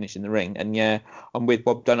have to finish in the ring. And yeah, I'm with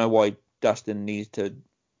Bob. Don't know why Dustin needs to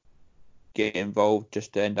get involved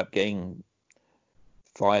just to end up getting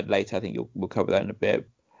fired later. I think we'll cover that in a bit.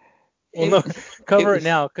 Well, cover it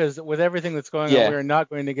now, because with everything that's going on, we're not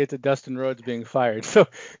going to get to Dustin Rhodes being fired. So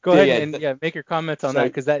go ahead and make your comments on that,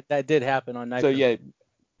 because that did happen on Nitro. So yeah,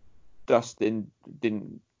 Dustin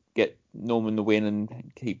didn't get Norman the win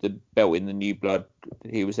and keep the belt in the New Blood.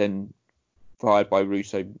 He was then fired by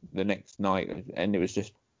Russo the next night, and it was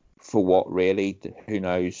just for what, really? Who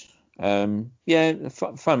knows? Yeah,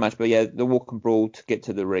 fun match, but yeah, the walk and brawl to get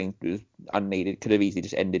to the ring was unneeded. Could have easily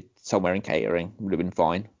just ended somewhere in catering. Would have been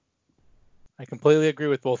fine. I completely agree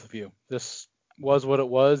with both of you. This was what it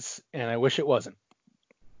was, and I wish it wasn't.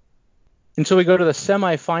 And so we go to the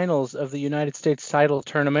semifinals of the United States title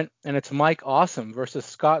tournament, and it's Mike Awesome versus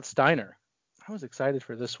Scott Steiner. I was excited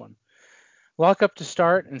for this one. Lock up to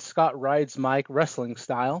start, and Scott rides Mike wrestling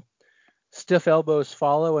style. Stiff elbows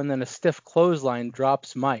follow, and then a stiff clothesline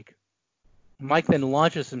drops Mike. Mike then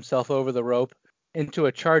launches himself over the rope into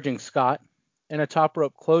a charging Scott, and a top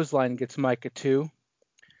rope clothesline gets Mike a 2.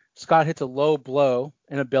 Scott hits a low blow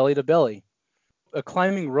and a belly-to-belly. A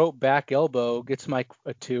climbing rope back elbow gets Mike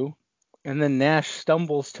a 2, and then Nash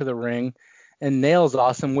stumbles to the ring and nails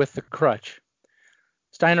Awesome with the crutch.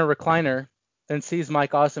 Steiner recliner then sees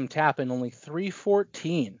Mike Awesome tap in only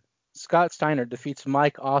 3:14. Scott Steiner defeats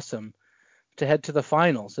Mike Awesome to head to the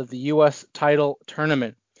finals of the U.S. title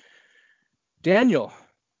tournament. Daniel,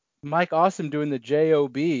 Mike Awesome doing the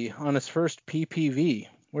JOB on his first PPV.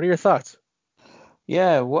 What are your thoughts?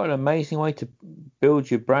 Yeah, what an amazing way to build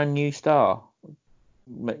your brand new star.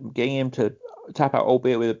 Getting him to tap out,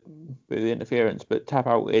 albeit with interference, but tap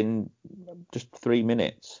out in just 3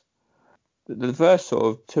 minutes. The first sort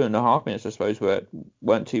of 2.5 minutes, I suppose,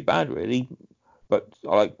 weren't too bad, really. But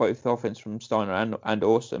I like both the offense from Steiner and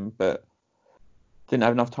Awesome, but didn't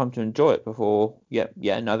have enough time to enjoy it before yet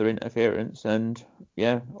another interference, and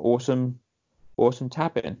awesome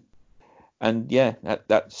tapping. And yeah,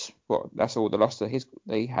 that's all the luster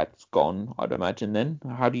they had gone, I'd imagine. Then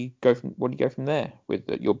what do you go from there with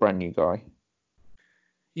your brand new guy?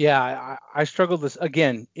 Yeah, I struggled this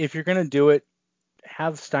again. If you're gonna do it,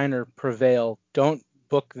 have Steiner prevail. Don't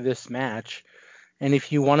book this match. And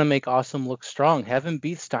if you want to make Awesome look strong, have him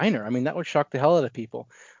beat Steiner. I mean, that would shock the hell out of people.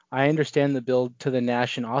 I understand the build to the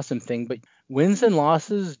Nash and Awesome thing, but wins and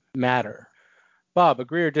losses matter. Bob,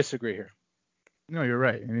 agree or disagree here? No, you're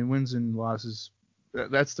right. I mean, wins and losses,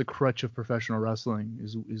 that's the crutch of professional wrestling,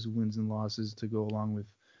 is wins and losses to go along with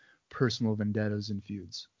personal vendettas and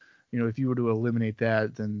feuds. If you were to eliminate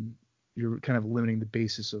that, then you're kind of eliminating the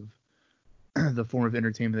basis of the form of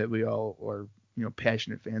entertainment that we all are,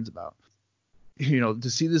 passionate fans about. To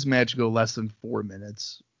see this match go less than 4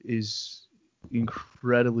 minutes is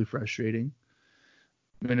incredibly frustrating,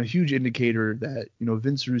 and a huge indicator that,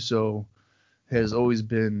 Vince Russo has always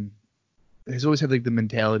had like the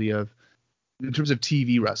mentality of, in terms of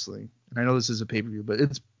TV wrestling, and I know this is a pay-per-view, but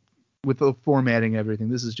it's with the formatting and everything,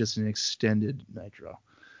 this is just an extended Nitro.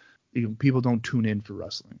 People don't tune in for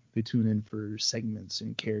wrestling. They tune in for segments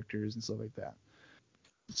and characters and stuff like that.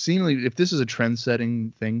 Seemingly, if this is a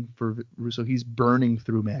trend-setting thing for Russo, he's burning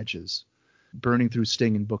through matches, burning through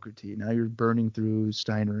Sting and Booker T. Now you're burning through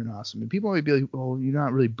Steiner and Awesome. And people might be like, well, you're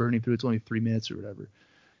not really burning through. It's only 3 minutes or whatever.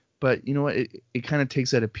 But you know what? It kind of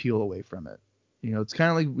takes that appeal away from it. It's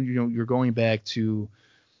kind of like, you're going back to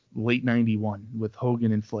late 91 with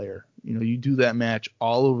Hogan and Flair. You do that match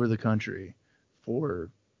all over the country for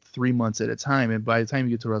 3 months at a time. And by the time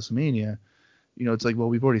you get to WrestleMania, it's like, well,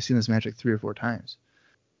 we've already seen this match like 3 or 4 times.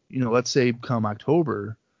 Let's say come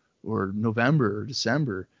October or November or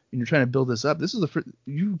December, and you're trying to build this up. This is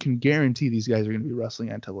you can guarantee these guys are going to be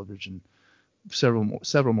wrestling on television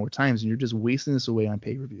several more times, and you're just wasting this away on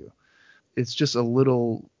pay-per-view. It's just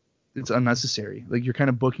it's unnecessary. Like, you're kind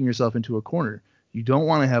of booking yourself into a corner. You don't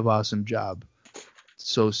want to have Awesome job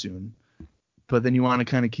so soon, but then you want to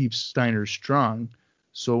kind of keep Steiner strong.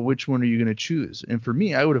 So which one are you going to choose? And for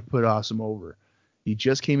me, I would have put Awesome over. He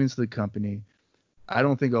just came into the company. I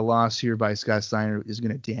don't think a loss here by Scott Steiner is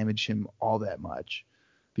going to damage him all that much,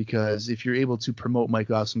 because if you're able to promote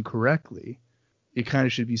Mike Awesome correctly, it kind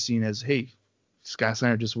of should be seen as, hey, Scott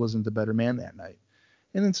Steiner just wasn't the better man that night.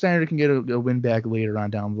 And then Steiner can get a win back later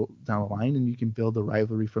on down the line, and you can build a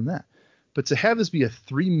rivalry from that. But to have this be a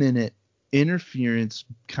 3-minute interference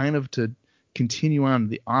kind of to continue on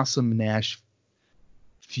the Awesome Nash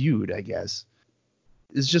feud, I guess,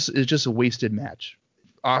 is just a wasted match.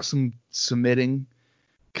 Awesome submitting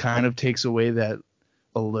kind of takes away that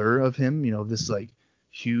allure of him, this like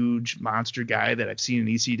huge monster guy that I've seen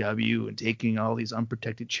in ECW and taking all these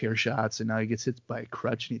unprotected chair shots, and now he gets hit by a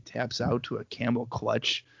crutch and he taps out to a camel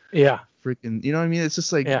clutch. Yeah. Freaking, you know what I mean? It's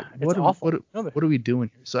just like, what are we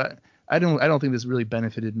doing here? So I don't think this really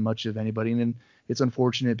benefited much of anybody, and it's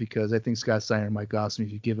unfortunate because I think Scott Steiner and Mike Awesome,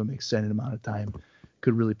 if you give them an extended amount of time,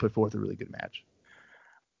 could really put forth a really good match.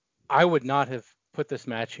 I would not have put this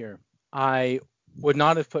match here. I would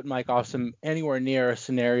not have put Mike Awesome anywhere near a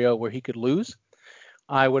scenario where he could lose.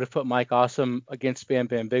 I would have put Mike Awesome against Bam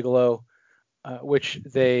Bam Bigelow, which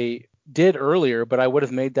they did earlier, but I would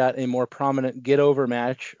have made that a more prominent get-over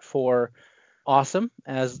match for Awesome,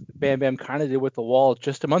 as Bam Bam kind of did with The Wall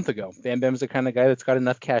just a month ago. Bam Bam's the kind of guy that's got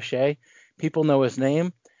enough cachet. People know his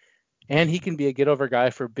name, and he can be a get-over guy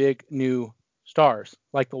for big new stars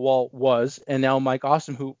like The Wall was, and now Mike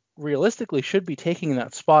Awesome, who realistically should be taking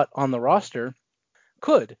that spot on the roster,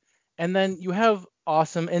 could. And then you have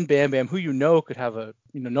Awesome and Bam Bam, who could have a,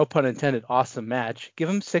 no pun intended, awesome match. Give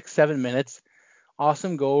him 6-7 minutes.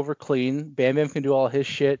 Awesome go over clean. Bam Bam can do all his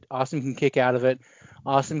shit. Awesome can kick out of it.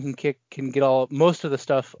 Awesome can get most of the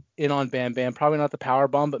stuff in on Bam Bam. Probably not the power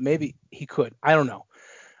bomb, but maybe he could. I don't know.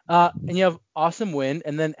 And you have Awesome win,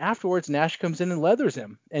 and then afterwards Nash comes in and leathers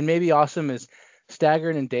him. And maybe Awesome is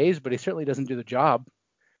staggered and dazed, but he certainly doesn't do the job.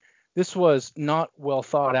 This was not well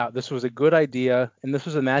thought out. This was a good idea, and this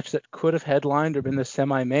was a match that could have headlined or been the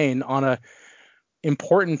semi-main on a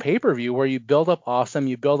important pay-per-view where you build up Awesome,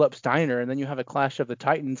 you build up Steiner, and then you have a clash of the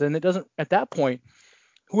Titans. And it doesn't, at that point,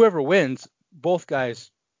 whoever wins, both guys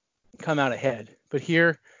come out ahead. But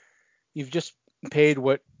here, you've just paid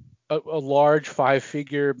what a large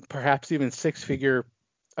 5-figure, perhaps even 6-figure,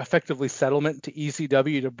 effectively settlement to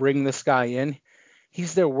ECW to bring this guy in.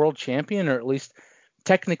 He's their world champion, or at least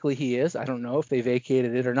technically he is. I don't know if they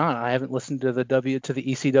vacated it or not. I haven't listened to the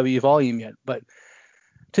ECW volume yet, but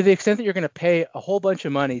to the extent that you're going to pay a whole bunch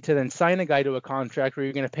of money to then sign a guy to a contract where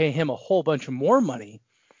you're going to pay him a whole bunch of more money,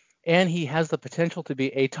 and he has the potential to be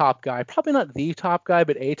a top guy, probably not the top guy,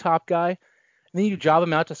 but a top guy, and then you job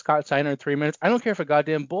him out to Scott Steiner in 3 minutes. I don't care if a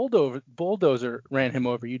goddamn bulldozer ran him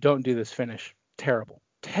over. You don't do this finish. Terrible,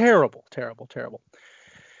 terrible, terrible, terrible.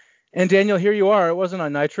 And Daniel, here you are. It wasn't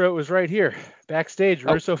on Nitro. It was right here. Backstage,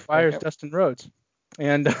 Russo fires Dustin Rhodes.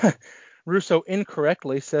 And Russo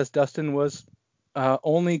incorrectly says Dustin was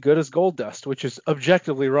only good as Goldust, which is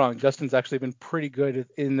objectively wrong. Dustin's actually been pretty good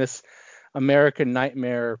in this American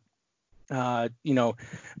Nightmare,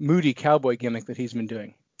 moody cowboy gimmick that he's been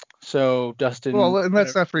doing. So Dustin. Well, and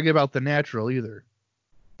let's not forget about the Natural either.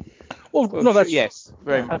 Well, no, that's yes,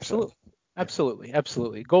 very much absolutely,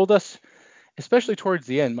 absolutely. Goldust, especially towards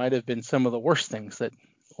the end, might have been some of the worst things that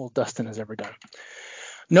old Dustin has ever done.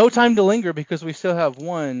 No time to linger because we still have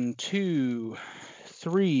 1, 2,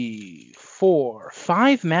 3, 4,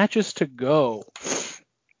 5 matches to go.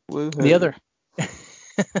 Woo-hoo. The other.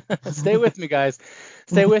 Stay with me, guys.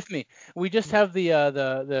 Stay with me. We just have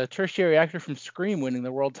the tertiary actor from Scream winning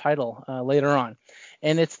the world title later on.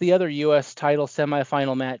 And it's the other U.S. title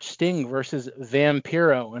semifinal match, Sting versus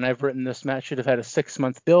Vampiro. And I've written this match should have had a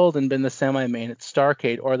 6-month build and been the semi-main at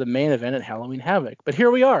Starrcade or the main event at Halloween Havoc. But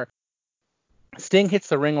here we are. Sting hits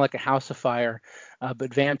the ring like a house of fire,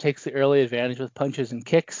 but Vamp takes the early advantage with punches and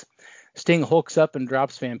kicks. Sting hulks up and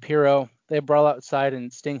drops Vampiro. They brawl outside,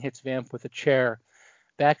 and Sting hits Vamp with a chair.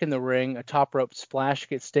 Back in the ring, a top rope splash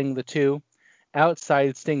gets Sting the 2.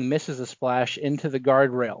 Outside, Sting misses a splash into the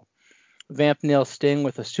guardrail. Vamp nails Sting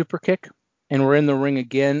with a super kick, and we're in the ring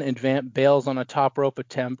again, and Vamp bails on a top rope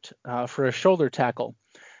attempt for a shoulder tackle.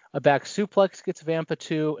 A back suplex gets Vampa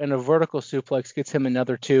 2, and a vertical suplex gets him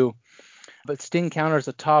another 2. But Sting counters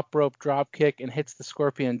a top rope drop kick and hits the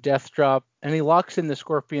Scorpion Death Drop, and he locks in the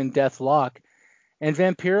Scorpion Death Lock. And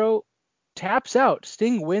Vampiro taps out.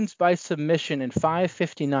 Sting wins by submission in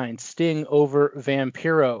 5:59. Sting over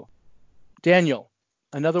Vampiro. Daniel,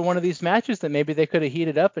 another one of these matches that maybe they could have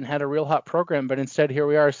heated up and had a real hot program, but instead here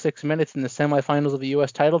we are 6 minutes in the semifinals of the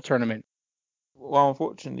U.S. title tournament. Well,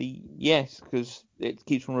 unfortunately, yes, because it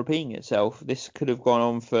keeps on repeating itself. This could have gone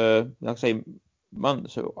on for, like I say,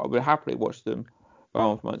 months. So I would happily watch them go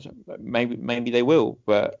on for months. Maybe they will,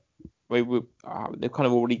 but they've kind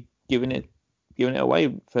of already given it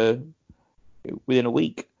away for within a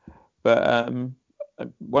week. But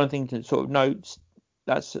one thing to sort of note,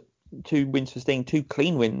 that's 2 wins for Sting, 2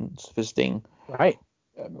 clean wins for Sting. Right.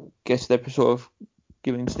 Guess they're sort of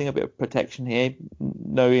giving Sting a bit of protection here.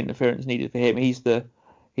 No interference needed for him. He's the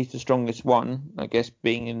strongest one, I guess,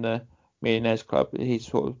 being in the Millionaires Club. He's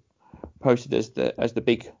sort of posted as the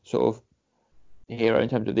big sort of hero in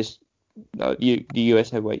terms of this the US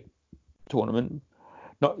heavyweight tournament.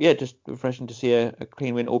 Just refreshing to see a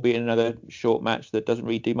clean win, albeit another short match that doesn't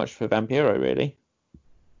really do much for Vampiro, really.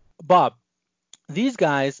 Bob, these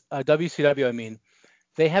guys, WCW, I mean,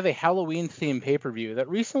 they have a Halloween-themed pay-per-view that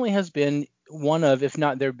recently has been one of, if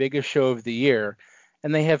not their biggest show of the year,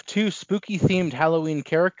 and they have 2 spooky-themed Halloween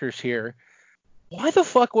characters here. Why the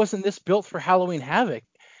fuck wasn't this built for Halloween Havoc?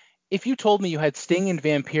 If you told me you had Sting and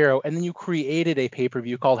Vampiro and then you created a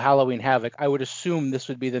pay-per-view called Halloween Havoc, I would assume this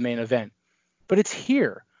would be the main event. But it's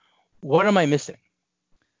here. What am I missing?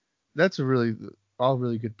 That's all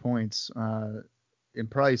really good points. And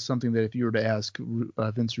probably something that if you were to ask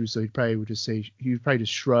Vince Russo, he'd probably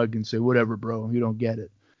just shrug and say, whatever, bro, you don't get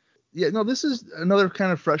it. Yeah, no, this is another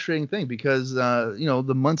kind of frustrating thing because,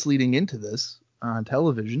 the months leading into this on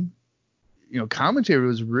television, commentary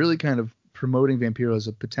was really kind of promoting Vampiro as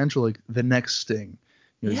a potential, like, the next Sting.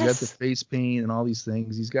 He's got the face paint and all these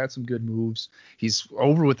things. He's got some good moves. He's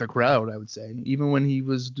over with the crowd, I would say, even when he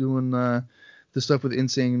was doing the stuff with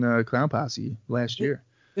Insane Clown Posse last year.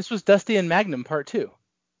 This was Dusty and Magnum Part 2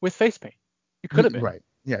 with face paint. It could have been. Right.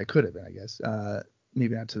 Yeah, it could have been, I guess.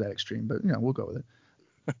 Maybe not to that extreme, but, we'll go with it.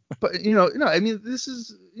 But, I mean, this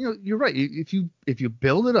is, you're right. If you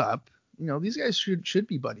build it up, these guys should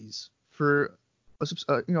be buddies for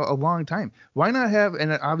a long time. Why not have,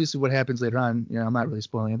 and obviously what happens later on, I'm not really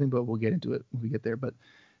spoiling anything, but we'll get into it when we get there. But,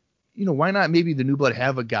 why not maybe the New Blood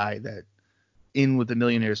have a guy that in with the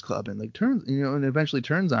Millionaires Club and like turns, and eventually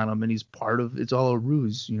turns on him and he's part of, it's all a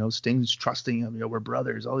ruse, Sting's trusting him, we're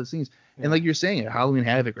brothers, all these things. Yeah. And like you're saying, at Halloween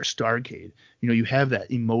Havoc or Starrcade, you have that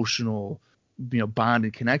emotional, bond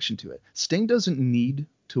and connection to it. Sting doesn't need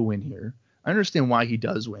to win here. I understand why he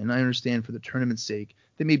does win. I understand for the tournament's sake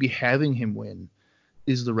that maybe having him win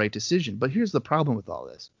is the right decision. But here's the problem with all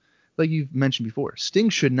this. Like you've mentioned before, Sting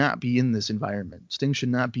should not be in this environment. Sting should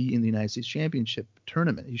not be in the United States Championship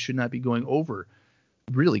tournament. He should not be going over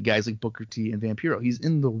really guys like Booker T and Vampiro. He's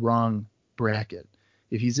in the wrong bracket.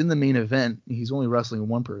 If he's in the main event, he's only wrestling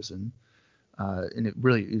one person. And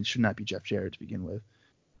it should not be Jeff Jarrett to begin with.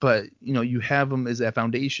 But, you have him as that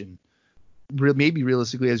foundation, maybe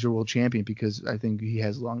realistically as your world champion, because I think he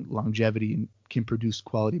has longevity and can produce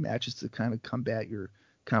quality matches to kind of combat your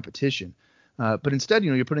competition. But instead,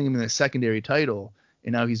 you're putting him in a secondary title,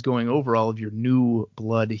 and now he's going over all of your new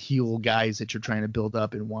blood heel guys that you're trying to build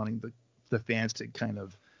up and wanting the fans to kind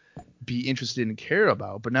of be interested and care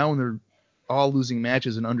about. But now when they're all losing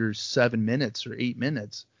matches in under 7 minutes or 8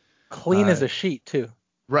 minutes. Clean as a sheet, too.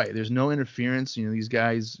 Right. There's no interference. These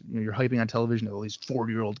guys, you're hyping on television, all these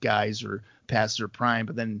 40-year-old guys are past their prime,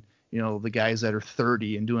 but then, the guys that are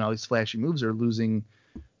 30 and doing all these flashy moves are losing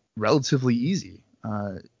relatively easy.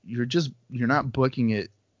 You're not booking it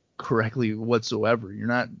correctly whatsoever. You're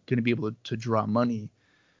not going to be able to draw money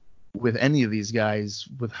with any of these guys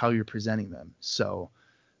with how you're presenting them. So,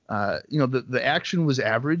 the action was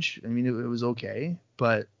average. I mean, it was okay,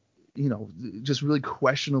 but, just really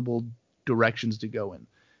questionable directions to go in,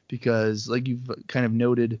 because like you've kind of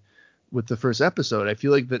noted with the first episode, I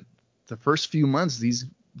feel like that the first few months,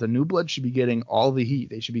 the New Blood should be getting all the heat.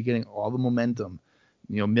 They should be getting all the momentum.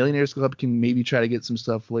 Millionaires Club can maybe try to get some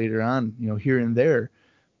stuff later on, here and there,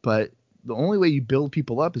 but the only way you build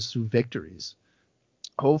people up is through victories.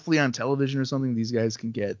 Hopefully on television or something, these guys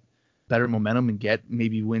can get better momentum and get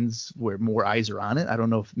maybe wins where more eyes are on it. I don't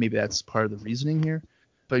know if maybe that's part of the reasoning here,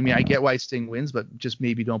 but I mean, I get why Sting wins, but just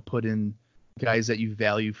maybe don't put in guys that you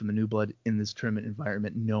value from the New Blood in this tournament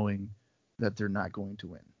environment, knowing that they're not going to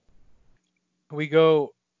win. We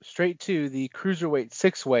go straight to the Cruiserweight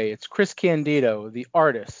six-way. It's Chris Candido, the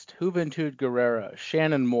Artist, Juventud Guerrera,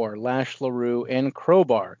 Shannon Moore, Lash LaRue, and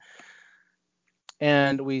Crowbar.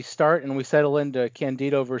 And we start and we settle into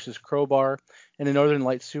Candido versus Crowbar. And the Northern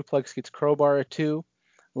Light Suplex gets Crowbar a 2.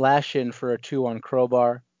 Lash in for a 2 on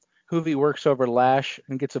Crowbar. Juvi works over Lash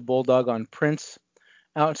and gets a Bulldog on Prince.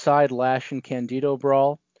 Outside, Lash and Candido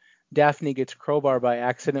brawl. Daphne gets Crowbar by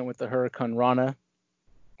accident with the Hurricane Rana.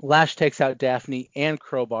 Lash takes out Daphne and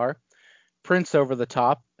Crowbar. Prince over the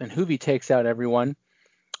top, and Juvi takes out everyone.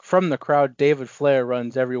 From the crowd, David Flair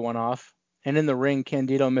runs everyone off. And in the ring,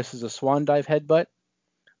 Candido misses a swan dive headbutt.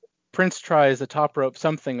 Prince tries a top rope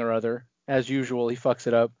something or other. As usual, he fucks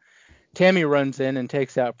it up. Tammy runs in and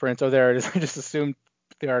takes out Prince. Oh, there it is. I just assumed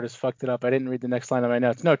the Artist fucked it up. I didn't read the next line of my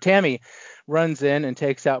notes. No, Tammy runs in and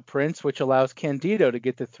takes out Prince, which allows Candido to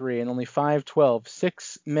get the 3. And only 5-12.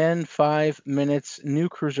 6 men, 5 minutes. New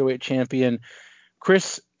Cruiserweight champion,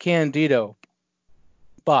 Chris Candido.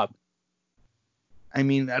 Bob. I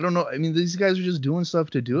mean, I don't know. I mean, these guys are just doing stuff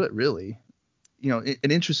to do it, really. You know,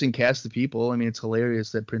 an interesting cast of people. I mean, it's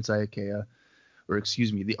hilarious that Prince Iaukea, or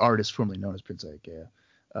excuse me, the Artist formerly known as Prince Iaukea,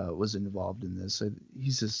 was involved in this.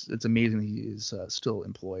 It's amazing he is still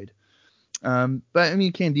employed. But I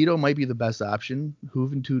mean, Candido might be the best option.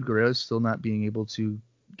 Juventud Guerrera still not being able to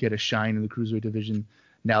get a shine in the Cruiserweight division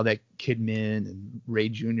now that Kidman and Ray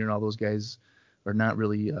Jr. and all those guys are not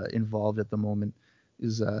really involved at the moment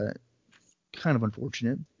is kind of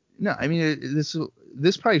unfortunate. No, I mean,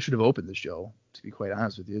 this probably should have opened the show, to be quite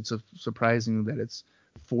honest with you. It's surprising that it's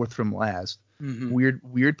 4th from last. Mm-hmm.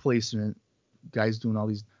 Weird placement. Guys doing all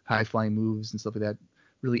these high flying moves and stuff like that,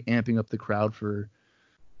 really amping up the crowd for,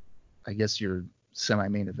 I guess, your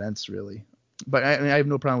semi-main events, really. But I have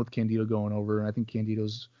no problem with Candido going over. I think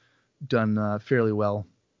Candido's done fairly well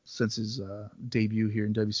since his debut here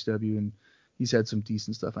in WCW, and he's had some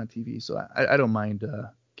decent stuff on TV. So I don't mind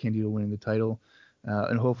Candido winning the title.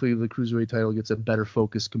 And hopefully the Cruiserweight title gets a better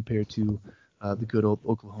focus compared to the good old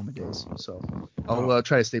Oklahoma days. So I'll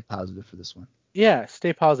try to stay positive for this one. Yeah,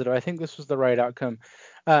 stay positive. I think this was the right outcome.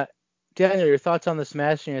 Daniel, your thoughts on this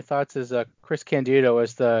match and your thoughts as Chris Candido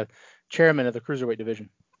as the chairman of the Cruiserweight division?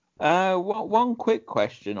 One quick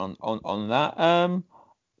question on that.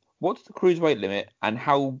 What's the Cruiserweight limit and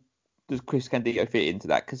how does Chris Candido fit into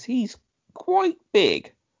that? Because he's quite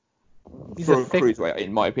big for a Cruiserweight,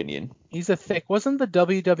 in my opinion. He's a thick. Wasn't the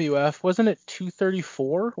WWF, wasn't it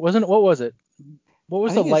 234? What was it? What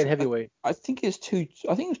was the light heavyweight? I think it was 220.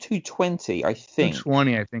 I think 220.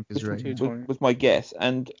 I think is right. Was my guess,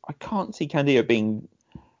 and I can't see Candido being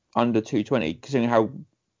under 220 considering how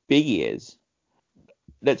big he is.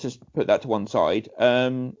 Let's just put that to one side.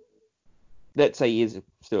 Let's say he is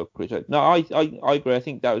still a cruiserweight. No, I agree. I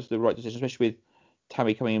think that was the right decision, especially with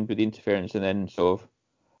Tammy coming in with the interference and then sort of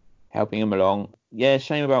helping him along. Yeah,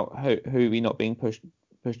 shame about Juvi not being pushed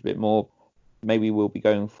a bit more. Maybe we'll be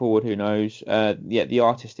going forward. Who knows? Yeah, the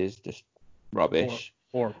Artist is just rubbish.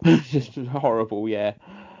 Just horrible. Yeah.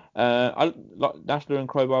 Nashler and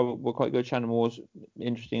Crowbar were quite good. Shannon Moore's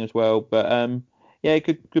interesting as well. But yeah,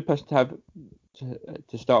 good person to have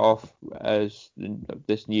to start off as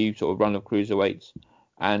this new sort of run of cruiserweights,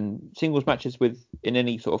 and singles matches in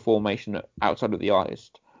any sort of formation outside of the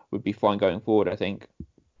Artist would be fine going forward, I think.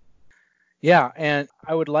 Yeah, and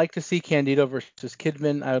I would like to see Candido versus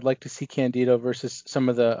Kidman. I would like to see Candido versus some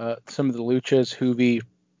of the Luchas, Juvi,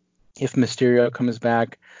 if Mysterio comes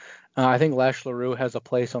back. I think Lash LaRue has a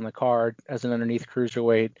place on the card as an underneath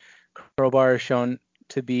cruiserweight. Crowbar is shown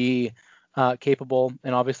to be capable,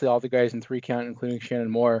 and obviously all the guys in 3 count, including Shannon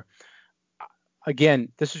Moore.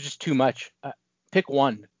 Again, this is just too much. Pick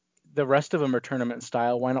one. The rest of them are tournament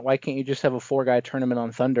style. Why can't you just have a 4-guy tournament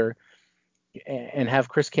on Thunder and have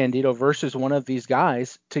Chris Candido versus one of these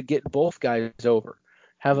guys to get both guys over?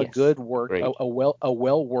 Have a good work, a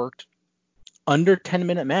well worked under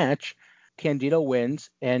 10-minute match. Candido wins,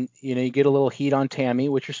 and you get a little heat on Tammy,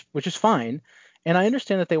 which is fine. And I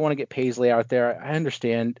understand that they want to get Paisley out there. I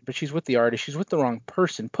understand, but she's with the Artist. She's with the wrong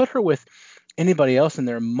person. Put her with anybody else in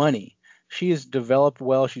their money. She is developed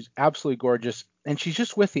well. She's absolutely gorgeous, and she's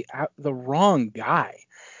just with the wrong guy.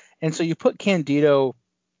 And so you put Candido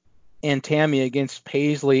and Tammy against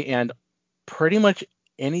Paisley and pretty much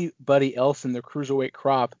anybody else in the cruiserweight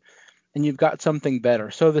crop, and you've got something better.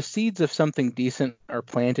 So the seeds of something decent are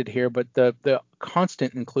planted here, but the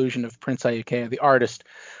constant inclusion of Prince Iaukea, the Artist,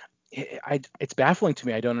 it's baffling to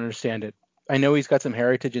me. I don't understand it. I know he's got some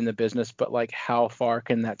heritage in the business, but like, how far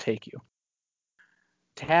can that take you?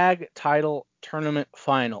 Tag title tournament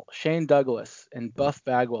final: Shane Douglas and Buff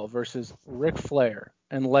Bagwell versus Ric Flair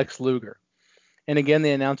and Lex Luger. And again,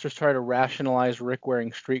 the announcers try to rationalize Rick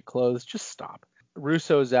wearing street clothes. Just stop.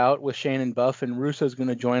 Russo's out with Shane and Buff, and Russo's going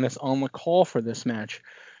to join us on the call for this match.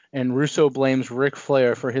 And Russo blames Ric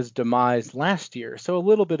Flair for his demise last year, so a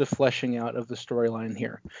little bit of fleshing out of the storyline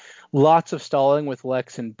here. Lots of stalling with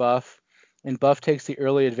Lex and Buff takes the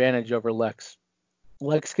early advantage over Lex.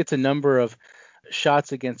 Lex gets a number of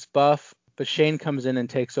shots against Buff, but Shane comes in and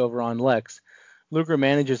takes over on Lex. Luger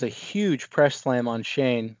manages a huge press slam on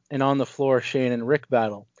Shane, and on the floor, Shane and Rick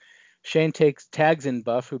battle. Shane tags in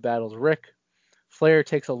Buff, who battles Rick. Flair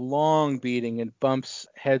takes a long beating and bumps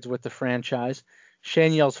heads with the franchise.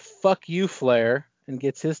 Shane yells, "Fuck you, Flair," and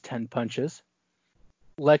gets his 10 punches.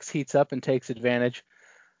 Lex heats up and takes advantage.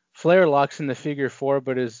 Flair locks in the figure 4,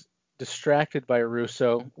 but is distracted by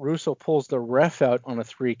Russo. Russo pulls the ref out on a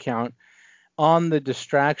 3 count. On the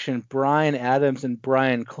distraction, Brian Adams and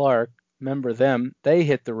Brian Clark, remember them, they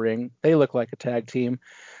hit the ring. They look like a tag team.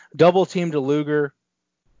 Double team to Luger,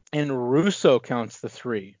 and Russo counts the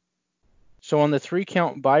 3. So on the 3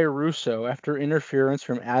 count by Russo, after interference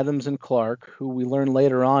from Adams and Clark, who we learn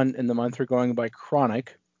later on in the month are going by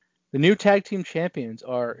Chronic, the new tag team champions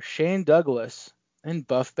are Shane Douglas and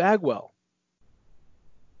Buff Bagwell.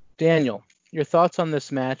 Daniel, your thoughts on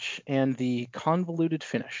this match and the convoluted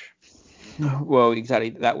finish? Well, exactly.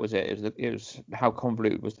 That was it. It was how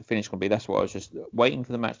convoluted was the finish going to be. That's what I was just waiting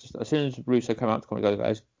for the match. As soon as Russo came out to commentary,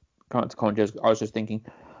 I was just thinking,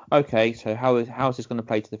 okay, so how is this going to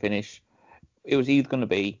play to the finish? It was either going to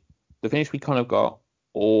be the finish we kind of got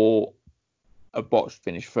or a botched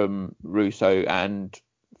finish from Russo, and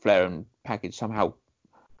Flair and Package somehow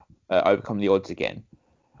overcome the odds again.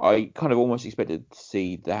 I kind of almost expected to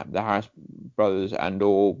see the Harris brothers and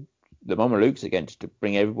or the Mama Lukes again, just to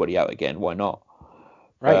bring everybody out again. Why not?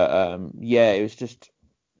 Right.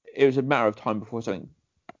 It was a matter of time before something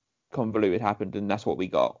convoluted happened, and that's what we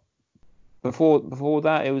got. Before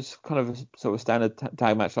that, it was kind of a sort of standard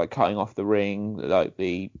tag match, like cutting off the ring, like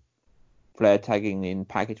the Flair tagging in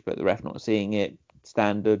Package, but the ref not seeing it,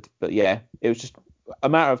 standard. But yeah, it was just a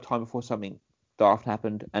matter of time before something daft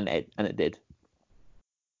happened, and it did.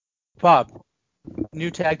 Bob, new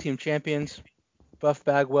tag team champions, Buff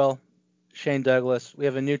Bagwell, Shane Douglas. We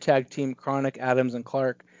have a new tag team, Chronic, Adams, and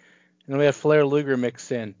Clark. And we have Flair Luger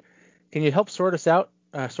mixed in. Can you help sort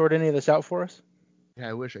any of this out for us? Yeah,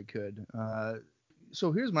 I wish I could.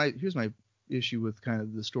 So here's my issue with kind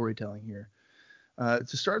of the storytelling here.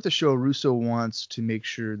 To start the show, Russo wants to make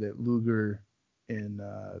sure that Luger and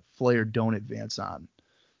Flair don't advance on.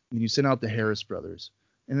 And you send out the Harris brothers.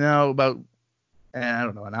 And now about, I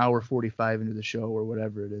don't know, an hour 45 into the show or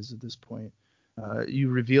whatever it is at this point, you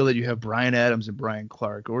reveal that you have Brian Adams and Brian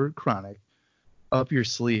Clark, or Chronic, up your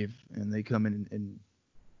sleeve, and they come in and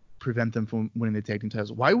prevent them from winning the tag team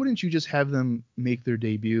titles. Why wouldn't you just have them make their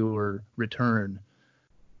debut or return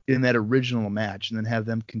in that original match and then have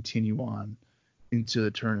them continue on into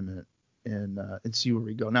the tournament and see where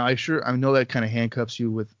we go? Now, I know that kind of handcuffs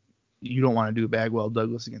you with, you don't want to do Bagwell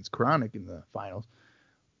Douglas against Chronic in the finals,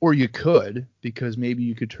 or you could, because maybe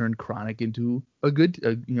you could turn Chronic into a good,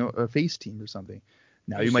 a face team or something.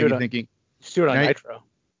 Now you might be thinking, just do it on Nitro.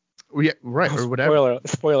 Yeah, right, or whatever.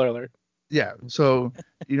 Spoiler alert. Yeah, so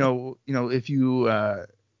if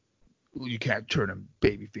you can't turn him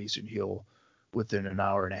babyface and heel within an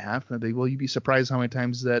hour and a half, and you'd be surprised how many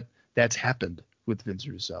times that's happened with Vince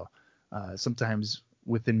Russo. Sometimes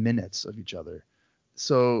within minutes of each other.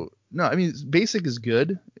 So no, I mean, basic is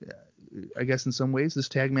good. I guess in some ways this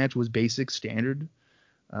tag match was basic, standard.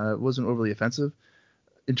 It wasn't overly offensive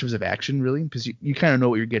in terms of action, really, because you kind of know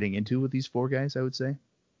what you're getting into with these 4 guys, I would say.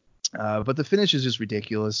 But the finish is just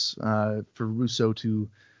ridiculous for Russo to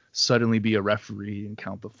suddenly be a referee and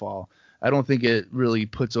count the fall. I don't think it really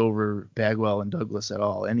puts over Bagwell and Douglas at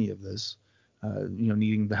all, any of this,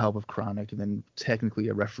 needing the help of Chronic and then technically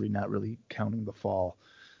a referee not really counting the fall.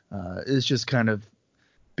 It's just kind of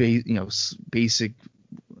basic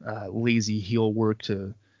lazy heel work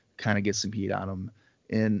to kind of get some heat on him.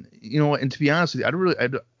 And and to be honest with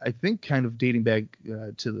you, I think kind of dating back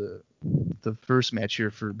to the first match here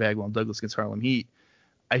for Bagwell and Douglas against Harlem Heat,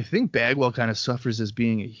 I think Bagwell kind of suffers as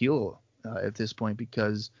being a heel at this point,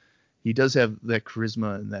 because he does have that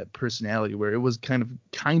charisma and that personality where it was kind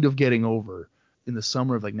of getting over in the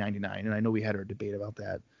summer of like '99. And I know we had our debate about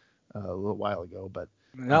that a little while ago, but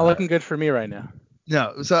not looking good for me right now.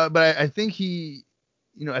 No, but I think he,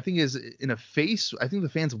 I think is in a face. I think the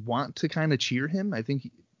fans want to kind of cheer him. I think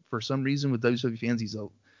for some reason with WWE fans, he's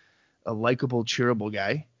a likable, cheerable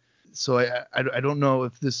guy. So I don't know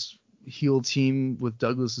if this heel team with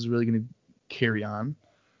Douglas is really going to carry on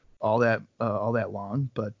all that long,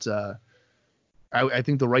 but I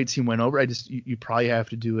think the right team went over. You probably have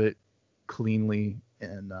to do it cleanly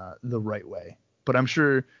and the right way. But I'm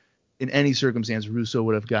sure in any circumstance, Russo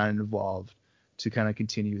would have gotten involved to kind of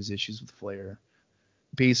continue his issues with Flair.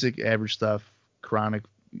 Basic, average stuff. Chronic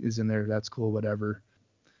is in there. That's cool, whatever.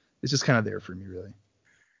 It's just kind of there for me, really.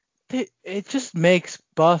 It just makes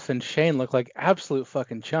Buff and Shane look like absolute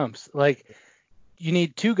fucking chumps. Like, you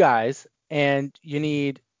need two guys, and you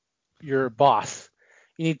need your boss.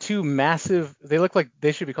 You need two massive. They look like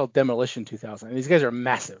they should be called Demolition 2000. And these guys are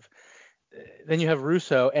massive. Then you have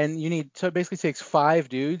Russo, and you need, so it basically takes 5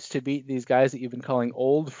 dudes to beat these guys that you've been calling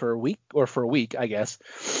old for a week, I guess.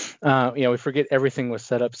 We forget everything was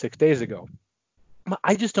set up 6 days ago.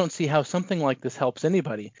 I just don't see how something like this helps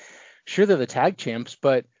anybody. Sure, they're the tag champs,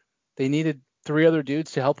 but they needed 3 other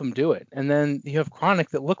dudes to help them do it. And then you have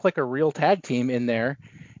Chronic that look like a real tag team in there,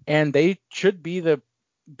 and they should be the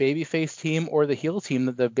babyface team or the heel team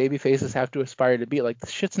that the babyfaces have to aspire to be. Like,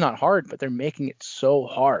 this shit's not hard, but they're making it so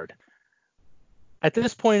hard. At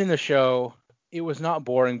this point in the show, it was not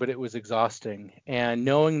boring, but it was exhausting. And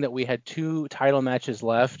knowing that we had 2 title matches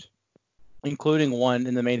left, including one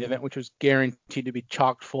in the main event, which was guaranteed to be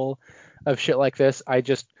chock full of shit like this,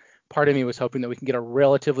 part of me was hoping that we can get a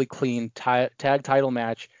relatively clean tag title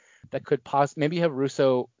match that could maybe have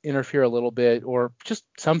Russo interfere a little bit or just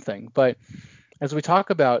something. But as we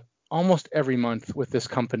talk about almost every month with this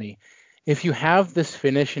company, if you have this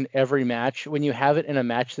finish in every match, when you have it in a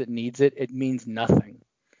match that needs it, it means nothing.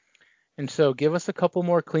 And so give us a couple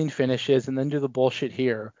more clean finishes and then do the bullshit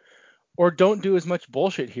here. Or don't do as much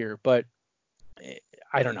bullshit here. But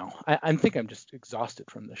I don't know. I think I'm just exhausted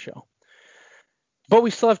from the show. But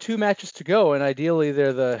we still have 2 matches to go, and ideally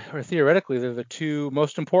theoretically they're the 2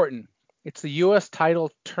 most important. It's the U.S.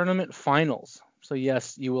 title tournament finals. So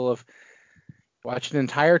yes, you will have watch an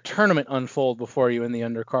entire tournament unfold before you in the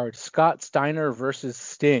undercard. Scott Steiner versus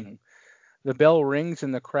Sting. The bell rings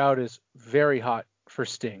and the crowd is very hot for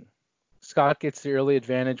Sting. Scott gets the early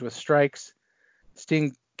advantage with strikes.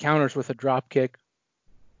 Sting counters with a drop kick.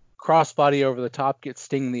 Crossbody over the top gets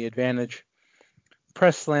Sting the advantage.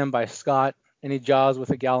 Press slam by Scott, and he jaws with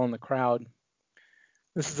a gal in the crowd.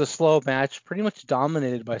 This is a slow match, pretty much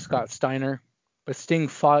dominated by Scott Steiner, but Sting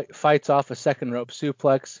fights off a second rope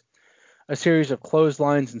suplex. A series of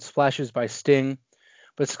clotheslines and splashes by Sting,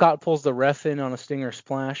 but Scott pulls the ref in on a Stinger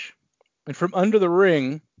splash. And from under the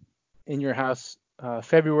ring in your house,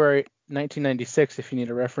 February 1996, if you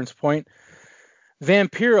need a reference point,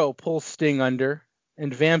 Vampiro pulls Sting under,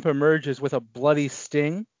 and Vamp emerges with a bloody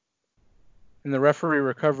Sting, and the referee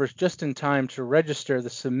recovers just in time to register the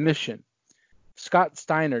submission. Scott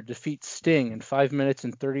Steiner defeats Sting in 5 minutes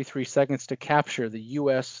and 33 seconds to capture the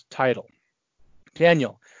U.S. title.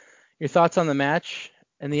 Daniel, your thoughts on the match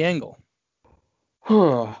and the angle?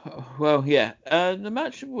 Well, yeah. The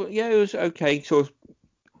match, it was okay. Sort of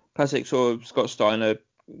classic sort of Scott Steiner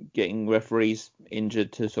getting referees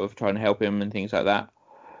injured to sort of try and help him and things like that.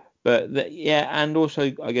 But, and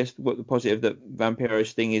also, I guess, what the positive that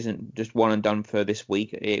Vampiro's thing isn't just one and done for this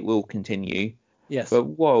week. It will continue. Yes. But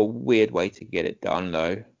what a weird way to get it done,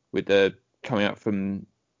 though, with the coming up from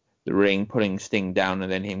the ring, putting Sting down,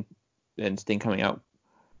 and then Sting coming out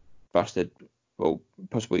busted, or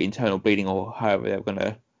possibly internal bleeding, or however they're going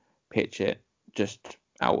to pitch it, just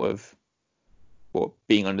out of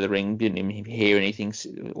being under the ring, didn't even hear anything,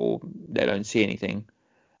 or they don't see anything.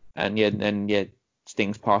 And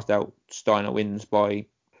Sting's passed out, Steiner wins by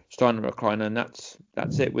Steiner recliner, and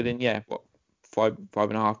that's it within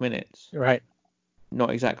 5.5 minutes. Right.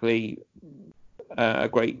 Not exactly a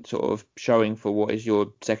great sort of showing for what is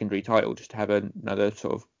your secondary title, just to have another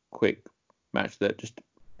sort of quick match that just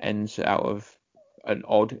ends out of an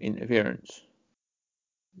odd interference.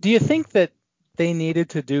 Do you think that they needed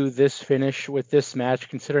to do this finish with this match,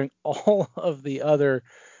 considering all of the other?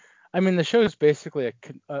 I mean, the show is basically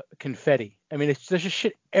a confetti. I mean, there's just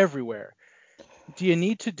shit everywhere. Do you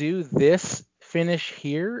need to do this finish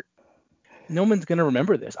here? No one's going to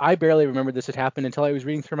remember this. I barely remembered this had happened until I was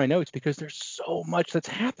reading through my notes because there's so much that's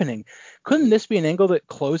happening. Couldn't this be an angle that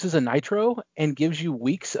closes a Nitro and gives you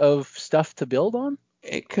weeks of stuff to build on?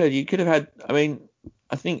 It could. You could have had. I mean,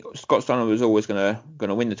 I think Scott Steiner was always going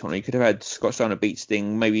to win the tournament. You could have had Scott Steiner beat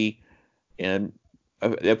Sting. Maybe, they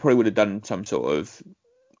probably would have done some sort of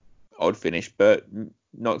odd finish, but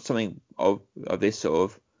not something of this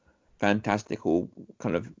sort of fantastical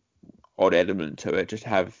kind of odd element to it. Just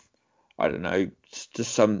have, I don't know,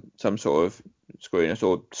 just some sort of screwiness,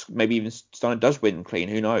 or maybe even Steiner does win clean.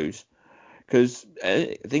 Who knows? because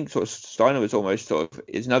I think sort of Steiner was almost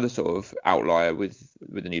is another sort of outlier with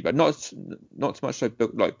the New Blood. Not so much so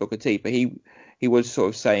like Booker T, but he was sort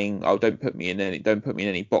of saying, "Oh, don't put me in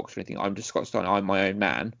any box or anything. I'm just Scott Steiner. I'm my own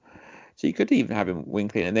man." So you could even have him win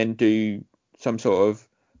clean and then do some sort of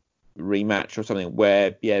rematch or something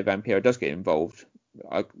where Vampiro does get involved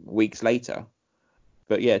weeks later.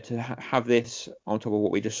 But to have this on top of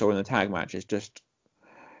what we just saw in the tag match is just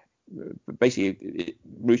basically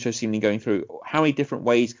Russo seemingly going through how many different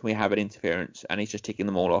ways can we have an interference, and he's just ticking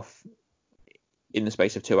them all off in the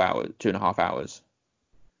space of 2.5 hours.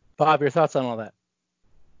 Bob, your thoughts on all that?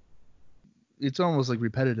 It's almost like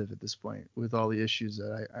repetitive at this point with all the issues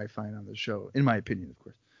that I find on the show, in my opinion, of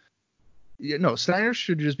course. Yeah, no, Steiner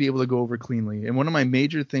should just be able to go over cleanly. And one of my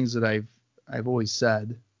major things that I've always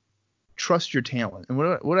said, trust your talent. And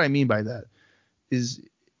what I mean by that is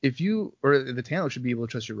the talent should be able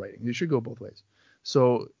to trust your writing. It should go both ways.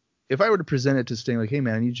 So if I were to present it to Sting like, hey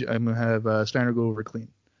man, I'm gonna have Steiner go over clean,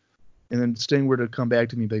 and then Sting were to come back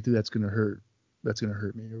to me like, dude, that's gonna hurt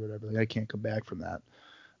me or whatever. Like I can't come back from that.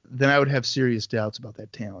 Then I would have serious doubts about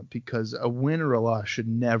that talent, because a win or a loss should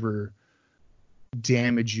never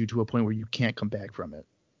damage you to a point where you can't come back from it.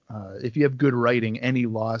 If you have good writing, any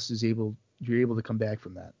loss you're able to come back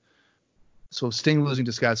from that. So Sting losing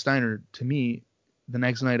to Scott Steiner, to me, the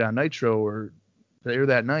next night on Nitro or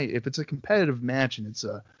that night, if it's a competitive match and it's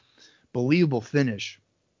a believable finish,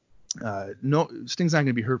 no, Sting's not going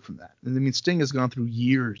to be hurt from that. And I mean, Sting has gone through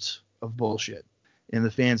years of bullshit, and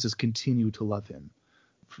the fans just continue to love him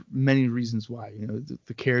for many reasons why.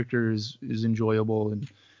 The character is enjoyable, and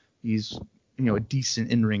he's a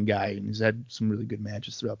decent in-ring guy, and he's had some really good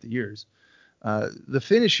matches throughout the years. The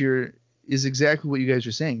finish here is exactly what you guys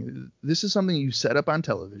are saying. This is something you set up on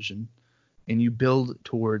television and you build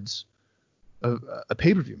towards a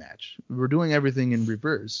pay-per-view match. We're doing everything in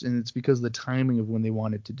reverse, and it's because of the timing of when they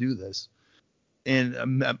wanted to do this.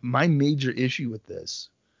 And my major issue with this,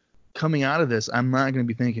 coming out of this, I'm not going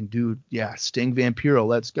to be thinking, dude, Sting Vampiro,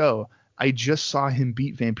 let's go. I just saw him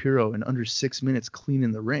beat Vampiro in under 6 minutes clean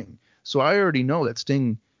in the ring. So I already know that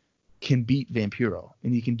Sting can beat Vampiro,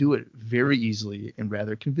 and he can do it very easily and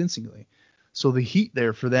rather convincingly. So the heat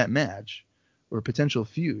there for that match or potential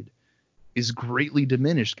feud is greatly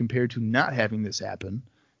diminished compared to not having this happen.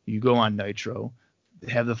 You go on Nitro,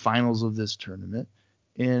 have the finals of this tournament,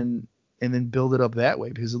 and then build it up that way,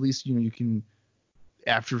 because at least you can,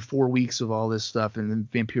 after 4 weeks of all this stuff and then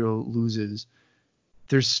Vampiro loses,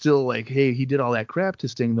 there's still like, hey, he did all that crap to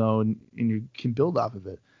Sting though, and you can build off of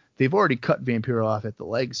it. They've already cut Vampiro off at the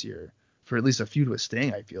legs here for at least a feud with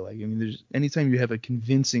Sting, I feel like. I mean, anytime you have a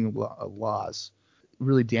convincing loss, it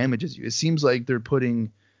really damages you. It seems like they're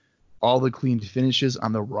putting all the clean finishes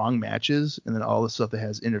on the wrong matches, and then all the stuff that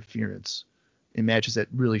has interference in matches that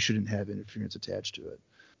really shouldn't have interference attached to it.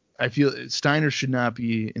 I feel Steiner should not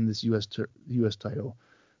be in this U.S. title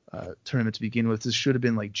tournament to begin with. This should have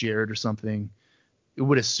been like Jarrett or something. It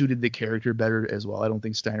would have suited the character better as well. I don't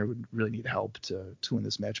think Steiner would really need help to win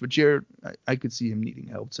this match, but Jarrett, I could see him needing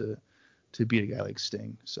help to beat a guy like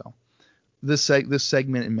Sting. So this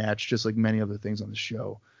segment and match, just like many other things on the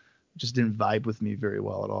show, just didn't vibe with me very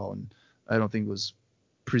well at all, and I don't think it was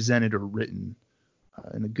presented or written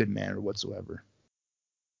in a good manner whatsoever.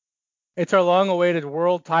 It's our long-awaited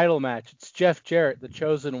world title match. It's Jeff Jarrett, the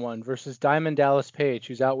chosen one, versus Diamond Dallas Page,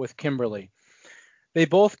 who's out with Kimberly. They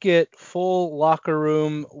both get full locker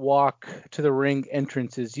room walk to the ring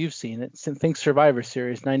entrances. You've seen it. Think Survivor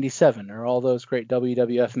Series 97 or all those great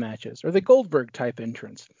WWF matches, or the Goldberg type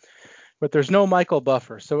entrance. But there's no Michael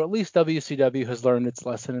Buffer, so at least WCW has learned its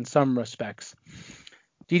lesson in some respects.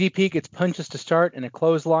 DDP gets punches to start and a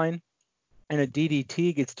clothesline, and a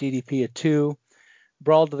DDT gets DDP a 2.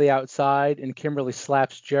 Brawl to the outside, and Kimberly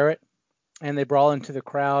slaps Jarrett, and they brawl into the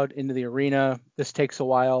crowd, into the arena. This takes a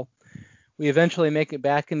while. We eventually make it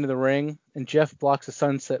back into the ring, and Jeff blocks a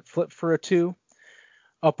sunset flip for a 2.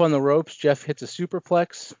 Up on the ropes, Jeff hits a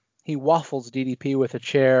superplex. He waffles DDP with a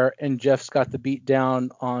chair, and Jeff's got the beat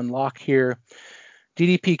down on lock here.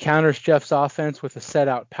 DDP counters Jeff's offense with a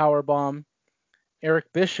set-out powerbomb.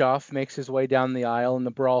 Eric Bischoff makes his way down the aisle, and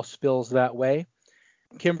the brawl spills that way.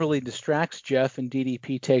 Kimberly distracts Jeff, and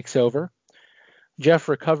DDP takes over. Jeff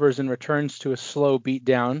recovers and returns to a slow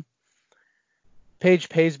beatdown. Page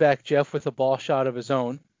pays back Jeff with a ball shot of his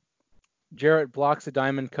own. Jarrett blocks a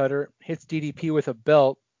diamond cutter, hits DDP with a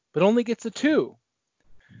belt, but only gets a 2.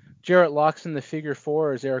 Jarrett locks in the figure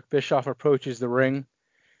 4 as Eric Bischoff approaches the ring.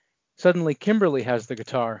 Suddenly, Kimberly has the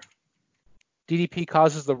guitar. DDP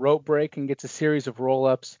causes the rope break and gets a series of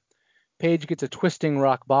roll-ups. Page gets a twisting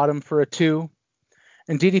rock bottom for a 2.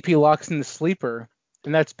 And DDP locks in the sleeper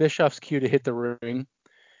and that's Bischoff's cue to hit the ring.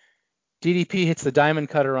 DDP hits the diamond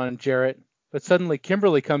cutter on Jarrett, but suddenly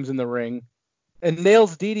Kimberly comes in the ring and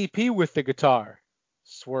nails DDP with the guitar.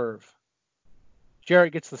 Swerve.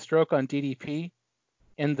 Jarrett gets the stroke on DDP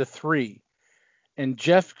and the 3, and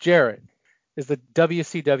Jeff Jarrett is the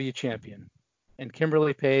WCW champion, and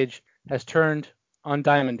Kimberly Page has turned on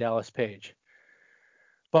Diamond Dallas Page.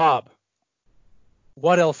 Bob,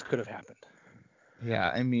 what else could have happened?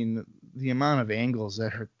 Yeah, I mean, the amount of angles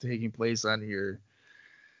that are taking place on here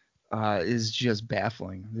is just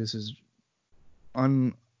baffling. This is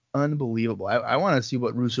unbelievable. I want to see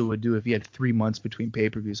what Russo would do if he had 3 months between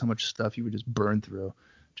pay-per-views, how much stuff he would just burn through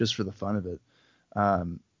just for the fun of it.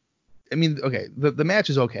 I mean, okay, the match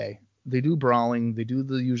is okay. They do brawling. They do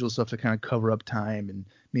the usual stuff to kind of cover up time and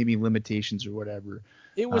maybe limitations or whatever.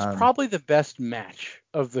 It was probably the best match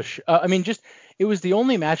of the show. I mean, it was the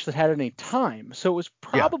only match that had any time. So it was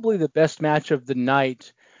probably the best match of the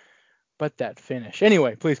night, but that finish.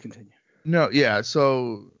 Anyway, please continue. No, yeah.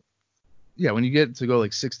 So, yeah, when you get to go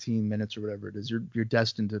like 16 minutes or whatever it is, you're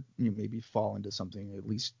destined to maybe fall into something at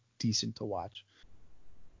least decent to watch.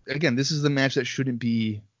 Again, this is the match that shouldn't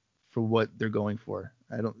be for what they're going for.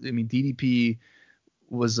 I mean, DDP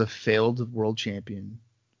was a failed world champion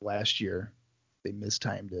last year. They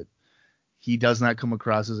mistimed it. He does not come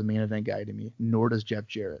across as a main event guy to me, nor does Jeff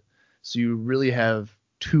Jarrett. So you really have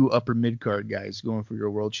 2 upper mid-card guys going for your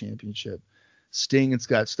world championship. Sting and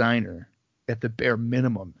Scott Steiner, at the bare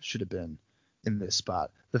minimum, should have been in this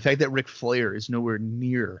spot. The fact that Ric Flair is nowhere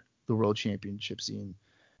near the world championship scene,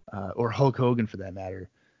 or Hulk Hogan for that matter,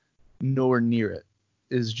 nowhere near it,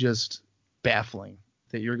 is just baffling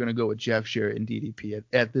that you're going to go with Jeff Jarrett and DDP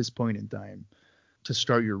at this point in time to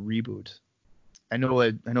start your reboot. I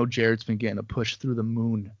know Jarrett's been getting a push through the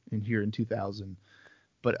moon in 2000,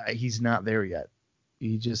 but he's not there yet.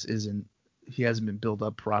 He just isn't. He hasn't been built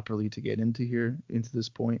up properly to get into this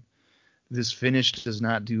point. This finish does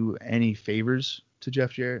not do any favors to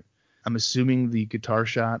Jeff Jarrett. I'm assuming the guitar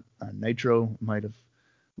shot on Nitro might have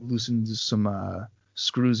loosened some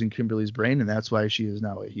screws in Kimberly's brain, and that's why she is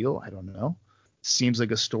now a heel. I don't know. Seems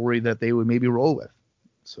like a story that they would maybe roll with.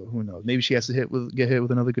 So who knows? Maybe she has to get hit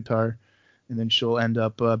with another guitar, and then she'll end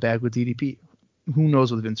up back with DDP. Who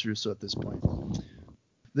knows with Vince Russo at this point?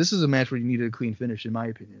 This is a match where you needed a clean finish, in my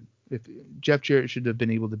opinion. If Jeff Jarrett should have been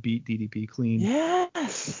able to beat DDP clean,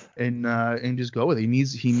 yes, and just go with it.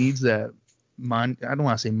 He needs that. I don't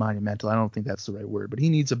want to say monumental. I don't think that's the right word, but he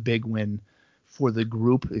needs a big win for the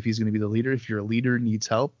group if he's going to be the leader. If your leader needs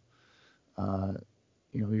help,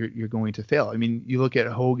 you're going to fail. I mean, you look at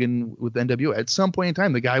Hogan with NWO. At some point in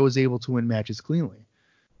time, the guy was able to win matches cleanly,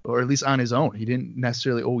 or at least on his own. He didn't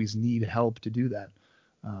necessarily always need help to do that.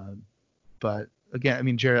 But again, I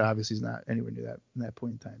mean, Jarrett obviously is not anywhere near that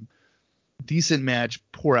point in time. Decent match,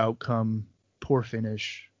 poor outcome, poor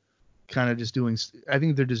finish. Kind of just doing. I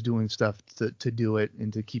think they're just doing stuff to do it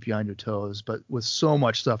and to keep you on your toes. But with so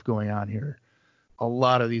much stuff going on here, a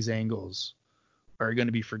lot of these angles are going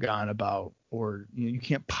to be forgotten about, or you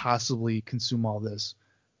can't possibly consume all this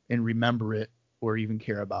and remember it or even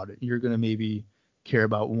care about it. You're going to maybe care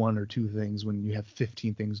about 1 or 2 things when you have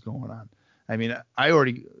 15 things going on. I mean, I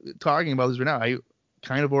already talking about this right now. I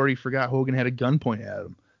kind of already forgot Hogan had a gun pointed at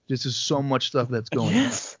him. Just there's so much stuff that's going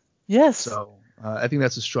on. Yes. So I think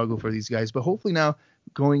that's a struggle for these guys. But hopefully now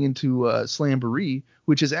going into Slamboree,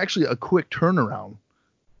 which is actually a quick turnaround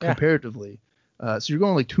comparatively. So you're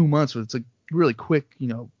going like 2 months, but it's a really quick,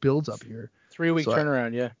 builds up here. 3-week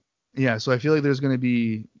turnaround, yeah. Yeah, so I feel like there's going to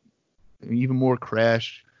be even more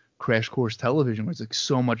crash course television where it's like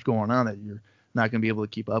so much going on that you're not going to be able to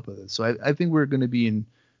keep up with it. So I think we're going to be in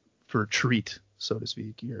for a treat, so to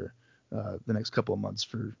speak, here the next couple of months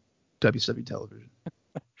for WCW television.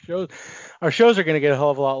 Our shows are going to get a hell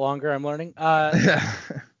of a lot longer, I'm learning.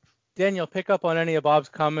 Daniel, pick up on any of Bob's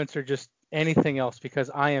comments or just anything else, because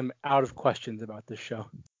I am out of questions about this show.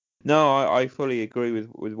 No, I fully agree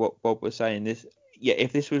with what Bob was saying.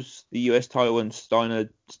 If this was the US title and Steiner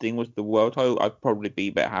Sting was the world title, I'd probably be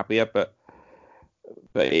a bit happier, but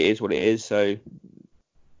it is what it is. So,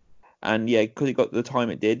 and yeah, because it got the time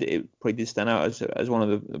it probably did stand out as one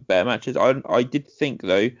of the better matches. I did think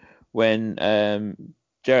though, when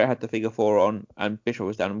Jarrett had the figure 4 on and Bischoff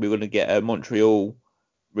was down, we were going to get a Montreal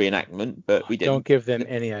reenactment, but we didn't. Don't give them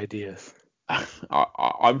any ideas.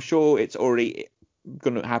 I'm sure it's already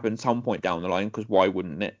going to happen some point down the line, because why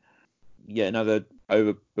wouldn't it? Yeah, another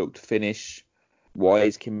overbooked finish. Why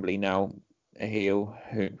is Kimberly now a heel?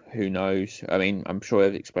 Who knows? I mean, I'm sure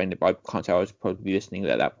I've explained it, but I can't say I was probably listening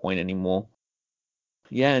at that point anymore.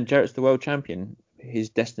 Yeah, and Jarrett's the world champion. His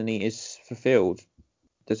destiny is fulfilled.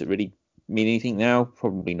 Does it really mean anything now?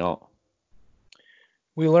 Probably not.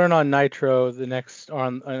 We learn on Nitro in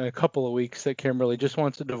a couple of weeks that Kimberly just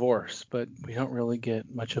wants a divorce, but we don't really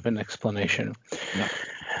get much of an explanation. No.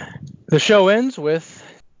 The show ends with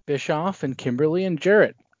Bischoff and Kimberly and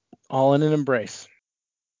Jarrett all in an embrace.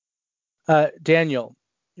 Daniel,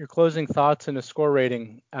 your closing thoughts and a score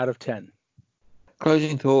rating out of 10.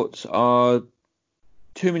 Closing thoughts are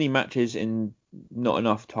too many matches in not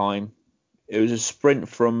enough time. It was a sprint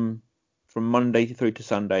from Monday through to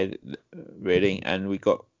Sunday, really, and we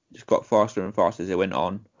just got faster and faster as it went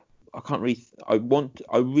on. I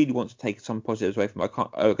really want to take some positives away from it.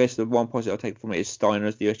 I guess the one positive I'll take from it is Steiner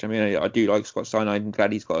as the US champion. I do like Scott Steiner. I'm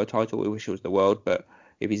glad he's got a title. I wish it was the world, but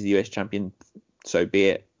if he's the US champion, so be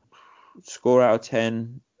it. Score out of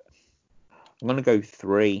 10. I'm gonna go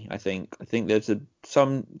 3. I think there's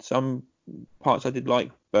some parts I did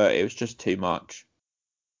like, but it was just too much.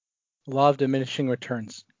 Law of diminishing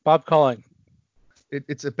returns. Bob Calling.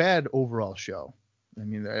 It's a bad overall show. I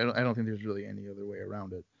mean, I don't think there's really any other way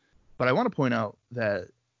around it. But I want to point out that,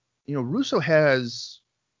 Russo has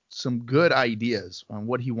some good ideas on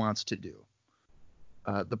what he wants to do.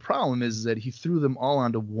 The problem is that he threw them all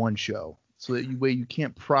onto one show, so that you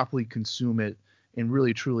can't properly consume it and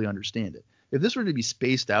really truly understand it. If this were to be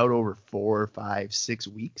spaced out over 4, 5, 6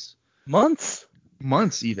 weeks, months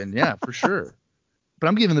even, yeah, for sure. But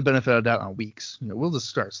I'm giving the benefit of the doubt on weeks. We'll just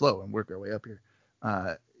start slow and work our way up here.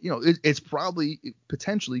 It's probably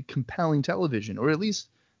potentially compelling television, or at least,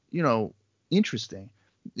 interesting.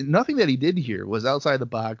 Nothing that he did here was outside the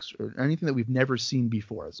box or anything that we've never seen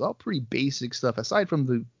before. It's all pretty basic stuff, aside from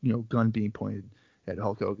the, gun being pointed at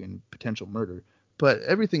Hulk Hogan, potential murder. But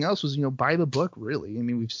everything else was, by the book, really. I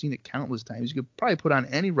mean, we've seen it countless times. You could probably put on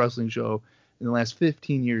any wrestling show in the last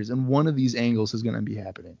 15 years, and one of these angles is going to be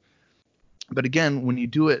happening. But again, when you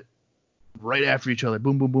do it right after each other,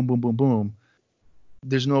 boom, boom, boom, boom, boom, boom,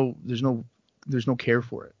 there's no care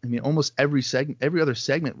for it. I mean, almost every other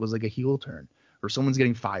segment was like a heel turn, or someone's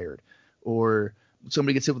getting fired, or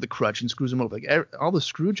somebody gets hit with a crutch and screws them over. Like all the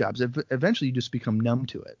screw jobs, eventually you just become numb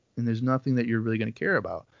to it, and there's nothing that you're really going to care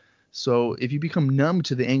about. So if you become numb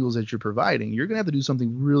to the angles that you're providing, you're going to have to do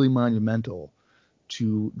something really monumental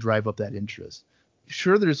to drive up that interest.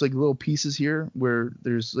 Sure, there's like little pieces here where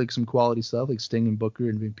there's like some quality stuff, like Sting and Booker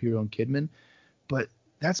and Vampiro and Kidman, but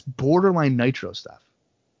that's borderline Nitro stuff.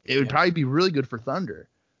 It would probably be really good for Thunder.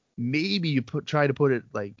 Maybe you try to put it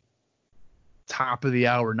like top of the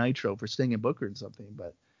hour Nitro for Sting and Booker and something,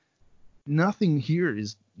 but nothing here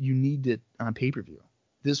is you need it on pay-per-view.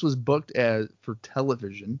 This was booked for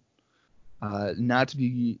television, not to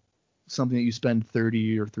be something that you spend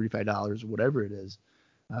 $30 or $35 or whatever it is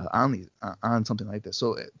on something like this.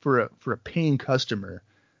 So for a paying customer,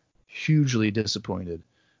 hugely disappointed.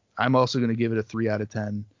 I'm also going to give it a 3 out of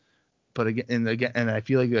 10. But again, I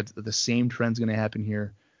feel like the same trend's going to happen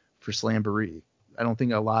here for Slamboree. I don't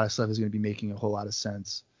think a lot of stuff is going to be making a whole lot of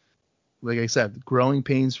sense. Like I said, growing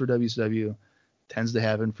pains for WCW tends to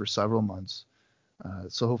happen for several months.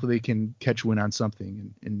 So hopefully they can catch wind on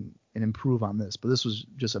something and improve on this. But this was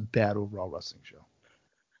just a bad overall wrestling show.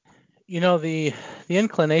 The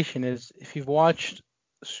inclination is, if you've watched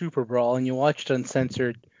Super Brawl and you watched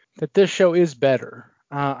Uncensored, that this show is better.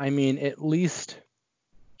 I mean, at least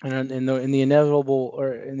in the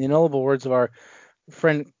inevitable words of our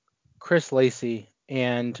friend Chris Lacey,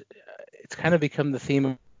 and it's kind of become the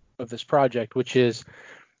theme of this project, which is,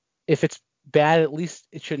 if it's bad, at least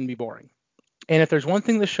it shouldn't be boring. And if there's one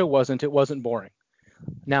thing the show wasn't, it wasn't boring.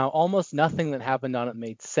 Now, almost nothing that happened on it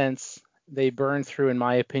made sense. They burned through, in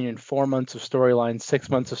my opinion, 4 months of storylines, 6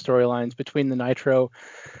 months of storylines between the Nitro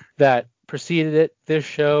that preceded it, this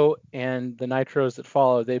show, and the Nitros that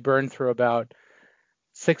followed. They burned through about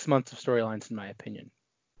 6 months of storylines, in my opinion.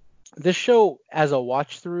 This show, as a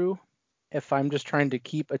watch through, if I'm just trying to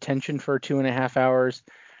keep attention for 2.5 hours,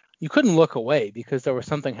 you couldn't look away because there was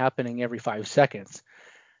something happening every 5 seconds.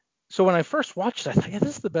 So when I first watched it, I thought,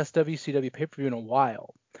 this is the best WCW pay-per-view in a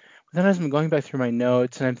while. But then as I'm going back through my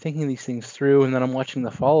notes and I'm thinking these things through, and then I'm watching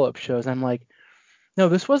the follow-up shows, I'm like, no,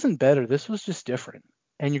 this wasn't better. This was just different.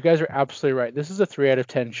 And you guys are absolutely right. This is a 3 out of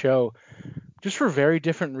 10 show, just for very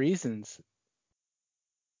different reasons.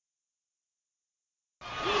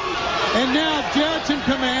 And now Jarrett's in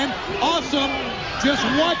command. Awesome. Just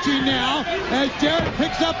watching now as Jarrett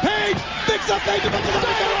picks up Page. Diamond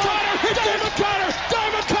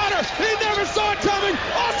Cutter. He never saw it coming.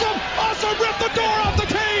 Awesome. Ripped the door off the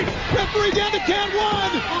cage. Referee down to count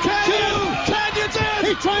 1, 2. Canyon's in.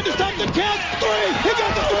 He's trying to stop the count. 3. He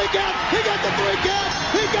got the 3 count.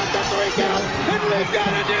 And we've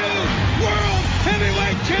got a new World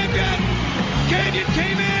Heavyweight Champion. Canyon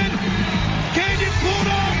came in.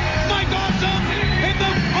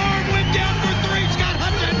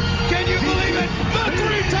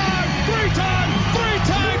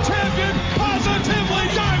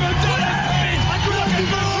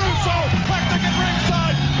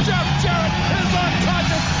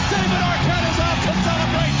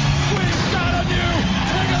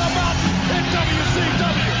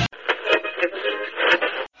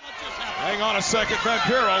 second.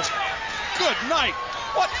 Vampiro. Good night.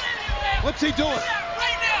 What's he doing?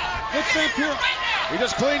 What's Vampiro? He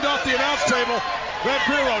just cleaned off the announce table.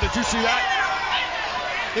 Vampiro, did you see that?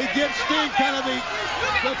 He gives Sting kind of the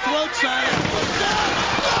throat sign.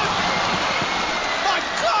 My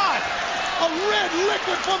God! A red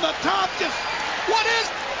liquid from the top just... What is...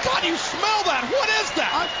 God, you smell that. What is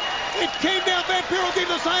that? It came down. Vampiro gave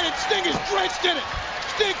the sign, and Sting is drenched in it.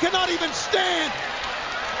 Sting cannot even stand.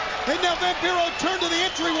 And now Vampiro turned to the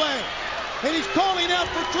entryway. And he's calling out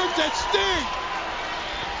for troops at Sting.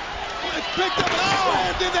 It's picked up and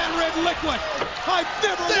slammed in that red liquid.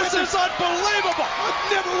 This is unbelievable. I've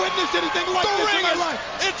never witnessed anything like this in my life.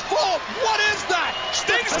 It's full. What is that?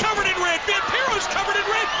 Sting's covered in red. Vampiro's covered in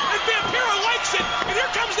red. And Vampiro likes it. And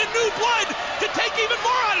here comes the new blood to take even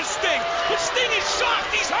more out of Sting. But Sting is shocked.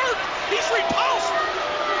 He's hurt. He's repulsed.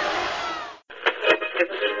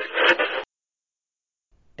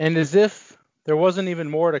 And as if there wasn't even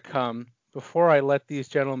more to come, before I let these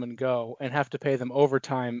gentlemen go and have to pay them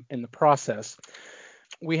overtime in the process,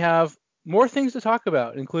 we have more things to talk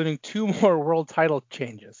about, including 2 more world title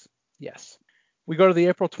changes. Yes. We go to the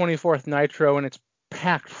April 24th Nitro, and it's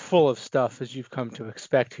packed full of stuff, as you've come to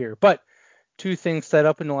expect here. But 2 things set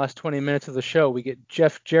up in the last 20 minutes of the show. We get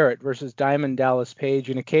Jeff Jarrett versus Diamond Dallas Page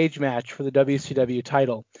in a cage match for the WCW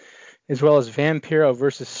title, as well as Vampiro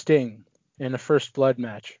versus Sting in a first blood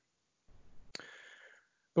match.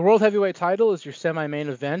 The World Heavyweight title is your semi-main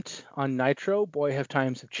event on Nitro. Boy, have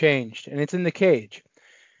times have changed. And it's in the cage.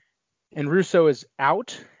 And Russo is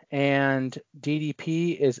out, and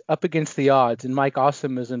DDP is up against the odds, and Mike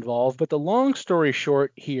Awesome is involved. But the long story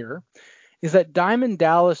short here is that Diamond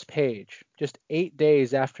Dallas Page, just 8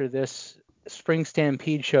 days after this Spring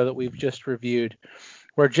Stampede show that we've just reviewed,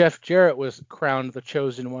 where Jeff Jarrett was crowned the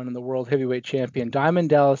chosen one and the World Heavyweight Champion, Diamond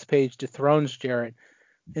Dallas Page dethrones Jarrett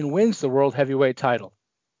and wins the World Heavyweight title.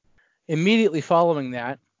 Immediately following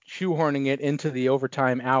that, shoehorning it into the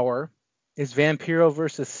overtime hour, is Vampiro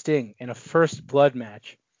versus Sting in a first blood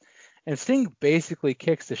match. And Sting basically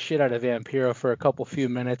kicks the shit out of Vampiro for a few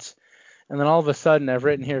minutes. And then all of a sudden, I've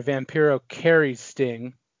written here, Vampiro carries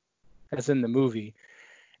Sting, as in the movie.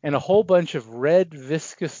 And a whole bunch of red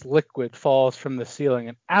viscous liquid falls from the ceiling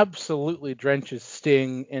and absolutely drenches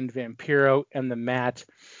Sting and Vampiro and the mat.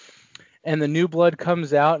 And the new blood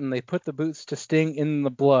comes out, and they put the boots to Sting in the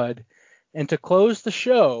blood. And to close the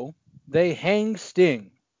show, they hang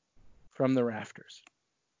Sting from the rafters.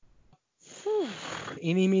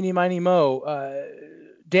 Eeny, meeny, miny, mo.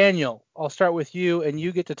 Daniel, I'll start with you, and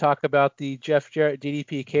you get to talk about the Jeff Jarrett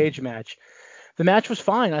DDP cage match. The match was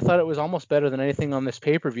fine. I thought it was almost better than anything on this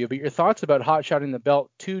pay-per-view. But your thoughts about hot-shotting the belt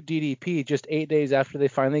to DDP just 8 days after they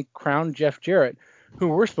finally crowned Jeff Jarrett, who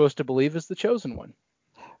we're supposed to believe is the chosen one?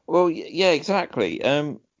 Well, yeah, exactly.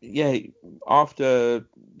 After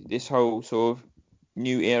this whole sort of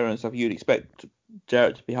new era and stuff, you'd expect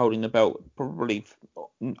Jarrett to be holding the belt probably,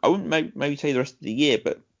 I wouldn't maybe say the rest of the year,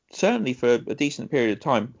 but certainly for a decent period of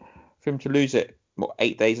time. For him to lose it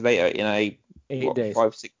 8 days later in a 8 days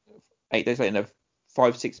later in a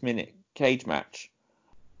 5-6 minute cage match,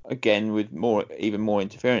 again with even more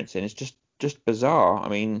interference in, it's just bizarre. I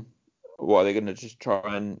mean, what are they going to just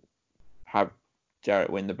try and have Jarrett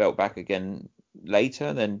win the belt back again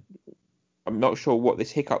later? Then I'm not sure what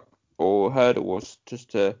this hiccup or hurdle was, just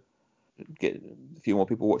to get a few more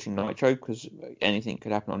people watching Nitro, because anything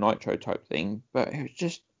could happen on Nitro type thing. But it was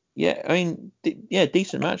just,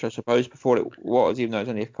 decent match, I suppose, before it was, even though it was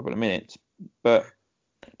only a couple of minutes. But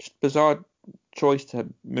just bizarre choice to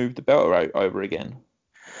move the belt over again.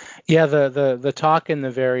 Yeah, the talk in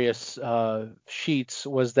the various sheets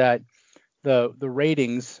was that the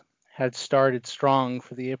ratings had started strong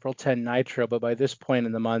for the April 10 Nitro, but by this point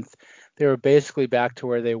in the month, they were basically back to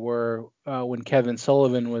where they were when Kevin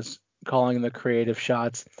Sullivan was calling the creative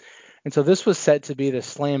shots. And so this was set to be the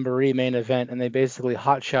Slamboree main event, and they basically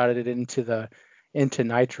hot-shotted it into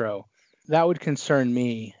Nitro. That would concern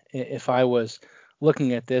me if I was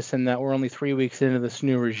looking at this, and that we're only 3 weeks into this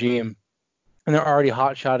new regime, and they're already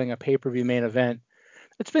hot-shotting a pay-per-view main event.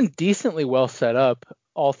 It's been decently well set up,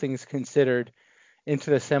 all things considered, into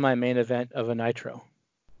the semi-main event of a Nitro.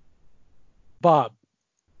 Bob.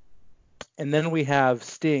 And then we have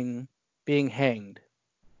Sting being hanged.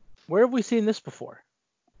 Where have we seen this before?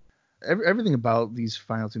 Everything about these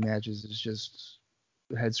final 2 matches is just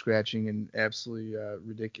head scratching and absolutely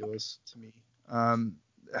ridiculous to me.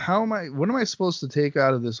 What am I supposed to take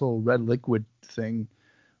out of this whole red liquid thing?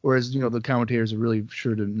 Whereas, the commentators are really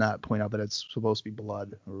sure to not point out that it's supposed to be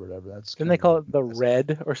blood or whatever. Didn't they call it the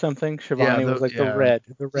red or something? Shivani was like the red.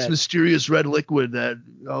 This mysterious red liquid that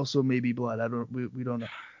also may be blood. We don't know.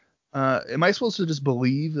 Am I supposed to just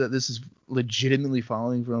believe that this is legitimately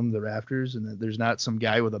falling from the rafters and that there's not some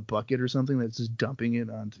guy with a bucket or something that's just dumping it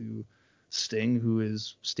onto Sting, who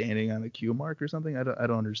is standing on a cue mark or something? I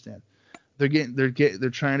don't understand. They're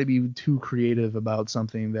trying to be too creative about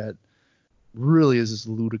something that really is just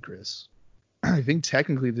ludicrous. I think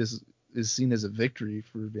technically this is seen as a victory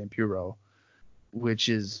for Vampiro, which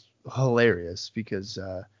is hilarious because,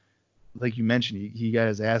 like you mentioned, he got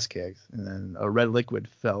his ass kicked, and then a red liquid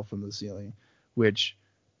fell from the ceiling, which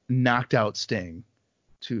knocked out Sting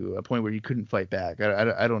to a point where he couldn't fight back.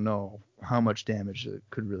 I don't know how much damage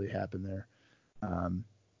could really happen there.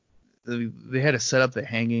 They had to set up the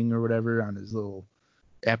hanging or whatever on his little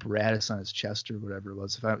apparatus on his chest or whatever it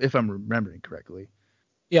was, if I'm remembering correctly.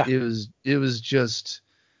 Yeah. It was just,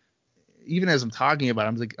 even as I'm talking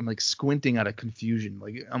about it, I'm like squinting out of confusion.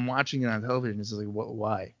 Like, I'm watching it on television. It's like,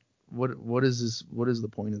 why? What is this? What is the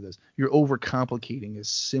point of this? You're overcomplicating a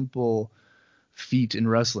simple feat in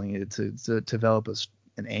wrestling to develop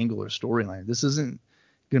an angle or storyline. This isn't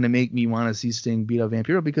going to make me want to see Sting beat up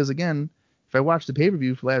Vampiro because, again, if I watched the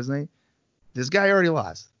pay-per-view for last night, this guy already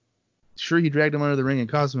lost. Sure, he dragged him under the ring and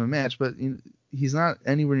cost him a match, but he's not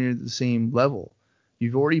anywhere near the same level.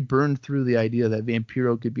 You've already burned through the idea that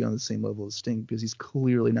Vampiro could be on the same level as Sting because he's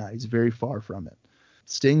clearly not. He's very far from it.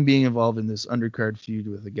 Sting being involved in this undercard feud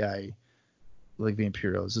with a guy like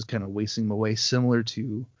Vampiro is just kind of wasting him away, similar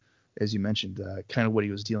to, as you mentioned, kind of what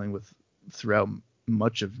he was dealing with throughout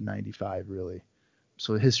much of '95, really.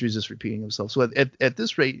 So history is just repeating himself. So at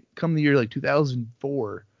this rate, come the year like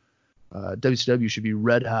 2004, WCW should be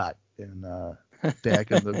red hot and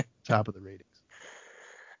back on the top of the ratings.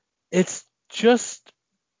 It's just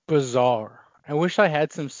bizarre. I wish I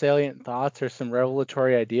had some salient thoughts or some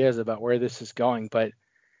revelatory ideas about where this is going, but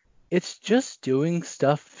it's just doing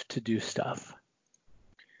stuff to do stuff.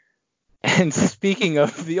 And speaking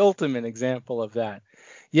of the ultimate example of that,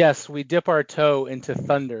 yes, we dip our toe into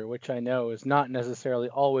Thunder, which I know is not necessarily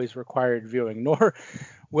always required viewing, nor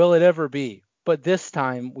will it ever be. But this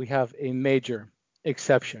time we have a major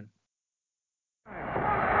exception.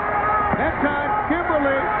 That time,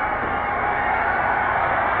 Kimberly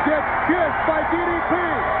gets kissed by DDP.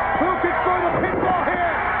 Who can throw the pinball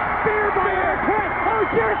here? Spear by Arquette. Oh,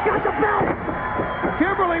 Jarrett's got the belt.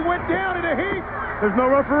 Kimberly went down in a heap. There's no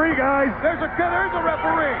referee, guys. There's a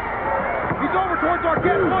referee. He's over towards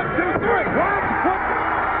Arquette. 1, 2, 3.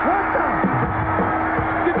 What the?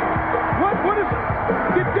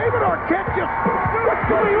 Did David Arquette just... What's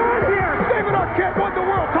going on here? David Arquette won the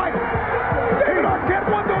world title. David Arquette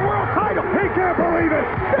won the world title. He can't believe it.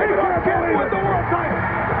 David Arquette won the world title.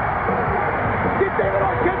 Did David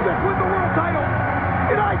Arquette just win the world title?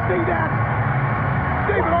 Did I see that?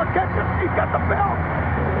 David Arquette, he's got the belt.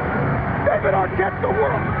 David Arquette, the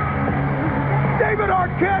world. David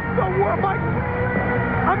Arquette, the world.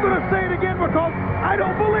 I'm going to say it again because I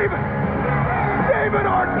don't believe it. David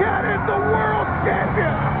Arquette is the world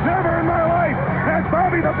champion. Never in my life has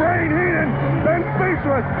Bobby the Brain Heenan been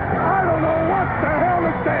speechless. I don't know what the hell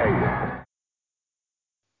to say.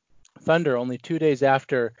 Thunder, only 2 days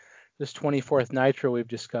after this 24th Nitro we've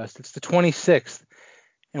discussed. It's the 26th,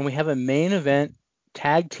 and we have a main event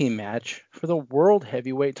tag team match for the World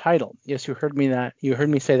Heavyweight title. Yes, you heard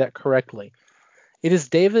me say that correctly. It is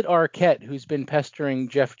David Arquette who's been pestering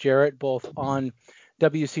Jeff Jarrett both on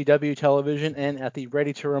WCW television and at the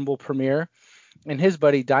Ready to Rumble premiere, and his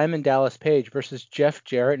buddy Diamond Dallas Page versus Jeff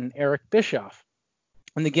Jarrett and Eric Bischoff.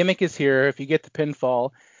 And the gimmick is here: if you get the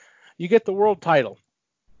pinfall, you get the world title.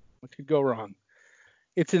 What could go wrong?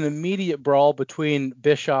 It's an immediate brawl between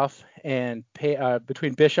Bischoff and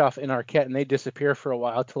Arquette, and they disappear for a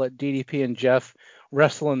while to let DDP and Jeff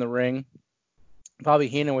wrestle in the ring. Bobby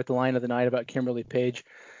Heenan with the line of the night about Kimberly Page.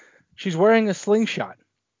 She's wearing a slingshot.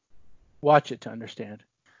 Watch it to understand.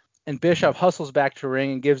 And Bischoff hustles back to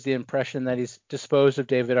ring and gives the impression that he's disposed of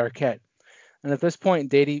David Arquette. And at this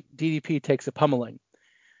point, DDP takes a pummeling.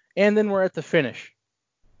 And then we're at the finish.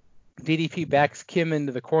 DDP backs Kim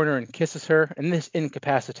into the corner and kisses her, and this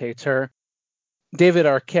incapacitates her. David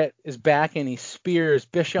Arquette is back and he spears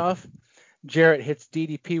Bischoff. Jarrett hits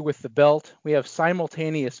DDP with the belt. We have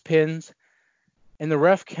simultaneous pins, and the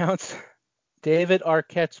ref counts David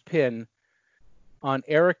Arquette's pin on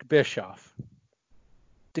Eric Bischoff.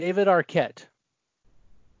 David Arquette,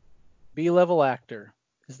 B-level actor,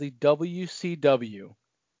 is the WCW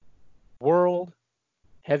World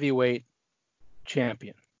Heavyweight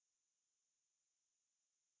Champion.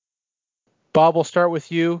 Bob, we'll start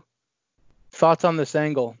with you. Thoughts on this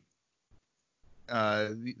angle?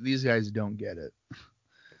 These guys don't get it.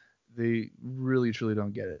 They really, truly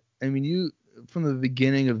don't get it. I mean, from the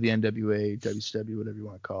beginning of the NWA, WCW, whatever you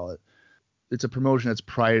want to call it, it's a promotion that's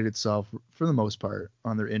prided itself, for the most part,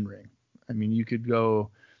 on their in-ring. I mean, you could go,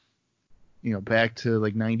 back to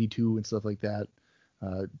like 92 and stuff like that.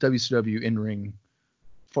 WCW in-ring,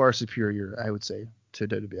 far superior, I would say, to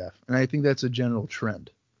WWF. And I think that's a general trend.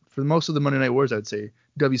 For most of the Monday Night Wars, I would say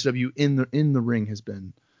WCW in the ring has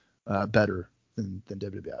been better than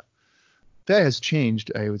WWF. That has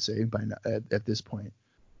changed, I would say, at this point.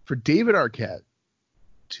 For David Arquette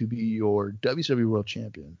to be your WCW World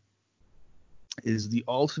Champion is the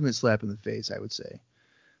ultimate slap in the face, I would say,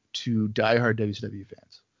 to diehard WCW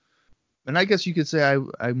fans. And I guess you could say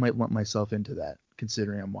I might lump myself into that,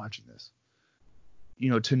 considering I'm watching this.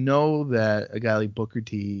 To know that a guy like Booker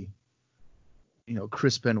T,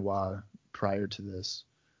 Chris Benoit prior to this,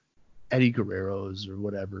 Eddie Guerrero's or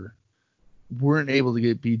whatever, weren't able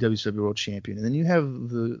to be WCW World Champion. And then you have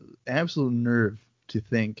the absolute nerve to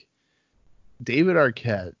think David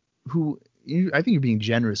Arquette, who I think you're being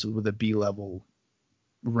generous with a B-level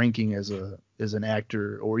ranking as an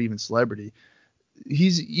actor or even celebrity.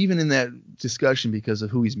 He's even in that discussion because of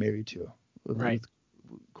who he's married to, right?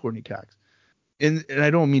 Courtney Cox. And I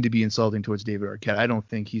don't mean to be insulting towards David Arquette. I don't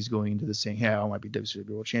think he's going into this saying, hey, I want to be WCW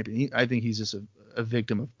World Champion. I think he's just a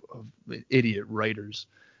victim of idiot writers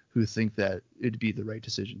who think that it'd be the right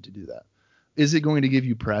decision to do that. Is it going to give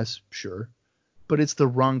you press? Sure. But it's the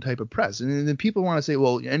wrong type of press. And then people want to say,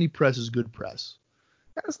 well, any press is good press.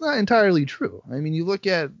 That's not entirely true. I mean, you look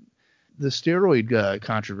at the steroid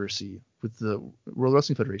controversy with the World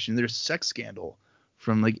Wrestling Federation, their sex scandal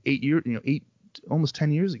from like 8 almost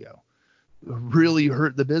 10 years ago. Really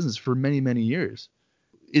hurt the business for many, many years.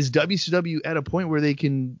 Is WCW at a point where they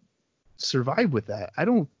can survive with that? I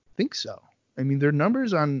don't think so. I mean, their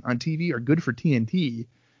numbers on TV are good for TNT,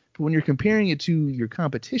 but when you're comparing it to your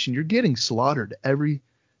competition, you're getting slaughtered every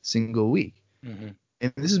single week. Mm-hmm.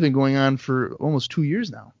 And this has been going on for almost 2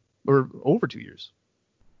 years now, or over 2 years.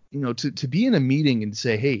 To be in a meeting and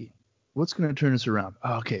say, hey, what's going to turn us around?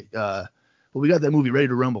 Oh, okay, well, we got that movie Ready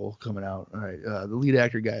to Rumble coming out. All right, the lead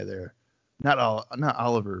actor guy there. Not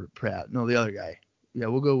Oliver Pratt. No, the other guy. Yeah,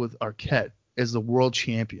 we'll go with Arquette as the world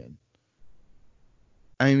champion.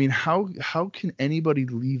 I mean, how can anybody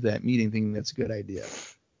leave that meeting thinking that's a good idea?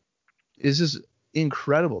 It's just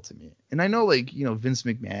incredible to me. And I know, Vince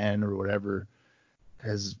McMahon or whatever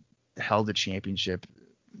has held a championship.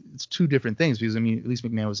 It's two different things because, at least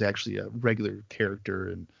McMahon was actually a regular character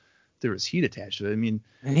and there was heat attached to it. And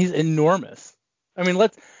he's enormous.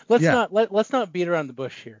 Let's not beat around the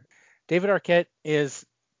bush here. David Arquette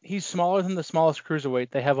he's smaller than the smallest cruiserweight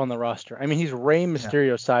they have on the roster. He's Rey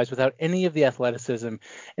Mysterio size without any of the athleticism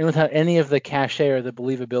and without any of the cachet or the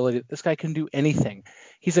believability. This guy can do anything.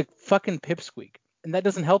 He's a fucking pipsqueak, and that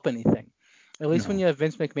doesn't help anything. At least when you have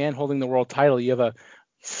Vince McMahon holding the world title, you have a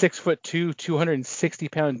 6'2",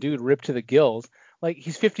 260-pound dude ripped to the gills.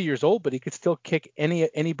 He's 50 years old, but he could still kick any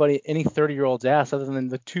 30-year-old's ass other than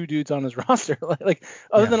the two dudes on his roster,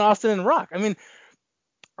 other than Austin and Rock.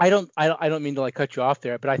 I don't mean to cut you off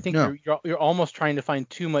there, but I think you're almost trying to find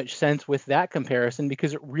too much sense with that comparison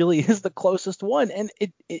because it really is the closest one, and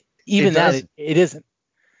it isn't.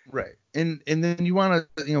 Right, and then you want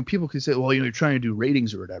to people can say, well, you're trying to do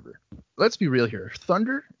ratings or whatever. Let's be real here.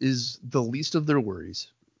 Thunder is the least of their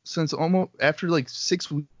worries since almost after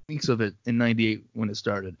 6 weeks of it in '98 when it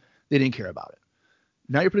started, they didn't care about it.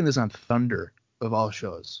 Now you're putting this on Thunder of all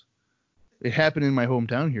shows. It happened in my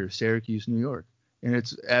hometown here, Syracuse, New York. And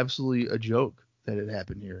it's absolutely a joke that it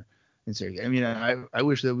happened here in Syracuse. I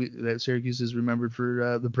wish that Syracuse is remembered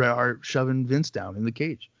for the Bret Hart shoving Vince down in the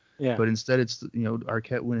cage. Yeah. But instead it's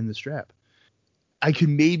Arquette winning the strap. I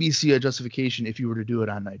can maybe see a justification if you were to do it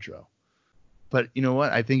on Nitro. But you know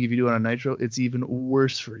what? I think if you do it on Nitro, it's even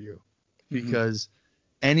worse for you because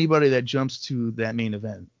anybody that jumps to that main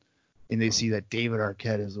event and they see that David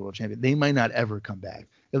Arquette is the world champion, they might not ever come back.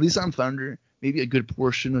 At least on Thunder, maybe a good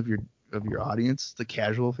portion of your audience, the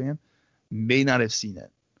casual fan, may not have seen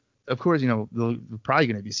it. Of course, they're probably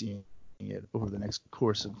going to be seeing it over the next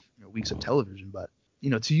course of weeks of television. But,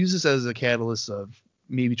 to use this as a catalyst of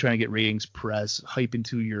maybe trying to get ratings, press, hype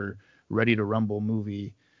into your Ready to Rumble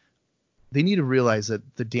movie, they need to realize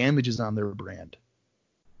that the damage is on their brand.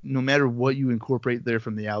 No matter what you incorporate there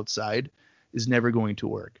from the outside is never going to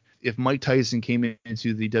work. If Mike Tyson came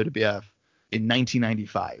into the WWF in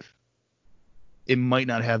 1995, it might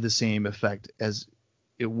not have the same effect as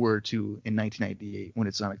it were to in 1998 when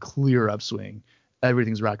it's on a clear upswing.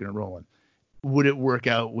 Everything's rocking and rolling. Would it work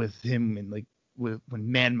out with him and when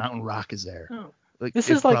Man Mountain Rock is there? No. This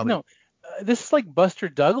is probably... this is like Buster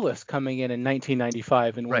Douglas coming in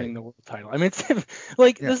 1995 and winning Right. the world title. I mean, it's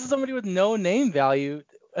like Yeah. this is somebody with no name value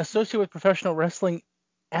associated with professional wrestling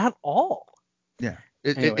at all. Yeah.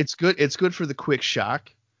 Anyway. It's good. It's good for the quick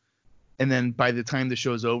shock. And then by the time the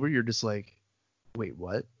show's over, you're just like, wait,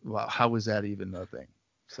 what? Well, how was that even a thing?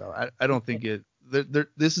 So I don't think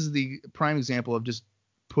this is the prime example of just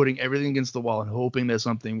putting everything against the wall and hoping that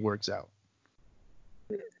something works out.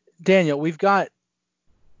 Daniel, we've got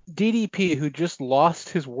DDP, who just lost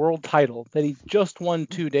his world title that he just won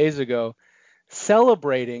 2 days ago,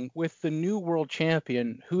 celebrating with the new world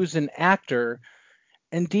champion, who's an actor.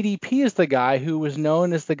 And DDP is the guy who was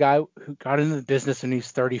known as the guy who got into the business when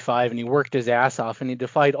he's 35 and he worked his ass off and he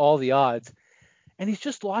defied all the odds. And he's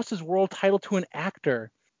just lost his world title to an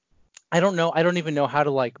actor. I don't know. I don't even know how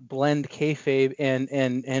to like blend kayfabe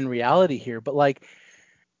and reality here. But like,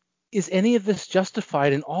 is any of this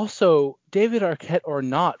justified? And also, David Arquette or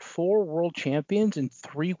not, 4 world champions in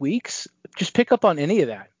 3 weeks? Just pick up on any of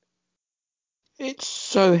that. It's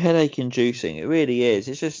so headache inducing. It really is.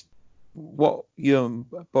 It's just what you and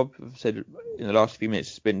Bob have said in the last few minutes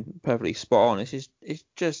has been perfectly spot on. It's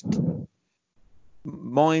just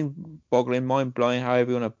mind-boggling, mind-blowing,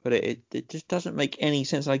 however you want to put it. It just doesn't make any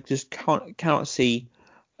sense. I just cannot see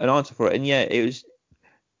an answer for it. And yeah, it was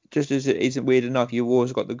just as it isn't weird enough. You've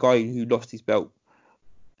always got the guy who lost his belt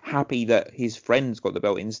happy that his friends got the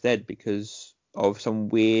belt instead because of some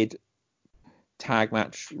weird tag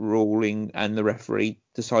match ruling and the referee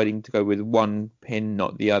deciding to go with one pin,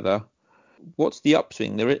 not the other. What's the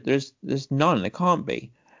upswing? There's none. There can't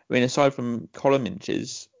be. I mean, aside from column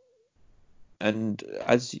inches, and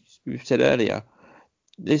as we've said earlier,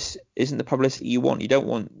 this isn't the publicity you want. You don't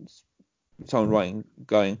want someone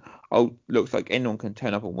going, oh, looks like anyone can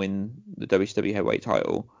turn up and win the WCW heavyweight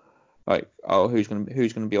title. Like, oh, who's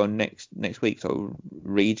gonna be on next week? So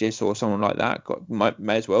Regis or someone like that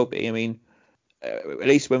may as well be. I mean, at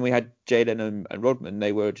least when we had Jalen and Rodman,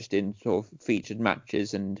 they were just in sort of featured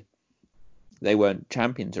matches and they weren't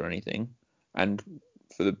champions or anything. And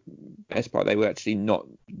for the best part, they were actually not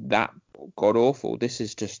that god awful. This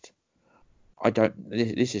is just,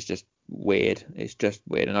 this is just weird. It's just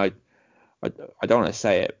weird, and I don't want to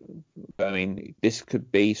say it, but I mean, this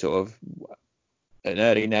could be sort of an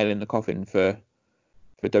early nail in the coffin for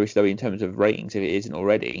WCW in terms of ratings if it isn't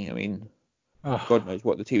already. I mean, God knows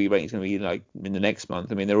what the TV rating is going to be like in the next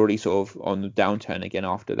month. I mean, they're already sort of on the downturn again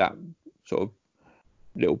after that sort of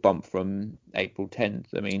little bump from April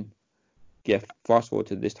 10th. I mean, yeah, fast forward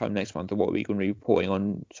to this time next month, and what are we going to be reporting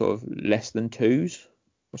on sort of less than 2s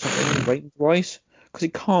or something ratings-wise? Because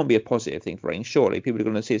it can't be a positive thing for ratings. Surely people are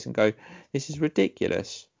going to see this and go, this is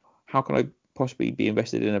ridiculous. How can I possibly be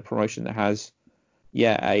invested in a promotion that has,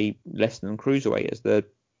 a less than cruiserweight as the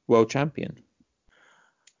world champion?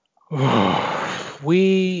 That's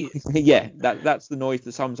the noise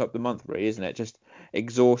that sums up the month, really, isn't it? Just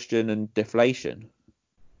exhaustion and deflation.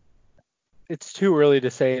 It's too early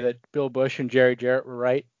to say that Bill Bush and Jerry Jarrett were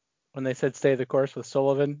right when they said stay the course with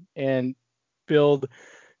Sullivan and build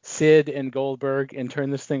Sid and Goldberg and turn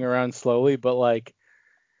this thing around slowly. But like,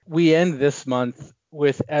 we end this month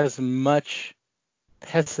with as much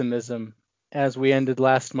pessimism as we ended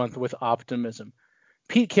last month with optimism.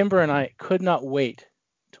 Pete Kimber and I could not wait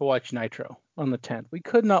to watch Nitro on the 10th. We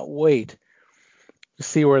could not wait to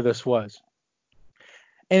see where this was.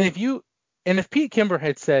 And if Pete Kimber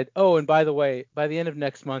had said, oh, and by the way, by the end of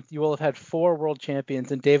next month, you will have had 4 world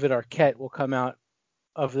champions and David Arquette will come out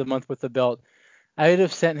of the month with the belt, I would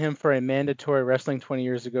have sent him for a mandatory Wrestling 20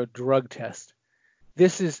 Years Ago drug test.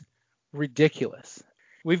 This is ridiculous.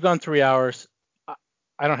 We've gone 3 hours.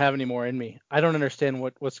 I don't have any more in me. I don't understand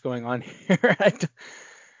what's going on here.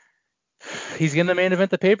 He's going to main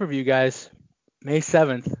event the pay-per-view, guys. May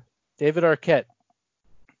 7th. David Arquette.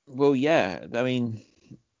 Well, yeah. I mean,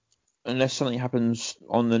 unless something happens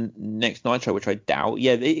on the next Nitro, which I doubt.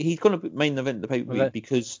 Yeah, he's going to main event the pay-per-view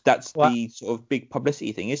because that's the sort of big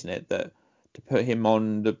publicity thing, isn't it? That to put him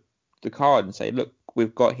on the card and say, look,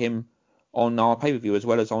 we've got him on our pay-per-view as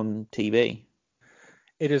well as on TV.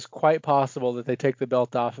 It is quite possible that they take the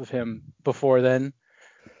belt off of him before then.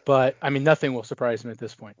 But, I mean, nothing will surprise me at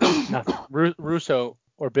this point. Nothing. Russo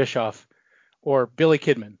or Bischoff or Billy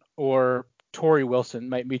Kidman or Torrie Wilson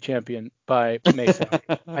might be champion by May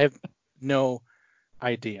 2nd. I have no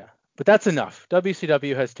idea. But that's enough.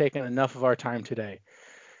 WCW has taken enough of our time today.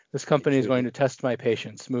 This company is going to test my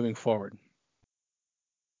patience moving forward.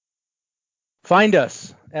 Find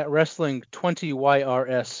us at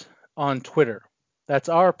Wrestling20YRS on Twitter. That's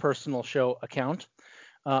our personal show account.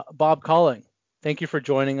 Bob Calling, thank you for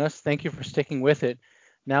joining us. Thank you for sticking with it.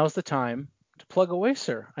 Now is the time to plug away,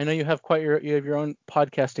 sir. I know you have you have your own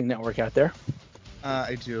podcasting network out there.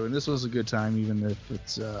 I do, and this was a good time, even if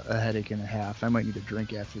it's a headache and a half. I might need a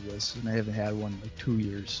drink after this, and I haven't had one in like 2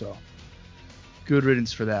 years, so good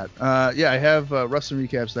riddance for that. I have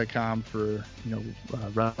WrestlingRecaps.com for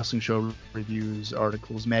wrestling show reviews,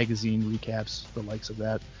 articles, magazine recaps, the likes of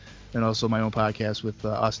that, and also my own podcast with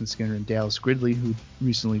Austin Skinner and Dallas Gridley, who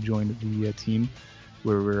recently joined the team,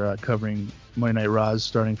 where we're covering Monday Night Raws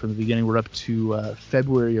starting from the beginning. We're up to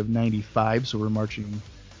February of '95, so we're marching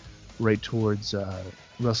right towards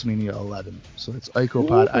WrestleMania 11. So it's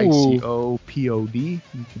ICOPOD, ICOPOD. You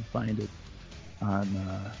can find it on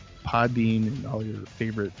Podbean and all your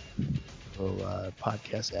favorite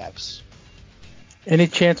podcast apps. Any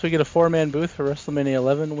chance we get a 4-man booth for WrestleMania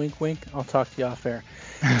 11? Wink, wink. I'll talk to you off air.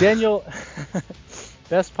 Daniel,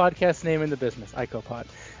 best podcast name in the business, ICOPOD.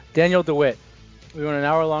 Daniel DeWitt. We went an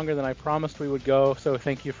hour longer than I promised we would go, so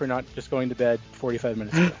thank you for not just going to bed 45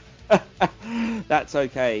 minutes ago. That's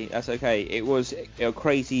okay. It was a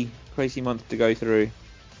crazy month to go through,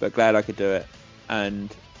 but glad I could do it.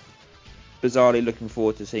 And bizarrely looking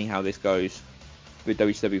forward to seeing how this goes with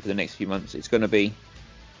WCW for the next few months. It's going to be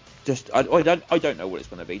just I don't know what it's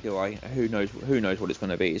going to be, do I? Who knows what it's going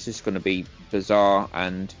to be? It's just going to be bizarre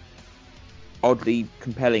and oddly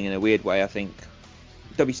compelling in a weird way. I think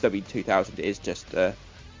WCW 2000 is just a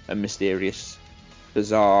mysterious,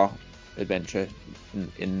 bizarre adventure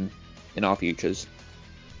in our futures.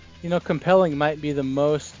 Compelling might be the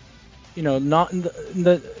most, not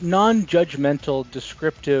the non-judgmental,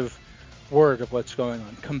 descriptive word of what's going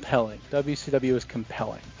on. Compelling. WCW is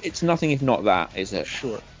compelling. It's nothing if not that, is it?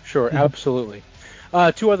 Sure, absolutely.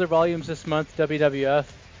 2 other volumes this month, WWF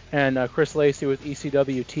and Chris Lacey with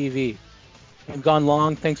ECW TV. We've gone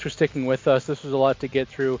long. Thanks for sticking with us. This was a lot to get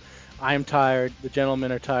through. I'm tired. The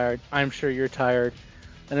gentlemen are tired. I'm sure you're tired.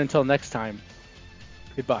 And until next time,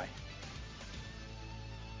 goodbye.